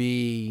could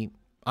be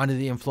under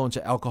the influence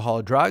of alcohol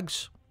or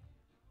drugs.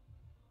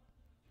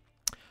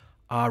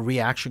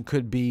 Reaction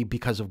could be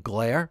because of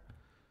glare.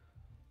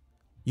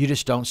 You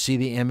just don't see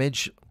the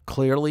image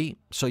clearly,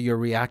 so you're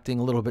reacting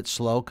a little bit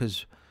slow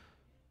because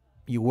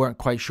you weren't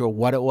quite sure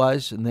what it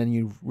was, and then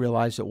you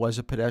realize it was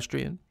a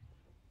pedestrian.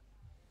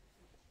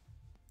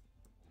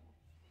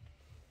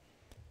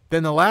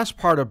 Then the last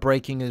part of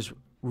braking is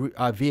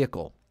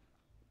vehicle.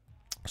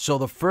 So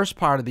the first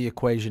part of the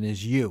equation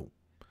is you,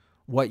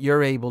 what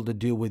you're able to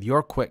do with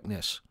your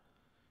quickness,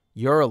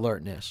 your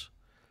alertness.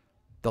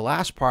 The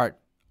last part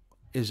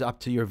is up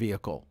to your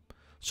vehicle.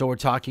 So we're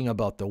talking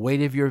about the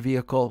weight of your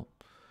vehicle,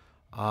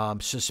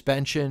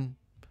 suspension,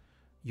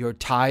 your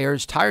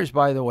tires. Tires,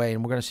 by the way,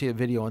 and we're going to see a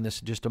video on this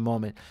in just a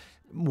moment,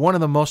 one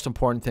of the most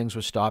important things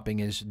with stopping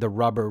is the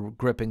rubber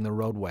gripping the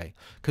roadway.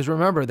 Because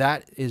remember,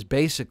 that is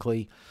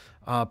basically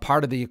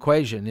part of the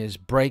equation is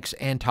brakes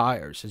and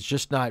tires. It's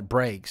just not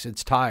brakes,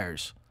 it's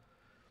tires.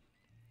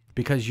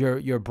 Because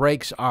your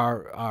brakes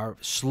are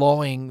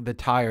slowing the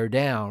tire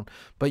down,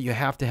 but you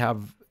have to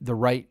have the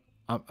right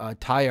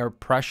tire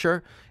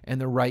pressure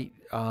and the right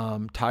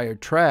tire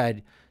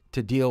tread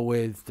to deal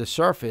with the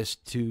surface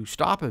to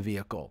stop a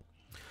vehicle.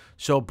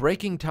 So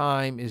braking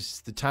time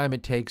is the time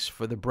it takes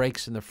for the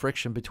brakes and the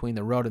friction between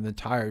the road and the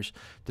tires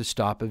to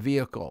stop a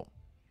vehicle.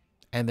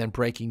 And then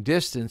braking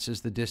distance is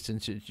the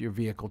distance that your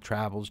vehicle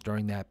travels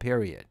during that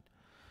period.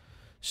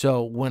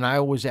 So when I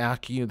was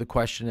asking you the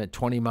question at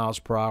 20 miles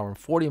per hour and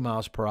 40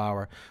 miles per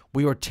hour,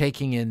 we were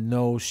taking in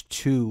those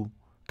two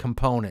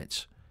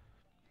components.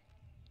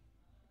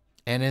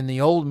 And in the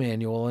old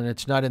manual, and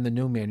it's not in the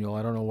new manual,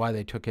 I don't know why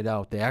they took it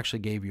out, they actually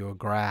gave you a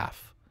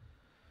graph.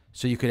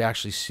 So you could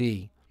actually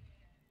see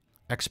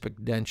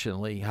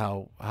exponentially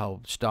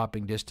how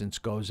stopping distance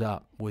goes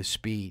up with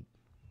speed.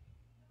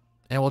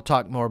 And we'll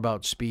talk more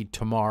about speed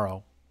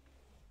tomorrow.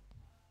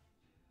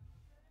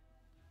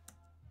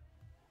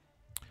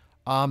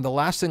 The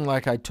last thing,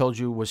 like I told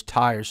you, was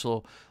tires.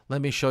 So let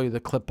me show you the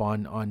clip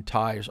on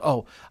tires.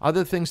 Oh,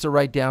 other things to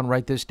write down,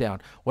 write this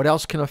down. What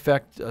else can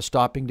affect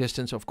stopping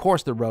distance? Of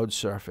course, the road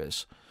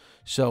surface.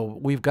 So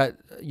we've got,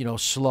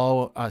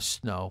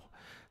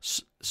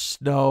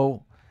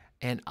 snow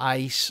and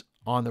ice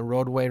on the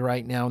roadway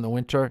right now in the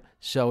winter.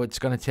 So it's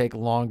going to take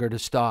longer to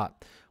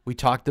stop. We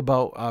talked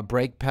about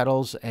brake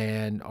pedals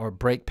or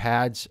brake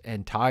pads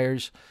and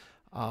tires,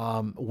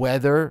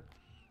 weather,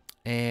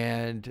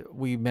 and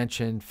we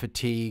mentioned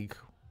fatigue,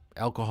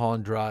 alcohol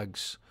and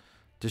drugs,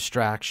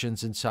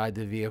 distractions inside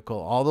the vehicle.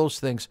 All those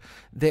things,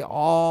 they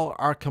all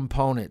are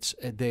components.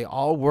 They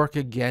all work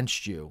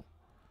against you,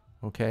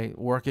 okay?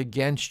 Work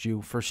against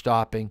you for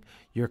stopping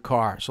your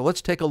car. So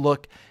let's take a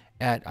look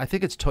at, I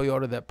think it's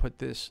Toyota that put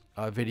this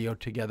video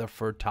together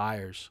for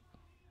tires.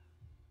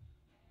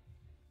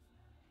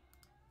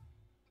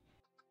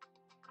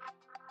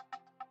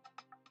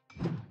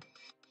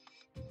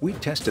 We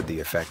tested the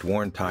effect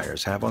worn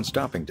tires have on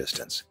stopping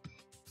distance.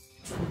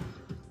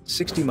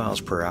 60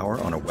 miles per hour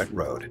on a wet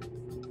road.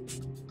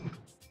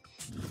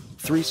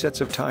 3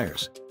 sets of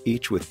tires,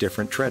 each with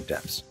different tread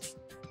depths.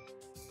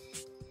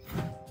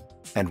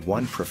 And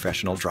 1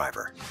 professional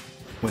driver.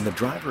 When the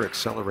driver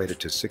accelerated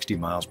to 60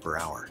 miles per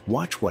hour,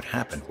 watch what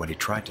happened when he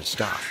tried to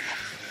stop.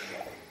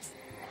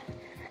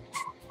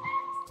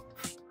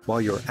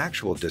 While your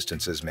actual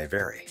distances may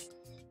vary,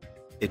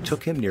 it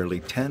took him nearly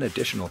 10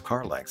 additional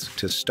car lengths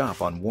to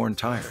stop on worn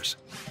tires.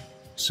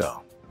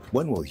 So,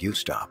 when will you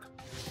stop?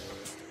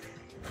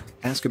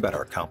 Ask about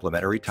our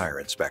complimentary tire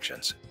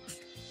inspections.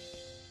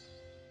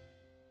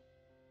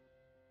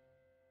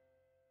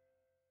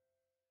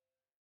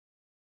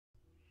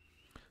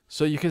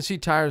 So you can see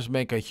tires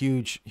make a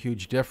huge,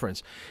 huge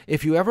difference.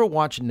 If you ever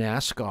watch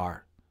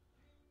NASCAR,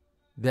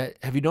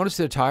 have you noticed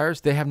their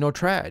tires? They have no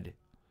tread.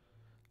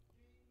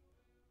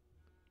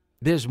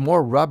 There's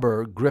more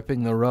rubber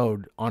gripping the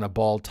road on a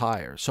bald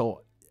tire.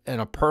 So in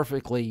a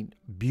perfectly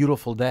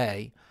beautiful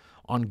day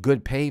on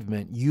good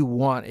pavement, you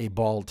want a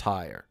bald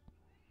tire.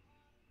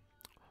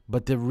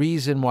 But the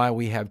reason why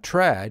we have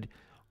tread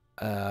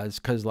is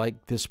because,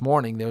 like this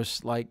morning,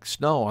 there's like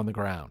snow on the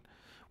ground.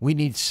 We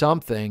need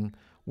something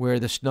where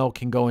the snow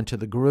can go into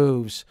the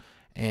grooves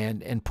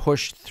and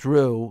push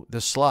through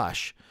the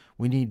slush.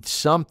 We need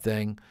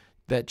something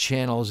that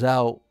channels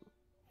out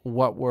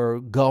what we're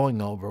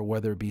going over,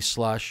 whether it be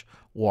slush,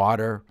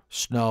 water,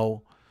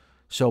 snow.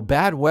 So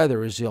bad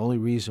weather is the only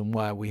reason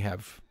why we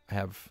have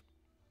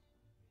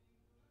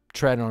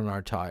tread on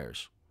our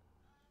tires.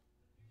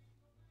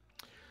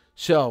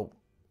 So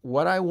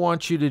what I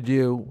want you to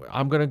do,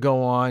 I'm going to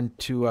go on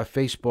to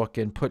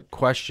Facebook and put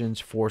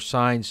questions for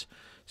signs,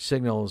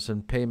 signals,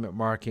 and pavement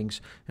markings.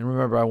 And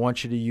remember, I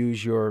want you to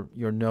use your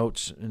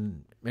notes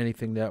and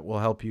anything that will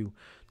help you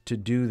to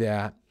do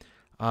that.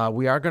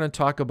 We are going to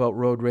talk about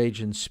road rage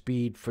and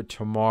speed for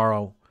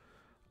tomorrow,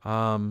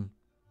 as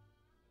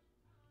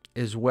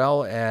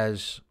well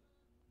as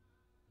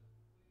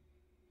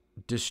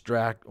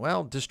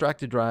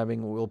distracted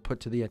driving we'll put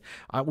to the end.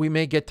 We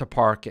may get to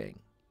parking.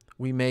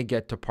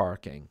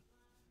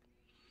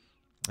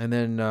 And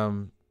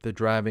then the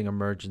driving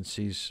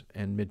emergencies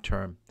and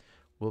midterm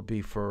will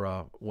be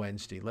for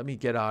Wednesday. Let me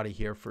get out of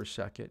here for a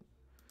second.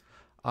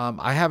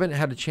 I haven't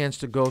had a chance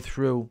to go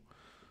through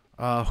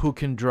who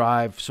can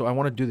drive, so I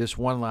want to do this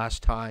one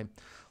last time.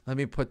 Let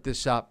me put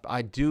this up.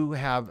 I do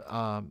have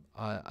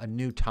a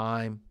new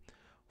time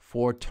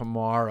for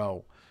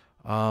tomorrow.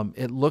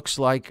 It looks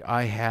like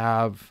I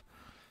have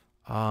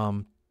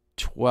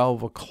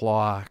 12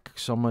 o'clock.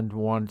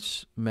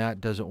 Matt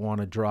doesn't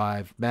want to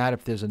drive. Matt,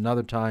 if there's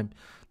another time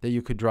that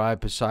you could drive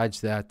besides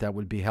that, that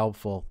would be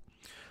helpful.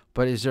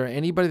 But is there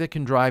anybody that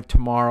can drive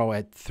tomorrow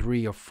at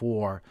 3 or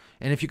 4?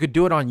 And if you could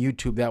do it on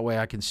YouTube, that way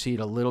I can see it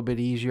a little bit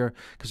easier,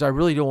 because I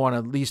really do want to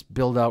at least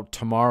build out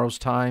tomorrow's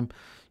time.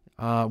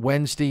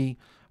 Wednesday,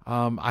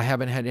 I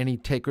haven't had any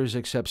takers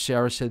except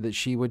Sarah said that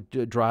she would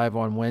drive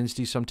on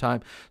Wednesday sometime.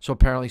 So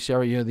apparently,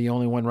 Sarah, you're the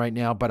only one right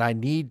now. But I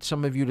need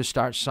some of you to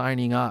start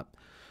signing up.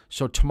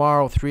 So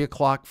tomorrow, 3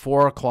 o'clock,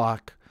 4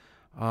 o'clock,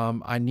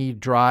 I need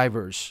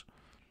drivers.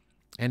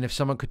 And if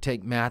someone could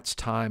take Matt's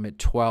time at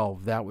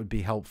 12, that would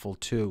be helpful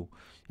too,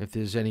 if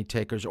there's any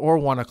takers. Or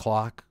 1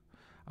 o'clock,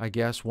 I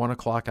guess. 1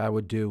 o'clock I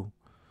would do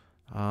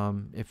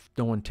if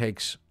no one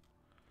takes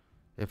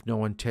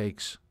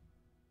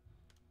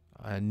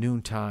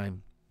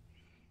noontime.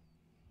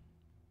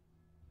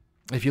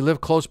 If you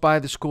live close by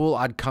the school,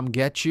 I'd come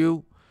get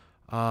you.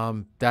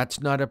 That's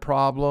not a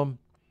problem.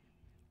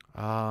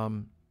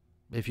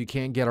 If you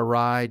can't get a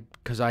ride,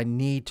 because I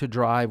need to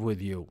drive with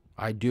you.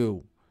 I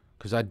do.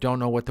 Because I don't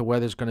know what the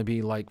weather's going to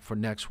be like for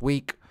next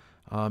week.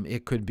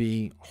 It could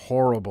be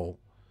horrible.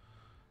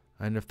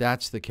 And if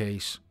that's the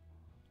case,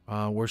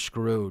 we're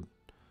screwed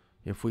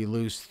if we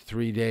lose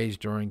 3 days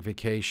during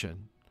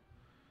vacation.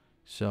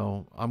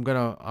 So I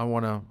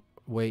want to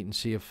wait and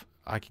see if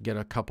I can get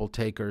a couple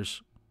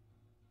takers.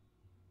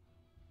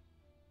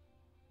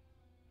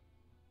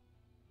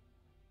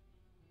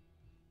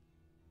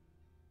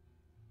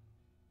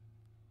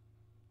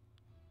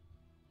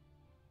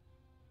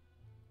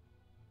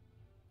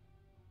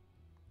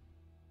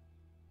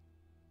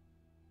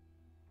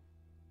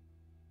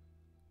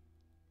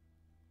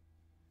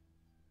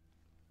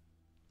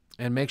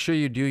 And make sure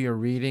you do your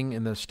reading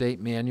in the state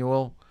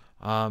manual.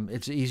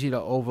 It's easy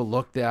to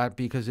overlook that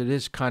because it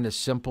is kind of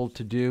simple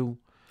to do.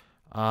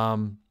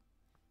 And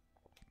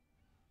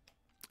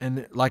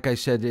like I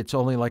said, it's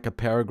only like a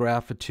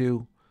paragraph or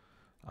two.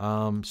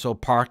 So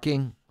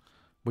parking,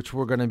 which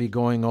we're going to be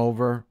going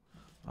over.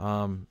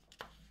 Got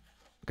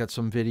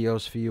some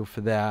videos for you for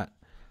that.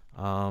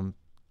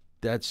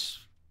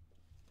 That's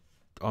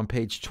on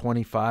page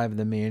 25 of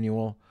the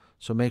manual.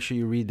 So make sure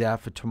you read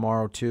that for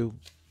tomorrow too.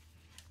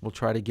 We'll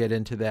try to get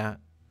into that.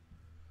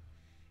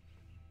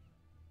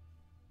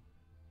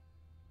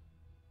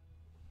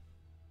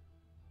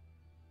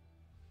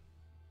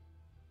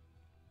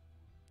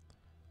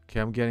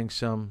 Okay, I'm getting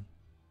some.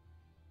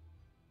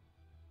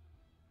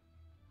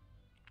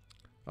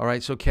 All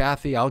right, so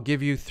Kathy, I'll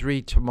give you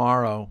 3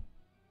 tomorrow.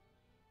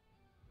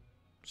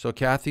 So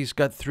Kathy's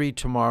got 3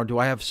 tomorrow. Do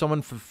I have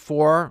someone for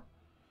 4?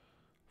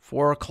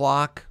 4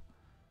 o'clock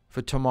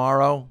for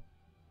tomorrow?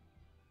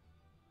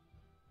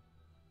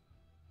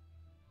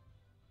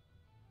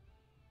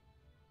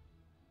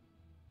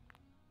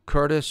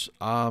 Curtis,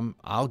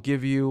 I'll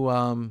give you,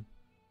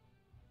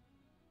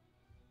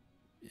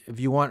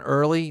 if you want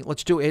early,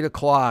 let's do 8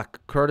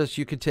 o'clock. Curtis,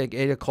 you could take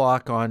 8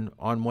 o'clock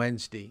on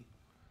Wednesday.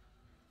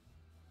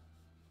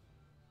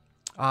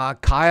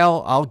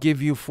 Kyle, I'll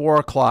give you 4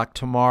 o'clock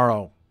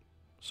tomorrow.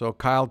 So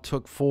Kyle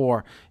took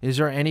 4. Is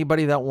there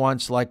anybody that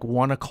wants like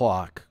 1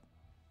 o'clock?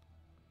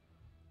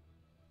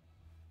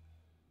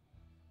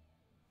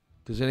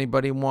 Does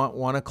anybody want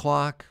 1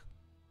 o'clock?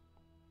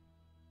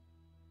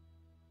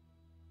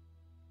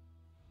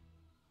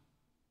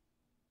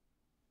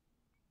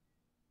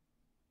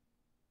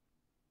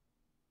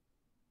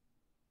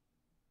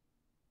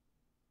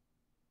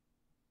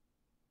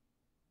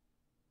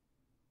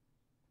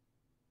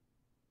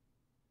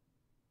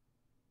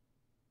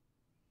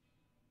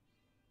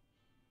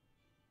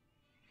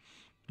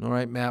 All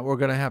right, Matt, we're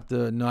going to have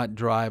to not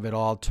drive at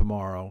all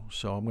tomorrow,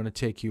 so I'm going to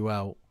take you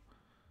out.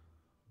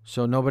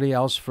 So nobody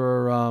else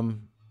for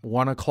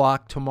 1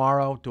 o'clock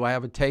tomorrow? Do I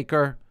have a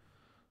taker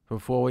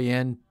before we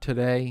end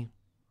today?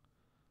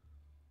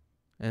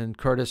 And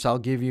Curtis, I'll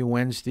give you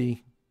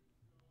Wednesday.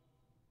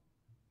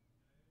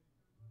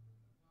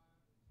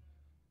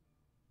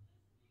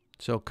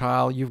 So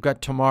Kyle, you've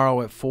got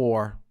tomorrow at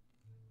 4.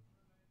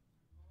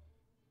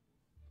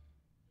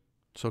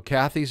 So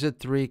Kathy's at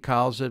 3,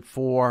 Kyle's at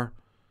 4.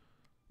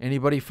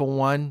 Anybody for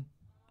 1?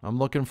 I'm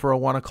looking for a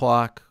 1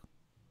 o'clock.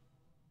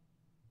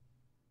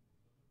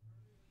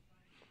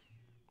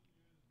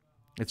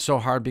 It's so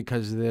hard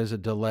because there's a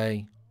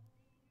delay.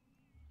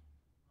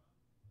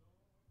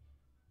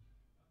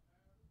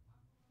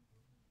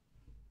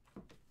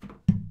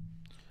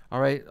 All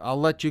right, I'll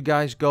let you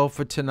guys go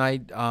for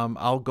tonight.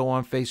 I'll go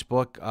on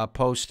Facebook,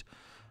 post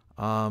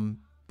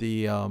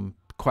the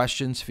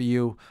questions for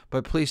you,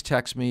 but please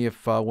text me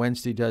if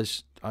Wednesday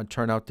does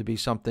turn out to be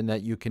something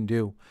that you can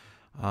do,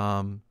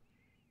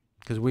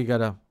 because we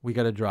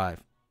gotta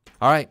drive.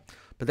 All right,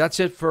 but that's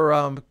it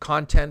for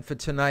content for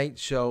tonight.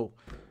 So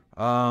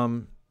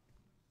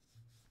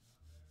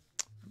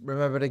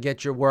remember to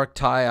get your work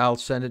tie. I'll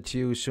send it to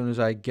you as soon as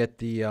I get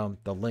the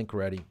link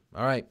ready.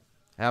 All right,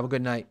 have a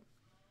good night.